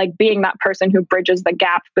being that person who bridges the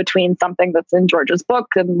gap between something that's in George's book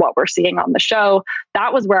and what we're seeing on the show.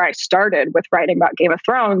 That was where I started with writing about Game of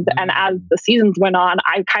Thrones. And as the seasons went on,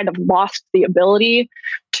 I kind of lost the ability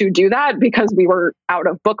to do that because we were out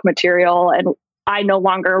of book material and I no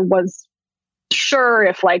longer was sure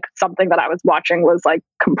if like something that I was watching was like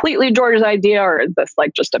completely George's idea or is this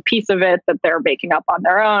like just a piece of it that they're making up on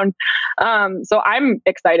their own. So I'm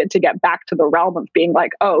excited to get back to the realm of being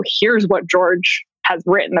like, oh, here's what George has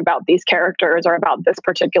written about these characters or about this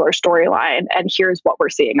particular storyline, and here's what we're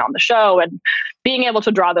seeing on the show, and being able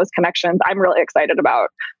to draw those connections. I'm really excited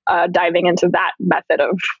about diving into that method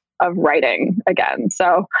of writing again.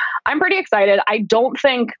 So I'm pretty excited. I don't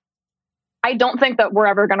think that we're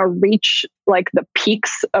ever going to reach like the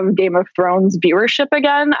peaks of Game of Thrones viewership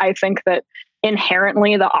again. I think that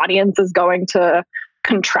inherently the audience is going to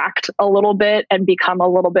contract a little bit and become a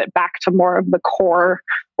little bit back to more of the core,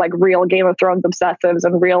 like real Game of Thrones obsessives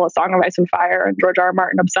and real A Song of Ice and Fire and George R. R.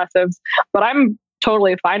 Martin obsessives. But I'm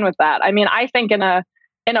totally fine with that. I mean, I think in a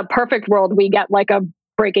perfect world, we get like a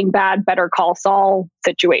Breaking Bad, Better Call Saul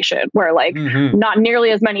situation where like not nearly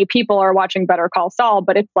as many people are watching Better Call Saul,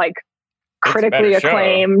 but it's like critically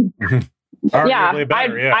acclaimed. Arguably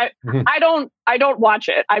better, I don't watch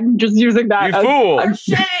it. I'm just using that. You fool!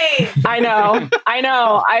 Shame. I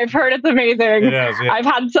know. I've heard it's amazing. It is, yeah.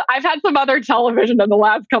 I've had some other television in the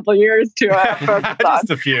last couple of years too. Just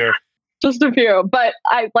a few. But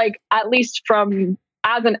I like, at least from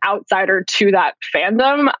as an outsider to that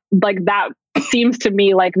fandom, like that seems to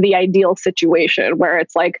me like the ideal situation where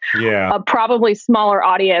it's like a probably smaller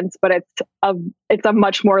audience, but it's a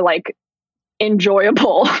much more like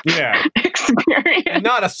enjoyable experience. And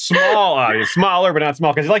not a small audience, smaller but not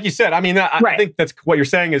small, because like you said, I mean, I think that's what you're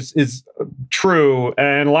saying is true,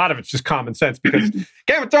 and a lot of it's just common sense because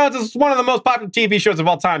Game of Thrones is one of the most popular TV shows of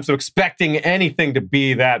all time, so expecting anything to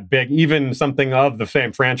be that big, even something of the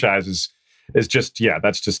same franchise is just,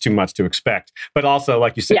 that's just too much to expect. But also,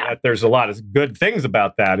 like you said, there's a lot of good things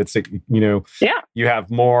about that. It's, you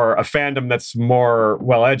have a fandom that's more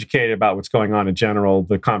well-educated about what's going on in general.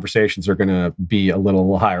 The conversations are going to be a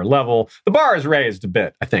little higher level. The bar is raised a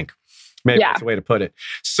bit, I think. Maybe that's the way to put it.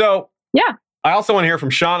 So, I also want to hear from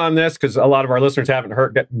Sean on this because a lot of our listeners haven't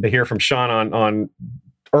gotten to hear from Sean on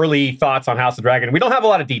early thoughts on House of Dragon. We don't have a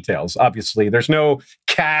lot of details, obviously. There's no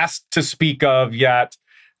cast to speak of yet.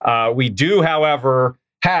 We do, however,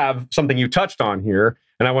 have something you touched on here,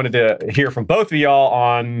 and I wanted to hear from both of y'all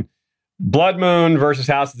on Blood Moon versus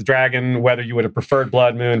House of the Dragon, whether you would have preferred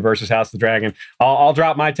Blood Moon versus House of the Dragon. I'll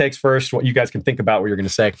drop my takes first, what you guys can think about what you're going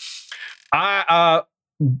to say.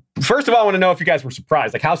 first of all, I want to know if you guys were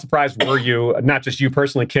surprised. Like, how surprised were you, not just you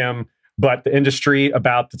personally, Kim, but the industry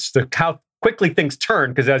about how quickly things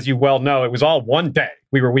turned? Because as you well know, it was all one day.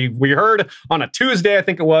 We heard on a Tuesday, I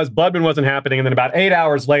think it was, Bloodman wasn't happening. And then about 8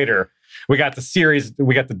 hours later, we got the series,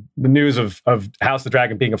 we got the news of House of the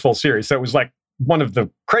Dragon being a full series. So it was like one of the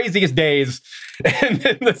craziest days in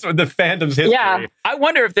the fandom's history. Yeah. I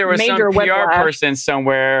wonder if there was some PR person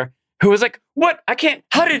somewhere who was like, what?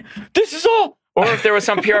 This is all? Or if there was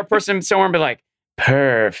some PR person somewhere and be like,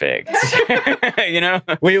 perfect. You know,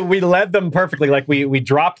 we led them perfectly. Like we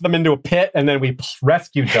dropped them into a pit and then we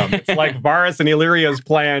rescued them. It's like Varys and Illyrio's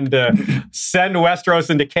plan to send Westeros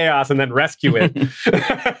into chaos and then rescue it.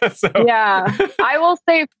 Yeah, I will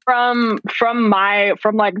say from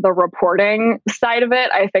like the reporting side of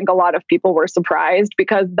it, I think a lot of people were surprised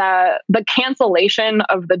because the cancellation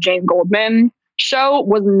of the Jane Goldman show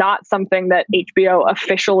was not something that HBO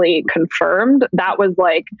officially confirmed. That was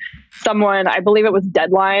like someone, I believe it was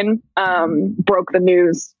Deadline, broke the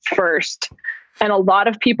news first. And a lot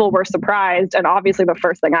of people were surprised. And obviously the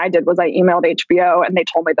first thing I did was I emailed HBO and they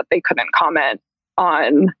told me that they couldn't comment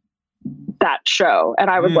on that show. And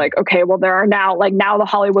I was like, okay, well, there are now the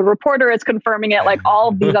Hollywood Reporter is confirming it. Like all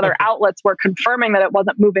of these other outlets were confirming that it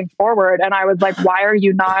wasn't moving forward. And I was like, why are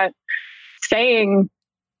you not saying,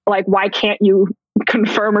 like, why can't you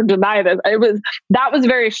confirm or deny this? That was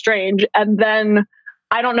very strange. And then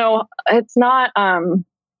I don't know, it's not,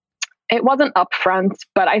 it wasn't upfront,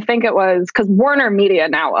 but I think it was because Warner Media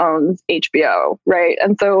now owns HBO, right?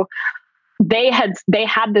 And so they had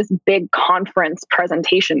this big conference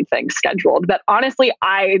presentation thing scheduled that honestly,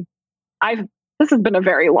 this has been a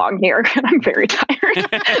very long year and I'm very tired.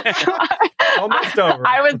 So almost over.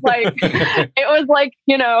 I was like, it was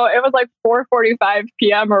like 4:45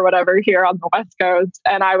 p.m. or whatever here on the West Coast.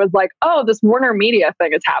 And I was like, oh, this Warner Media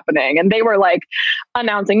thing is happening. And they were like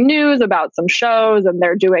announcing news about some shows and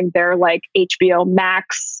they're doing their like HBO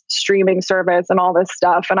Max streaming service and all this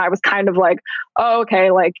stuff. And I was kind of like, oh, okay,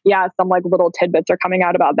 like, yeah, some like little tidbits are coming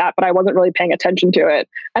out about that, but I wasn't really paying attention to it.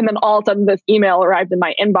 And then all of a sudden this email arrived in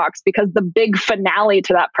my inbox because the big finale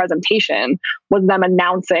to that presentation was them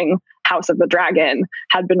announcing House of the Dragon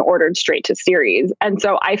had been ordered straight to series. And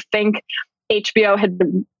so I think HBO had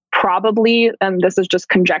been probably, and this is just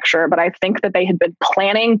conjecture, but I think that they had been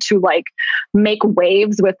planning to like make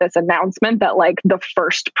waves with this announcement that like the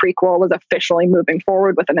first prequel was officially moving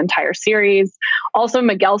forward with an entire series. Also,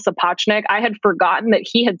 Miguel Sapochnik, I had forgotten that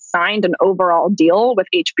he had signed an overall deal with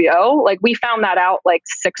HBO. Like we found that out like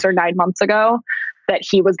 6 or 9 months ago, that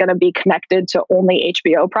he was going to be connected to only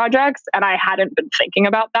HBO projects. And I hadn't been thinking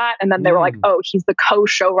about that. And then they were like, oh, he's the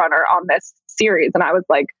co-showrunner on this series. And I was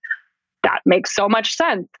like, that makes so much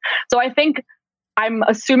sense. So I think I'm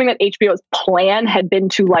assuming that HBO's plan had been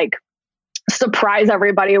to like surprise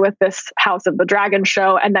everybody with this House of the Dragon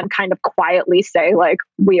show and then kind of quietly say like,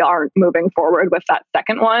 we aren't moving forward with that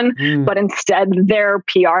second one. But instead their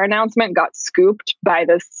PR announcement got scooped by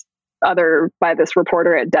this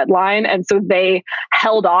reporter at Deadline. And so they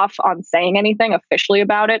held off on saying anything officially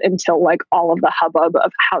about it until like all of the hubbub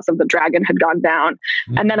of House of the Dragon had gone down.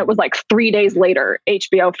 And then it was like 3 days later,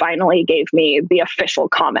 HBO finally gave me the official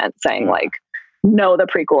comment saying like, no, the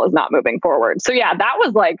prequel is not moving forward. So yeah,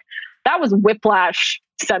 that was whiplash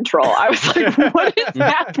central. I was like, what is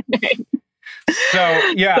happening?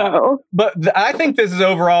 So, yeah, but I think this is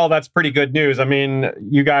overall, that's pretty good news. I mean,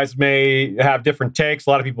 you guys may have different takes. A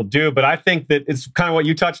lot of people do, but I think that it's kind of what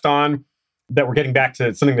you touched on, that we're getting back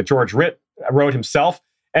to something that George wrote himself.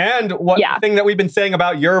 And the thing that we've been saying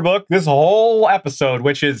about your book, this whole episode,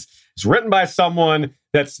 which is written by someone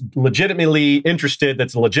that's legitimately interested,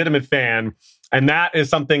 that's a legitimate fan. And that is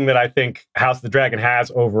something that I think House of the Dragon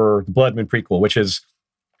has over the Bloodman prequel, which is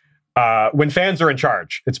when fans are in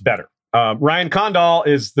charge, it's better. Ryan Condal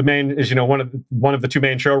is one of the two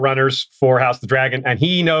main showrunners for House of the Dragon, and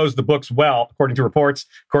he knows the books well, according to reports,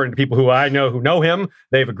 according to people who I know who know him.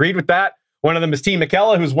 They've agreed with that. One of them is T.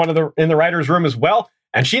 McKella, who's in the writer's room as well,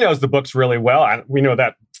 and she knows the books really well, and we know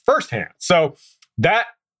that firsthand. So that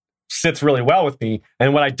sits really well with me.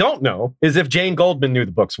 And what I don't know is if Jane Goldman knew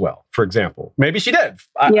the books well, for example. Maybe she did.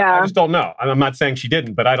 I just don't know. I'm not saying she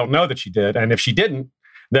didn't, but I don't know that she did. And if she didn't,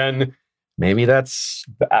 then maybe that's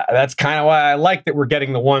kind of why I like that we're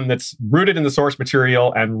getting the one that's rooted in the source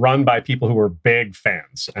material and run by people who are big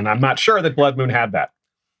fans. And I'm not sure that Blood Moon had that.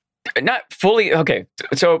 Not fully. Okay.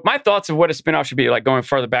 So my thoughts of what a spinoff should be, like going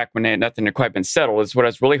farther back when nothing had quite been settled, is what I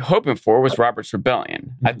was really hoping for was Robert's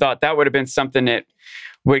Rebellion. I thought that would have been something that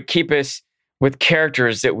would keep us with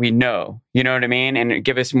characters that we know, you know what I mean? And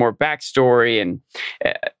give us more backstory. And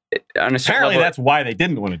on a certain Apparently, level, that's why they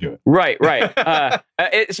didn't want to do it. Right.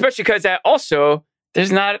 Especially because also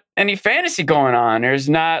there's not any fantasy going on. There's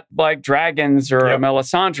not like dragons or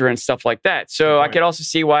Melisandre and stuff like that. So I could also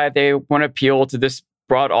see why they want to appeal to this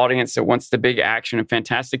broad audience that wants the big action and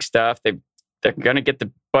fantastic stuff. They're going to get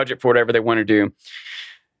the budget for whatever they want to do.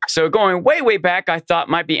 So going way, way back, I thought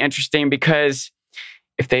might be interesting because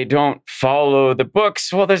if they don't follow the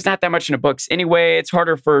books, well, there's not that much in the books anyway. It's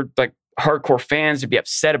harder for like hardcore fans to be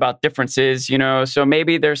upset about differences, so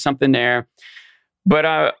maybe there's something there.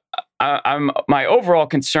 But my overall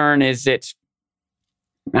concern is that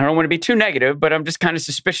I don't want to be too negative, but I'm just kind of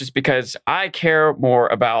suspicious because I care more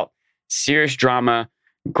about serious drama,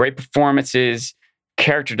 great performances,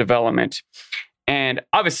 character development. And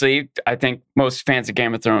obviously, I think most fans of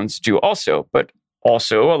Game of Thrones do also, but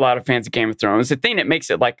also a lot of fans of Game of Thrones, the thing that makes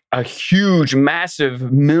it like a huge,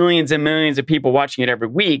 massive, millions and millions of people watching it every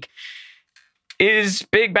week is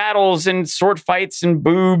big battles and sword fights and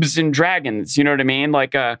boobs and dragons. You know what I mean?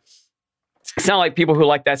 Like, it's not like people who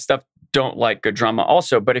like that stuff don't like good drama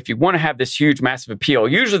also, but if you want to have this huge, massive appeal,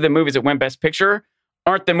 usually the movies that win Best Picture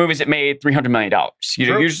aren't the movies that made $300 million.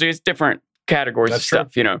 Usually it's different categories of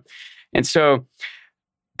stuff, And so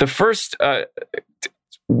the first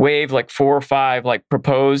wave, like 4 or 5, like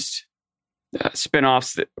proposed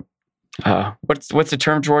spinoffs that, what's the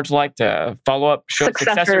term George liked? Follow-up shows,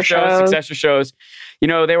 successor shows.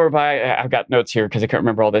 They were by, I've got notes here because I can't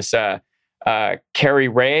remember all this. Carrie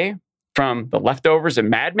Ray from The Leftovers and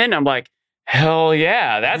Mad Men. I'm like, hell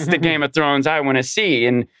yeah, that's the Game of Thrones I want to see.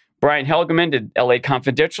 And Brian Helgeman did LA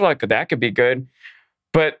Confidential. That could be good.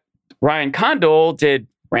 But Ryan Condal did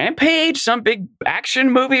Rampage, some big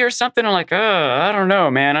action movie or something. I'm like, I don't know,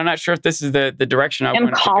 man. I'm not sure if this is the direction I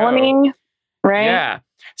want to go. Right? Yeah.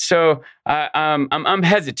 So I'm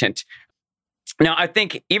hesitant. Now, I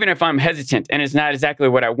think even if I'm hesitant and it's not exactly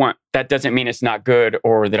what I want, that doesn't mean it's not good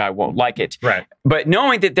or that I won't like it. Right. But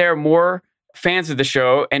knowing that there are more fans of the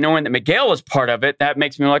show and knowing that Miguel is part of it, that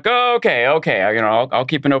makes me like, oh, okay. I'll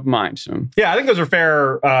keep an open mind. So yeah, I think those are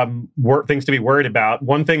fair things to be worried about.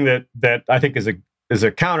 One thing that I think is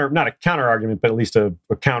a counter, not a counter argument, but at least a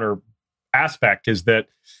counter aspect is that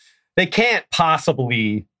they can't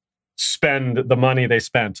possibly spend the money they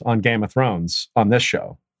spent on Game of Thrones on this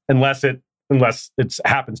show unless it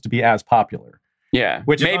happens to be as popular. Yeah,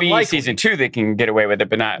 which maybe season 2 they can get away with it,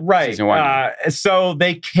 but not season 1. So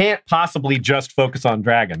they can't possibly just focus on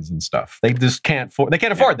dragons and stuff. They just can't. They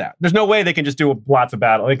can't afford that. There's no way they can just do lots of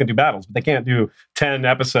battles. They can do battles, but they can't do 10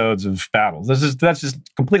 episodes of battles. That's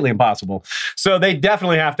just completely impossible. So they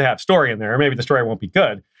definitely have to have story in there. Maybe the story won't be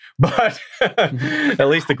good, but at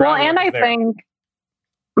least the groundwork and I is there. think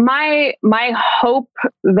my hope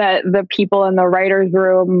that the people in the writer's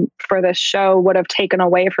room for this show would have taken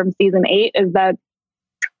away from season 8 is that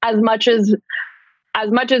as much as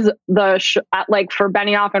like for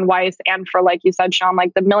Benioff and Weiss and for, like you said, Sean,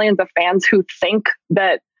 like the millions of fans who think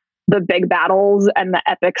that the big battles and the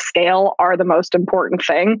epic scale are the most important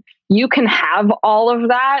thing, you can have all of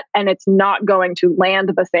that and it's not going to land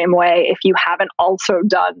the same way if you haven't also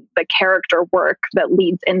done the character work that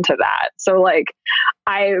leads into that. So like,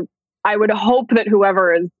 I would hope that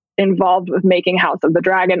whoever is involved with making House of the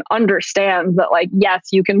Dragon understands that, like, yes,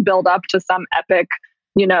 you can build up to some epic,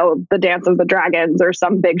 the Dance of the Dragons or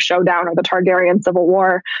some big showdown or the Targaryen Civil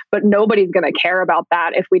War, but nobody's going to care about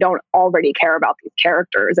that if we don't already care about these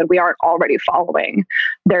characters and we aren't already following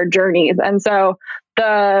their journeys. And so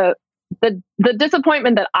the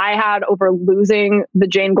disappointment that I had over losing the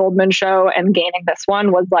Jane Goldman show and gaining this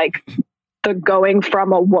one was like the going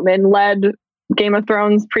from a woman-led Game of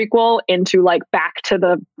Thrones prequel into like back to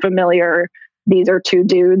the familiar, these are 2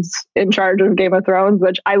 dudes in charge of Game of Thrones,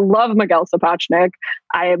 which I love Miguel Sapochnik.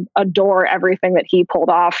 I adore everything that he pulled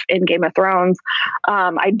off in Game of Thrones.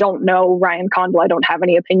 I don't know Ryan Condal. I don't have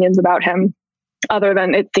any opinions about him other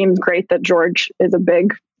than it seems great that George is a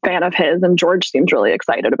big fan of his and George seems really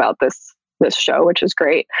excited about this show, which is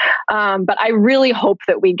great. But I really hope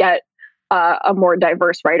that we get a more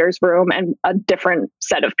diverse writer's room and a different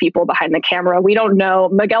set of people behind the camera. We don't know.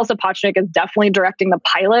 Miguel Sapochnik is definitely directing the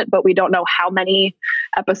pilot, but we don't know how many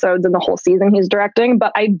episodes in the whole season he's directing.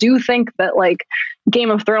 But I do think that like Game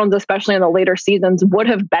of Thrones, especially in the later seasons, would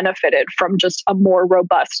have benefited from just a more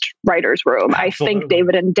robust writer's room. Absolutely. I think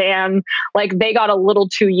David and Dan, like they got a little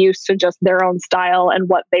too used to just their own style and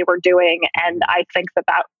what they were doing. And I think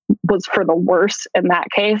that was for the worse in that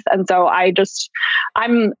case. And so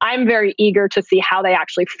I'm very eager to see how they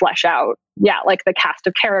actually flesh out, like the cast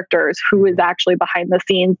of characters, who is actually behind the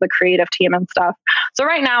scenes, the creative team and stuff. So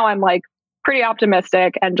right now I'm like, pretty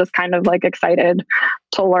optimistic and just kind of like excited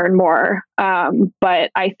to learn more.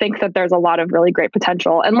 But I think that there's a lot of really great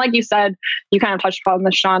potential. And like you said, you kind of touched upon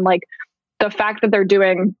this, Sean, like the fact that they're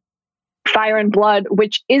doing Fire and Blood,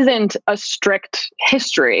 which isn't a strict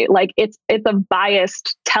history, like it's a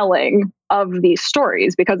biased telling of these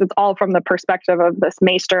stories because it's all from the perspective of this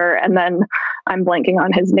maester, and then I'm blanking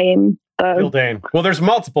on his name. Gildane. Well, there's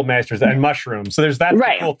multiple maesters and mushrooms, so there's that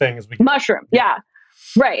cool thing. Mushroom, yeah.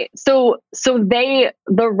 Right. So the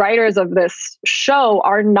writers of this show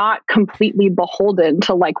are not completely beholden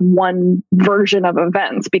to like one version of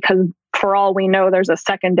events, because for all we know, there's a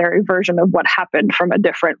secondary version of what happened from a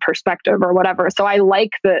different perspective or whatever. So I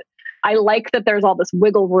like that there's all this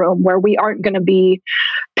wiggle room where we aren't going to be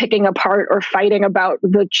picking apart or fighting about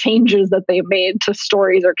the changes that they made to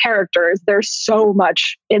stories or characters. There's so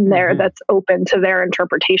much in there that's open to their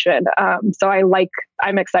interpretation. So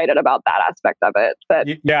I'm excited about that aspect of it. That,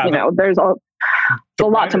 there's a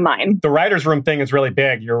lot to mine. The writer's room thing is really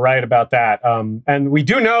big. You're right about that. And we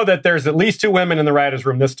do know that there's at least 2 women in the writer's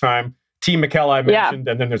room this time. T. McKell I mentioned,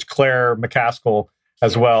 and then there's Claire McCaskill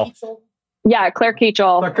as well. Yeah, Claire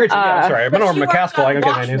Keachel. I'm sorry. I went over McCaskill. I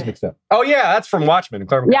got my names mixed up. Oh, yeah, that's from Watchmen.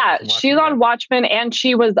 Claire McCaskill she's on Watchmen, and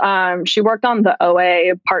she was she worked on the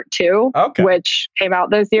OA Part 2, which came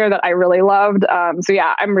out this year that I really loved. So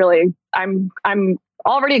yeah, I'm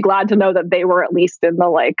already glad to know that they were at least in the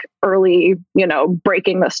like early,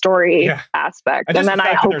 breaking the story aspect. And then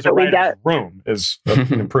I hope that we get room is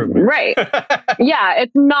an improvement. Right. Yeah.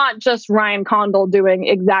 It's not just Ryan Condal doing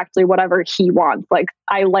exactly whatever he wants. Like,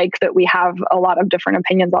 I like that we have a lot of different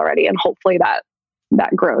opinions already, and hopefully that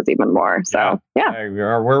grows even more. So yeah.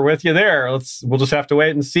 We're with you there. We'll just have to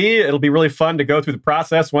wait and see. It'll be really fun to go through the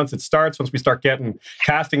process once it starts. Once we start getting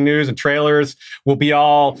casting news and trailers,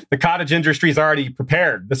 the cottage industry is already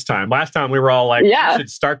prepared this time. Last time we were all like,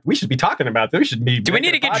 we should be talking about this. Do we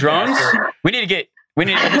need to get drones? We need to get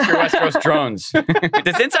Mr. West Coast drones.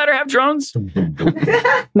 Does Insider have drones?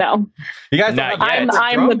 No. You guys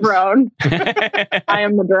I'm the drone. I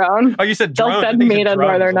am the drone. Oh, you said drones. They'll send me to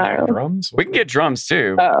Northern Ireland. Drums? We can get drums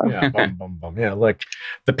too. Oh. Yeah, bum, bum, bum. Yeah, like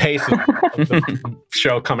the pace of the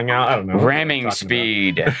show coming out. I don't know. Ramming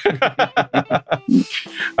speed.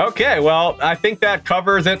 Okay, well, I think that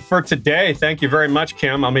covers it for today. Thank you very much,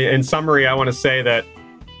 Kim. I mean, in summary, I want to say that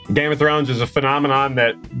Game of Thrones is a phenomenon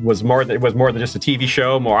that was more than just a TV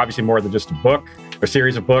show, more than just a book, a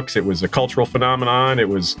series of books. It was a cultural phenomenon. It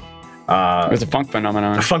was a funk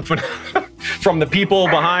phenomenon. From the people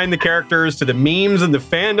behind the characters to the memes and the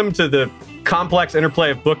fandom to the complex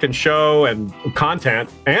interplay of book and show and content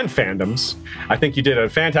and fandoms. I think you did a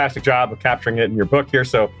fantastic job of capturing it in your book here.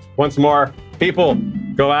 So once more, people,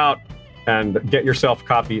 go out and get yourself a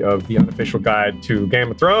copy of the Unofficial Guide to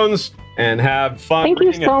Game of Thrones and have fun. Thank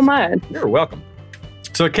you so much. You're welcome.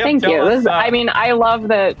 So Kim, thank you. I love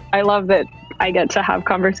that I get to have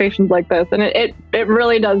conversations like this, and it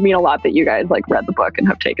really does mean a lot that you guys like read the book and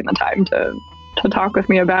have taken the time to talk with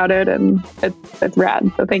me about it, and it's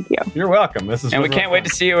rad. So thank you. You're welcome. We can't wait to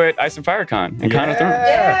see you at Ice and Fire Con and Con of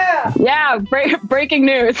Thrones. Yeah. Breaking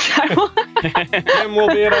news. Kim will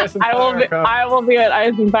be at Ice and Fire Con. I will be at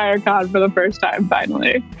Ice and Fire Con for the first time,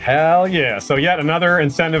 finally. Hell yeah. So yet another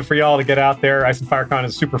incentive for y'all to get out there. Ice and Fire Con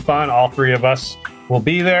is super fun. All 3 of us will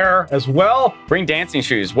be there as well. Bring dancing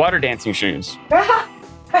shoes, water dancing shoes.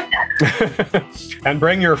 And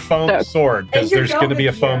bring your foam sword, because there's going to be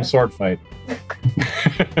a foam sword fight.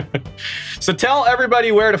 So tell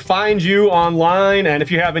everybody where to find you online, and if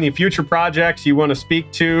you have any future projects you want to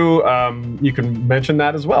speak to, you can mention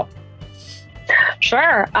that as well.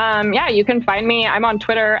 Sure. You can find me. I'm on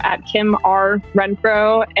Twitter at Kim R.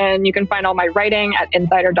 Renfro, and you can find all my writing at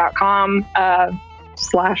insider.com.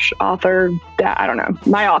 /author. I don't know.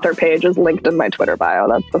 My author page is linked in my Twitter bio.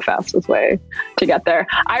 That's the fastest way to get there.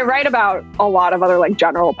 I write about a lot of other like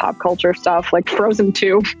general pop culture stuff, like Frozen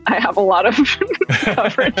 2. I have a lot of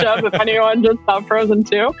coverage of, if anyone just saw Frozen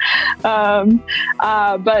 2.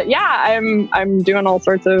 But yeah, I'm doing all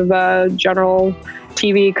sorts of general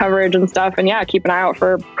TV coverage and stuff. And yeah, keep an eye out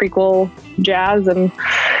for prequel jazz. And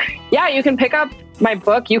yeah, you can pick up my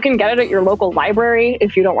book. You can get it at your local library.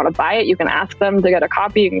 If you don't want to buy it, you can ask them to get a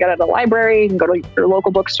copy. You can get it at a library. You can go to your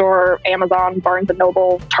local bookstore, Amazon, Barnes &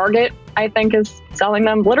 Noble, Target, I think, is selling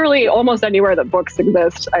them. Literally almost anywhere that books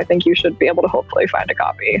exist, I think you should be able to hopefully find a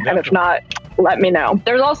copy. Yeah. And if not, let me know.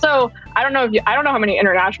 There's also, I don't know how many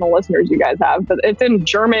international listeners you guys have, but it's in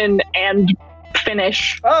German and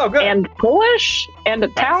Finnish and Polish and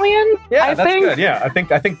Italian. Yeah, I that's think. Good. Yeah, I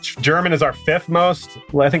think German is our 5th most.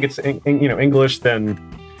 I think it's English, then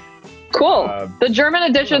cool. The German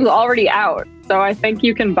edition's already out, so I think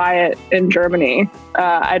you can buy it in Germany.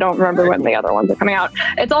 I don't remember when the other ones are coming out.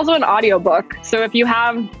 It's also an audiobook, so if you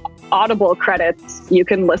have Audible credits, you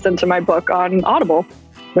can listen to my book on Audible,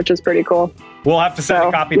 which is pretty cool. We'll have to send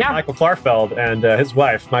a copy to Michael Klarfeld and his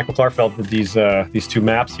wife. Michael Klarfeld did these two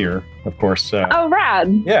maps here, of course. Oh,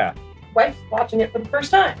 rad. Yeah. Wife's watching it for the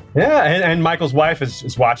first time. Yeah, and Michael's wife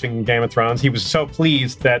is watching Game of Thrones. He was so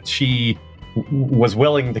pleased that she was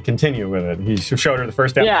willing to continue with it. He showed her the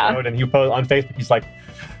first episode, and he posted on Facebook, he's like,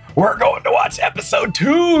 we're going to watch episode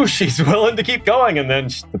 2. She's willing to keep going. And then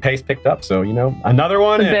the pace picked up. So, another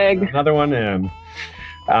one in. Another one in.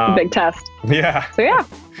 Big test. Yeah. So, yeah.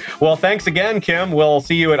 Well, thanks again, Kim. We'll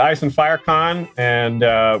see you at Ice and Fire Con, and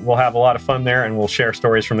we'll have a lot of fun there, and we'll share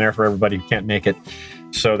stories from there for everybody who can't make it,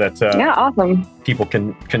 so that awesome. People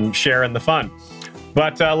can share in the fun.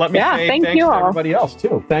 But let me say thanks to everybody else,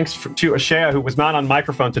 too. Thanks to Ashea, who was not on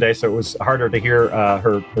microphone today, so it was harder to hear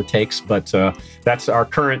her takes. But that's our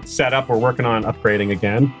current setup. We're working on upgrading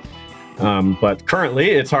again. But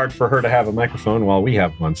currently, it's hard for her to have a microphone while we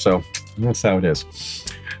have one. So that's how it is.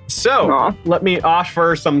 So let me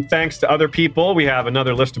offer some thanks to other people. We have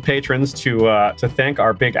another list of patrons to thank,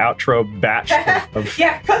 our big outro batch.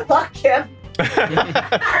 Yeah, good luck, Kim.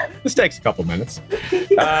 This takes a couple minutes. I'm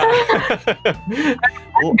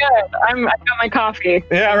good. I got my coffee.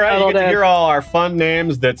 Yeah, right. You get to hear all our fun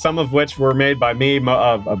names, that some of which were made by me,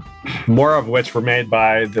 more of which were made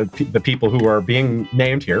by the people who are being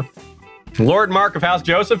named here. Lord Mark of House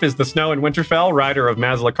Joseph is the Snow in Winterfell, rider of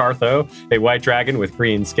Mazlacartho, a white dragon with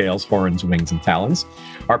green scales, horns, wings, and talons.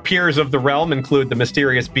 Our peers of the realm include the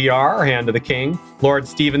mysterious BR, Hand of the King, Lord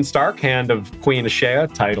Stephen Stark, Hand of Queen Ashea,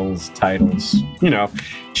 titles.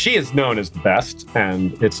 She is known as the best,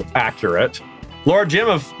 and it's accurate. Lord Jim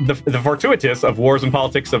of the Fortuitous of Wars and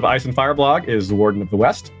Politics of Ice and Fire blog is the Warden of the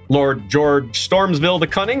West. Lord George Stormsville the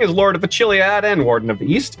Cunning is Lord of the Chiliad and Warden of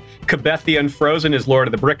the East. Cabeth the Unfrozen is Lord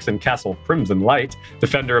of the Bricks and Castle Crimson Light,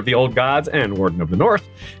 Defender of the Old Gods and Warden of the North.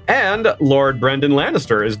 And Lord Brendan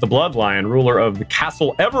Lannister is the Bloodlion, ruler of the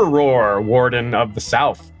Castle Everroar, Warden of the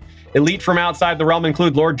South. Elite from outside the realm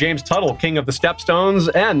include Lord James Tuttle, King of the Stepstones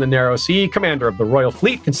and the Narrow Sea, Commander of the Royal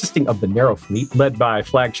Fleet, consisting of the Narrow Fleet, led by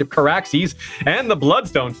flagship Caraxes, and the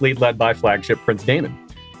Bloodstone Fleet, led by flagship Prince Daemon.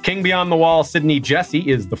 King Beyond the Wall, Sidney Jesse,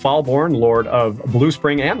 is the Fallborn, Lord of Blue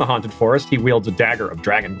Spring and the Haunted Forest. He wields a dagger of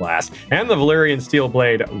Dragonglass and the Valyrian steel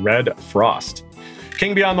blade Red Frost.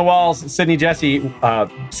 King Beyond the Walls, Sidney Jesse,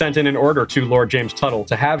 sent in an order to Lord James Tuttle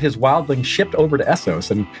to have his wildlings shipped over to Essos,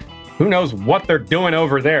 and who knows what they're doing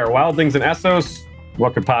over there? Wildlings and Essos?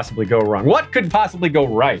 What could possibly go wrong? What could possibly go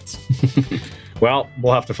right? Well,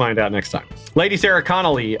 we'll have to find out next time. Lady Sarah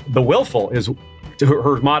Connolly, the Willful,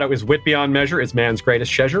 her motto is wit beyond measure is man's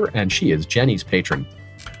greatest treasure, and she is Jenny's patron.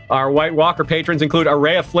 Our White Walker patrons include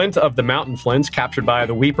Araya Flint of the Mountain Flints, captured by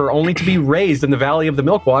the Weeper only to be raised in the Valley of the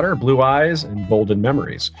Milkwater, Blue Eyes, and Golden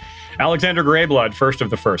Memories. Alexander Greyblood, first of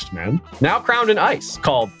the First Men, now crowned in ice,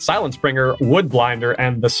 called Silencebringer, Woodblinder,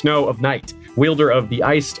 and the Snow of Night, wielder of the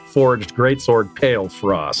ice-forged greatsword Pale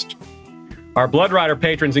Frost. Our Blood Rider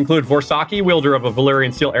patrons include Vorsaki, wielder of a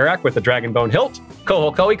Valyrian steel arak with a dragonbone hilt,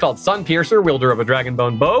 Koholkoi, called Sunpiercer, wielder of a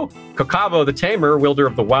dragonbone bow, Kokavo the Tamer, wielder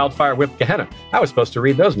of the Wildfire Whip Gehenna. I was supposed to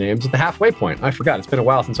read those names at the halfway point. I forgot. It's been a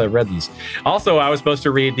while since I've read these. Also, I was supposed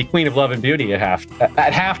to read the Queen of Love and Beauty at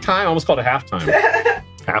halftime. I almost called it halftime.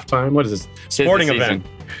 Halftime? What is this? Sporting event.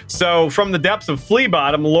 So, from the depths of Flea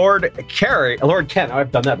Bottom, Lord Ken,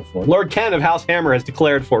 I've done that before. Lord Ken of House Hammer has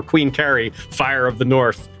declared for Queen Carrie, Fire of the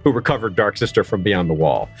North, who recovered Dark Sister from beyond the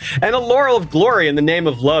wall. And a laurel of glory in the name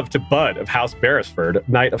of love to Bud of House Beresford,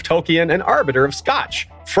 Knight of Tolkien and Arbiter of Scotch,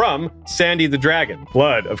 from Sandy the Dragon,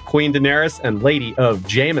 blood of Queen Daenerys and Lady of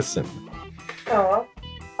Jameson. Oh.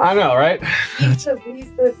 I know, right? He's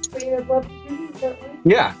the Queen of Love and Beauty,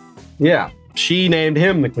 Yeah. She named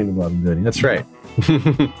him the Queen of Love and Beauty. That's right.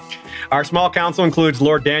 Our small council includes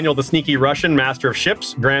Lord Daniel the Sneaky Russian, Master of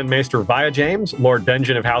Ships, Grand Maester Via James, Lord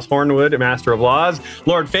Benjen of House Hornwood, Master of Laws,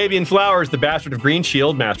 Lord Fabian Flowers, the Bastard of Green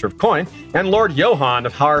Shield, Master of Coin, and Lord Johan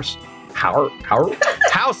of House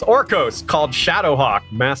Orcos, called Shadowhawk,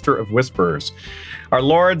 Master of Whispers. Our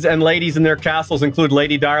lords and ladies in their castles include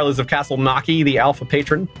Lady Direliz of Castle Naki, the Alpha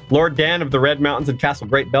Patron, Lord Dan of the Red Mountains and Castle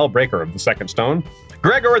Great Bell, Breaker of the Second Stone,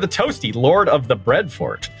 Gregor the Toasty, Lord of the Bread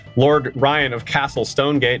Fort, Lord Ryan of Castle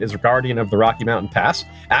Stonegate is Guardian of the Rocky Mountain Pass,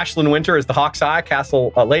 Ashlyn Winter is the Hawk's Eye,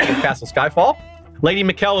 Lady of Castle Skyfall, Lady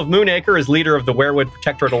Mikkel of Moonacre is leader of the Werewood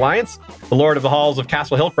Protectorate Alliance. The Lord of the Halls of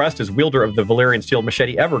Castle Hillcrest is wielder of the Valyrian steel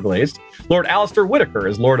machete Everglazed. Lord Alistair Whitaker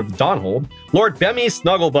is Lord of the Dawnhold. Lord Bemmy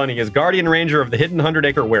Snugglebunny is Guardian Ranger of the Hidden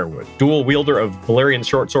 100-Acre Werewood, dual wielder of Valyrian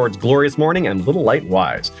short swords Glorious Morning and Little Light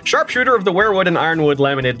Wise. Sharpshooter of the Werewood and Ironwood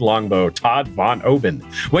Laminated Longbow, Todd Von Oben.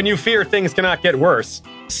 When you fear things cannot get worse,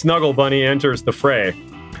 Snugglebunny enters the fray.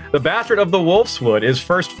 The Bastard of the Wolfswood is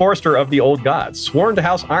First Forester of the Old Gods, sworn to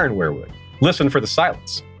House Iron Werewood. Listen for the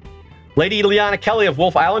silence. Lady Lyanna Kelly of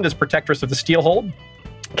Wolf Island is Protectress of the Steelhold.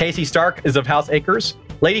 Casey Stark is of House Acres.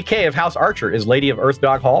 Lady Kay of House Archer is Lady of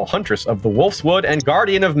Earthdog Hall, Huntress of the Wolfswood, and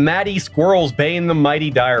Guardian of Maddie Squirrel's Bane the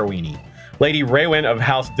Mighty Direweenie. Lady Raywin of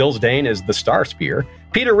House Dillsdane is the Star Spear.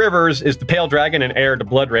 Peter Rivers is the Pale Dragon and heir to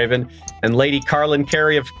Bloodraven. And Lady Carlin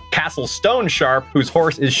Carey of Castle Stone Sharp, whose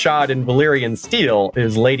horse is shod in Valyrian steel,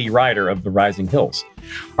 is Lady Rider of the Rising Hills.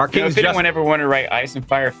 Our King's if anyone ever wanted to write Ice and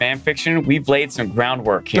Fire fan fiction, we've laid some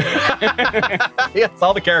groundwork here. Yes,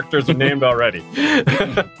 all the characters are named already.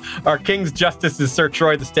 Our King's Justice is Sir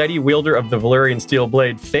Troy the Steady, wielder of the Valyrian steel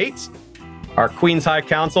blade Fates. Our Queen's High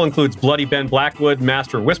Council includes Bloody Ben Blackwood,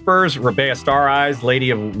 Master of Whispers, Rebea Star Eyes, Lady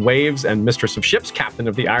of Waves, and Mistress of Ships, Captain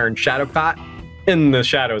of the Iron Shadowcot. In the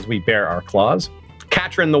shadows we bear our claws.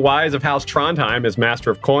 Katrin the Wise of House Trondheim is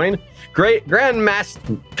Master of Coin. Grand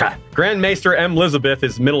Maester M. Elizabeth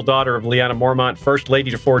is middle daughter of Lyanna Mormont, First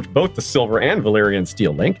Lady to forge both the Silver and Valyrian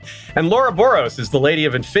Steel Link. And Laura Boros is the Lady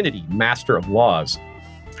of Infinity, Master of Laws.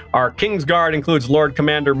 Our King's Guard includes Lord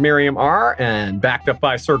Commander Miriam R., and backed up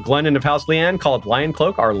by Sir Glennon of House Leanne, called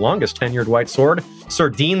Lioncloak, our longest tenured white sword, Sir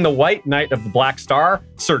Dean the White, Knight of the Black Star,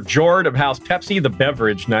 Sir Jord of House Pepsi, the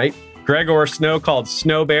Beverage Knight, Gregor Snow, called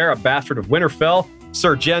Snow Bear, a bastard of Winterfell,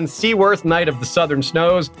 Sir Jen Seaworth, Knight of the Southern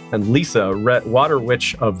Snows, and Lisa, Water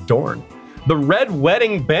Witch of Dorne. The Red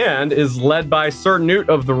Wedding Band is led by Sir Newt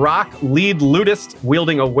of the Rock, lead lutist,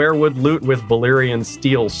 wielding a werewood lute with Valyrian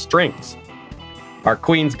steel strings. Our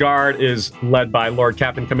Queen's Guard is led by Lord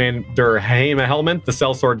Captain Commander Haima Helmont, the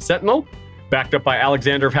Sellsword Sentinel. Backed up by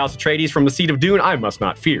Alexander of House Atreides from the Seat of Dune, I must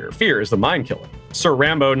not fear. Fear is the mind killer. Sir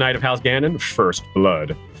Rambo, Knight of House Gannon, First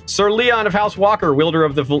Blood. Sir Leon of House Walker, wielder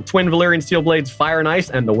of the twin Valyrian steel blades Fire and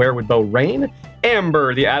Ice and the Werewood Bow Rain.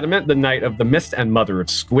 Amber the Adamant, the Knight of the Mist and Mother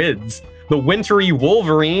of Squids. The Wintry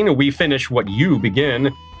Wolverine, we finish what you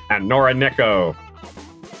begin. And Nora Neko.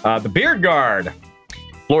 The Beard Guard.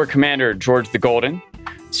 Lord Commander George the Golden,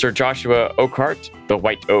 Sir Joshua Oakhart, the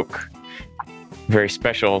White Oak. Very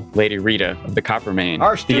special Lady Rita of the Coppermane,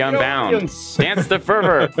 the Unbound, Dance the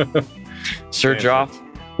Fervor. Sir Joff,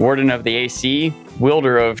 Warden of the AC,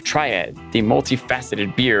 wielder of Triad, the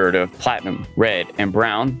multifaceted beard of Platinum, Red, and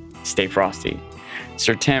Brown, Stay Frosty.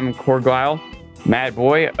 Sir Tim Corgyle, Mad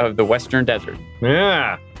Boy of the Western Desert.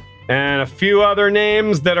 Yeah, and a few other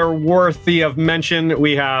names that are worthy of mention.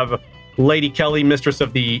 We have Lady Kelly, Mistress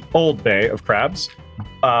of the Old Bay of Crabs.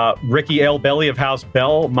 Ricky Ale Belly of House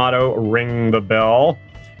Bell, motto Ring the Bell.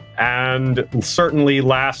 And certainly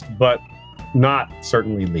last but not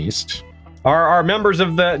certainly least are our members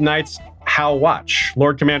of the Knights How Watch.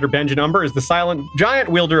 Lord Commander Benjen Umber is the silent giant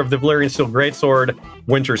wielder of the Valyrian Steel Greatsword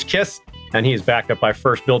Winter's Kiss, and he is backed up by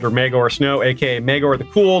First Builder Magor Snow, aka Magor the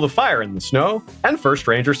Cool, the Fire in the Snow, and First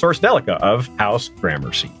Ranger Source Delica of House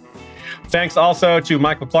Gramercy. Thanks also to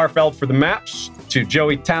Michael Klarfeld for the maps, to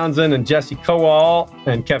Joey Townsend and Jesse Kowal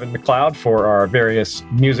and Kevin McLeod for our various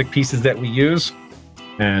music pieces that we use.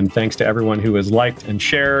 And thanks to everyone who has liked and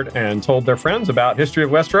shared and told their friends about History of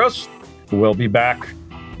Westeros. We'll be back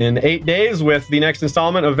in 8 days with the next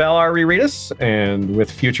installment of Valar Reread Us, and with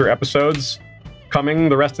future episodes coming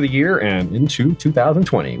the rest of the year and into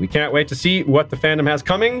 2020. We can't wait to see what the fandom has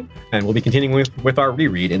coming, and we'll be continuing with our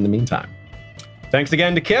reread in the meantime. Thanks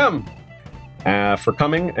again to Kim for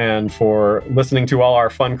coming and for listening to all our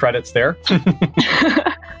fun credits there.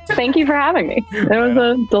 Thank you for having me. It was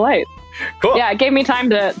a delight. Cool. Yeah, it gave me time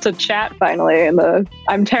to chat finally. And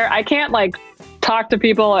I can't like talk to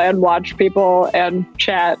people and watch people and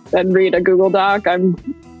chat and read a Google Doc. I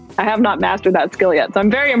have not mastered that skill yet, so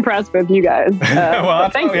I'm very impressed with you guys. Well,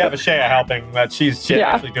 that's why we have Ashaya helping. That she's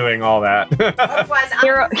actually doing all that.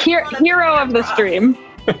 Hero of the stream.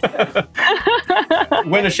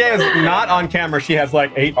 When Ashaya is not on camera, she has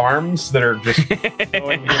like 8 arms that are just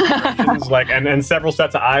going directions, like and several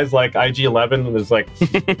sets of eyes, like IG-11 is like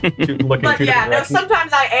looking but two yeah, different no, directions.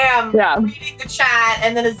 sometimes I am reading the chat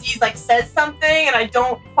and then Aziz like says something and I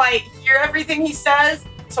don't quite hear everything he says.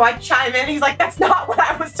 So I chime in. He's like, "That's not what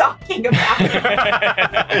I was talking about."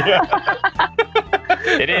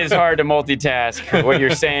 It is hard to multitask what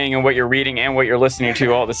you're saying and what you're reading and what you're listening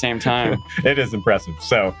to all at the same time. It is impressive.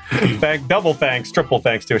 So, double thanks, triple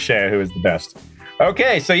thanks to Ashaya, who is the best.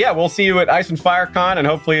 Okay, so yeah, we'll see you at Ice and Fire Con, and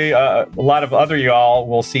hopefully a lot of other y'all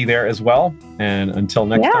will see there as well. And until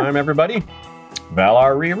next time, everybody,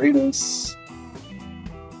 Valar reread us.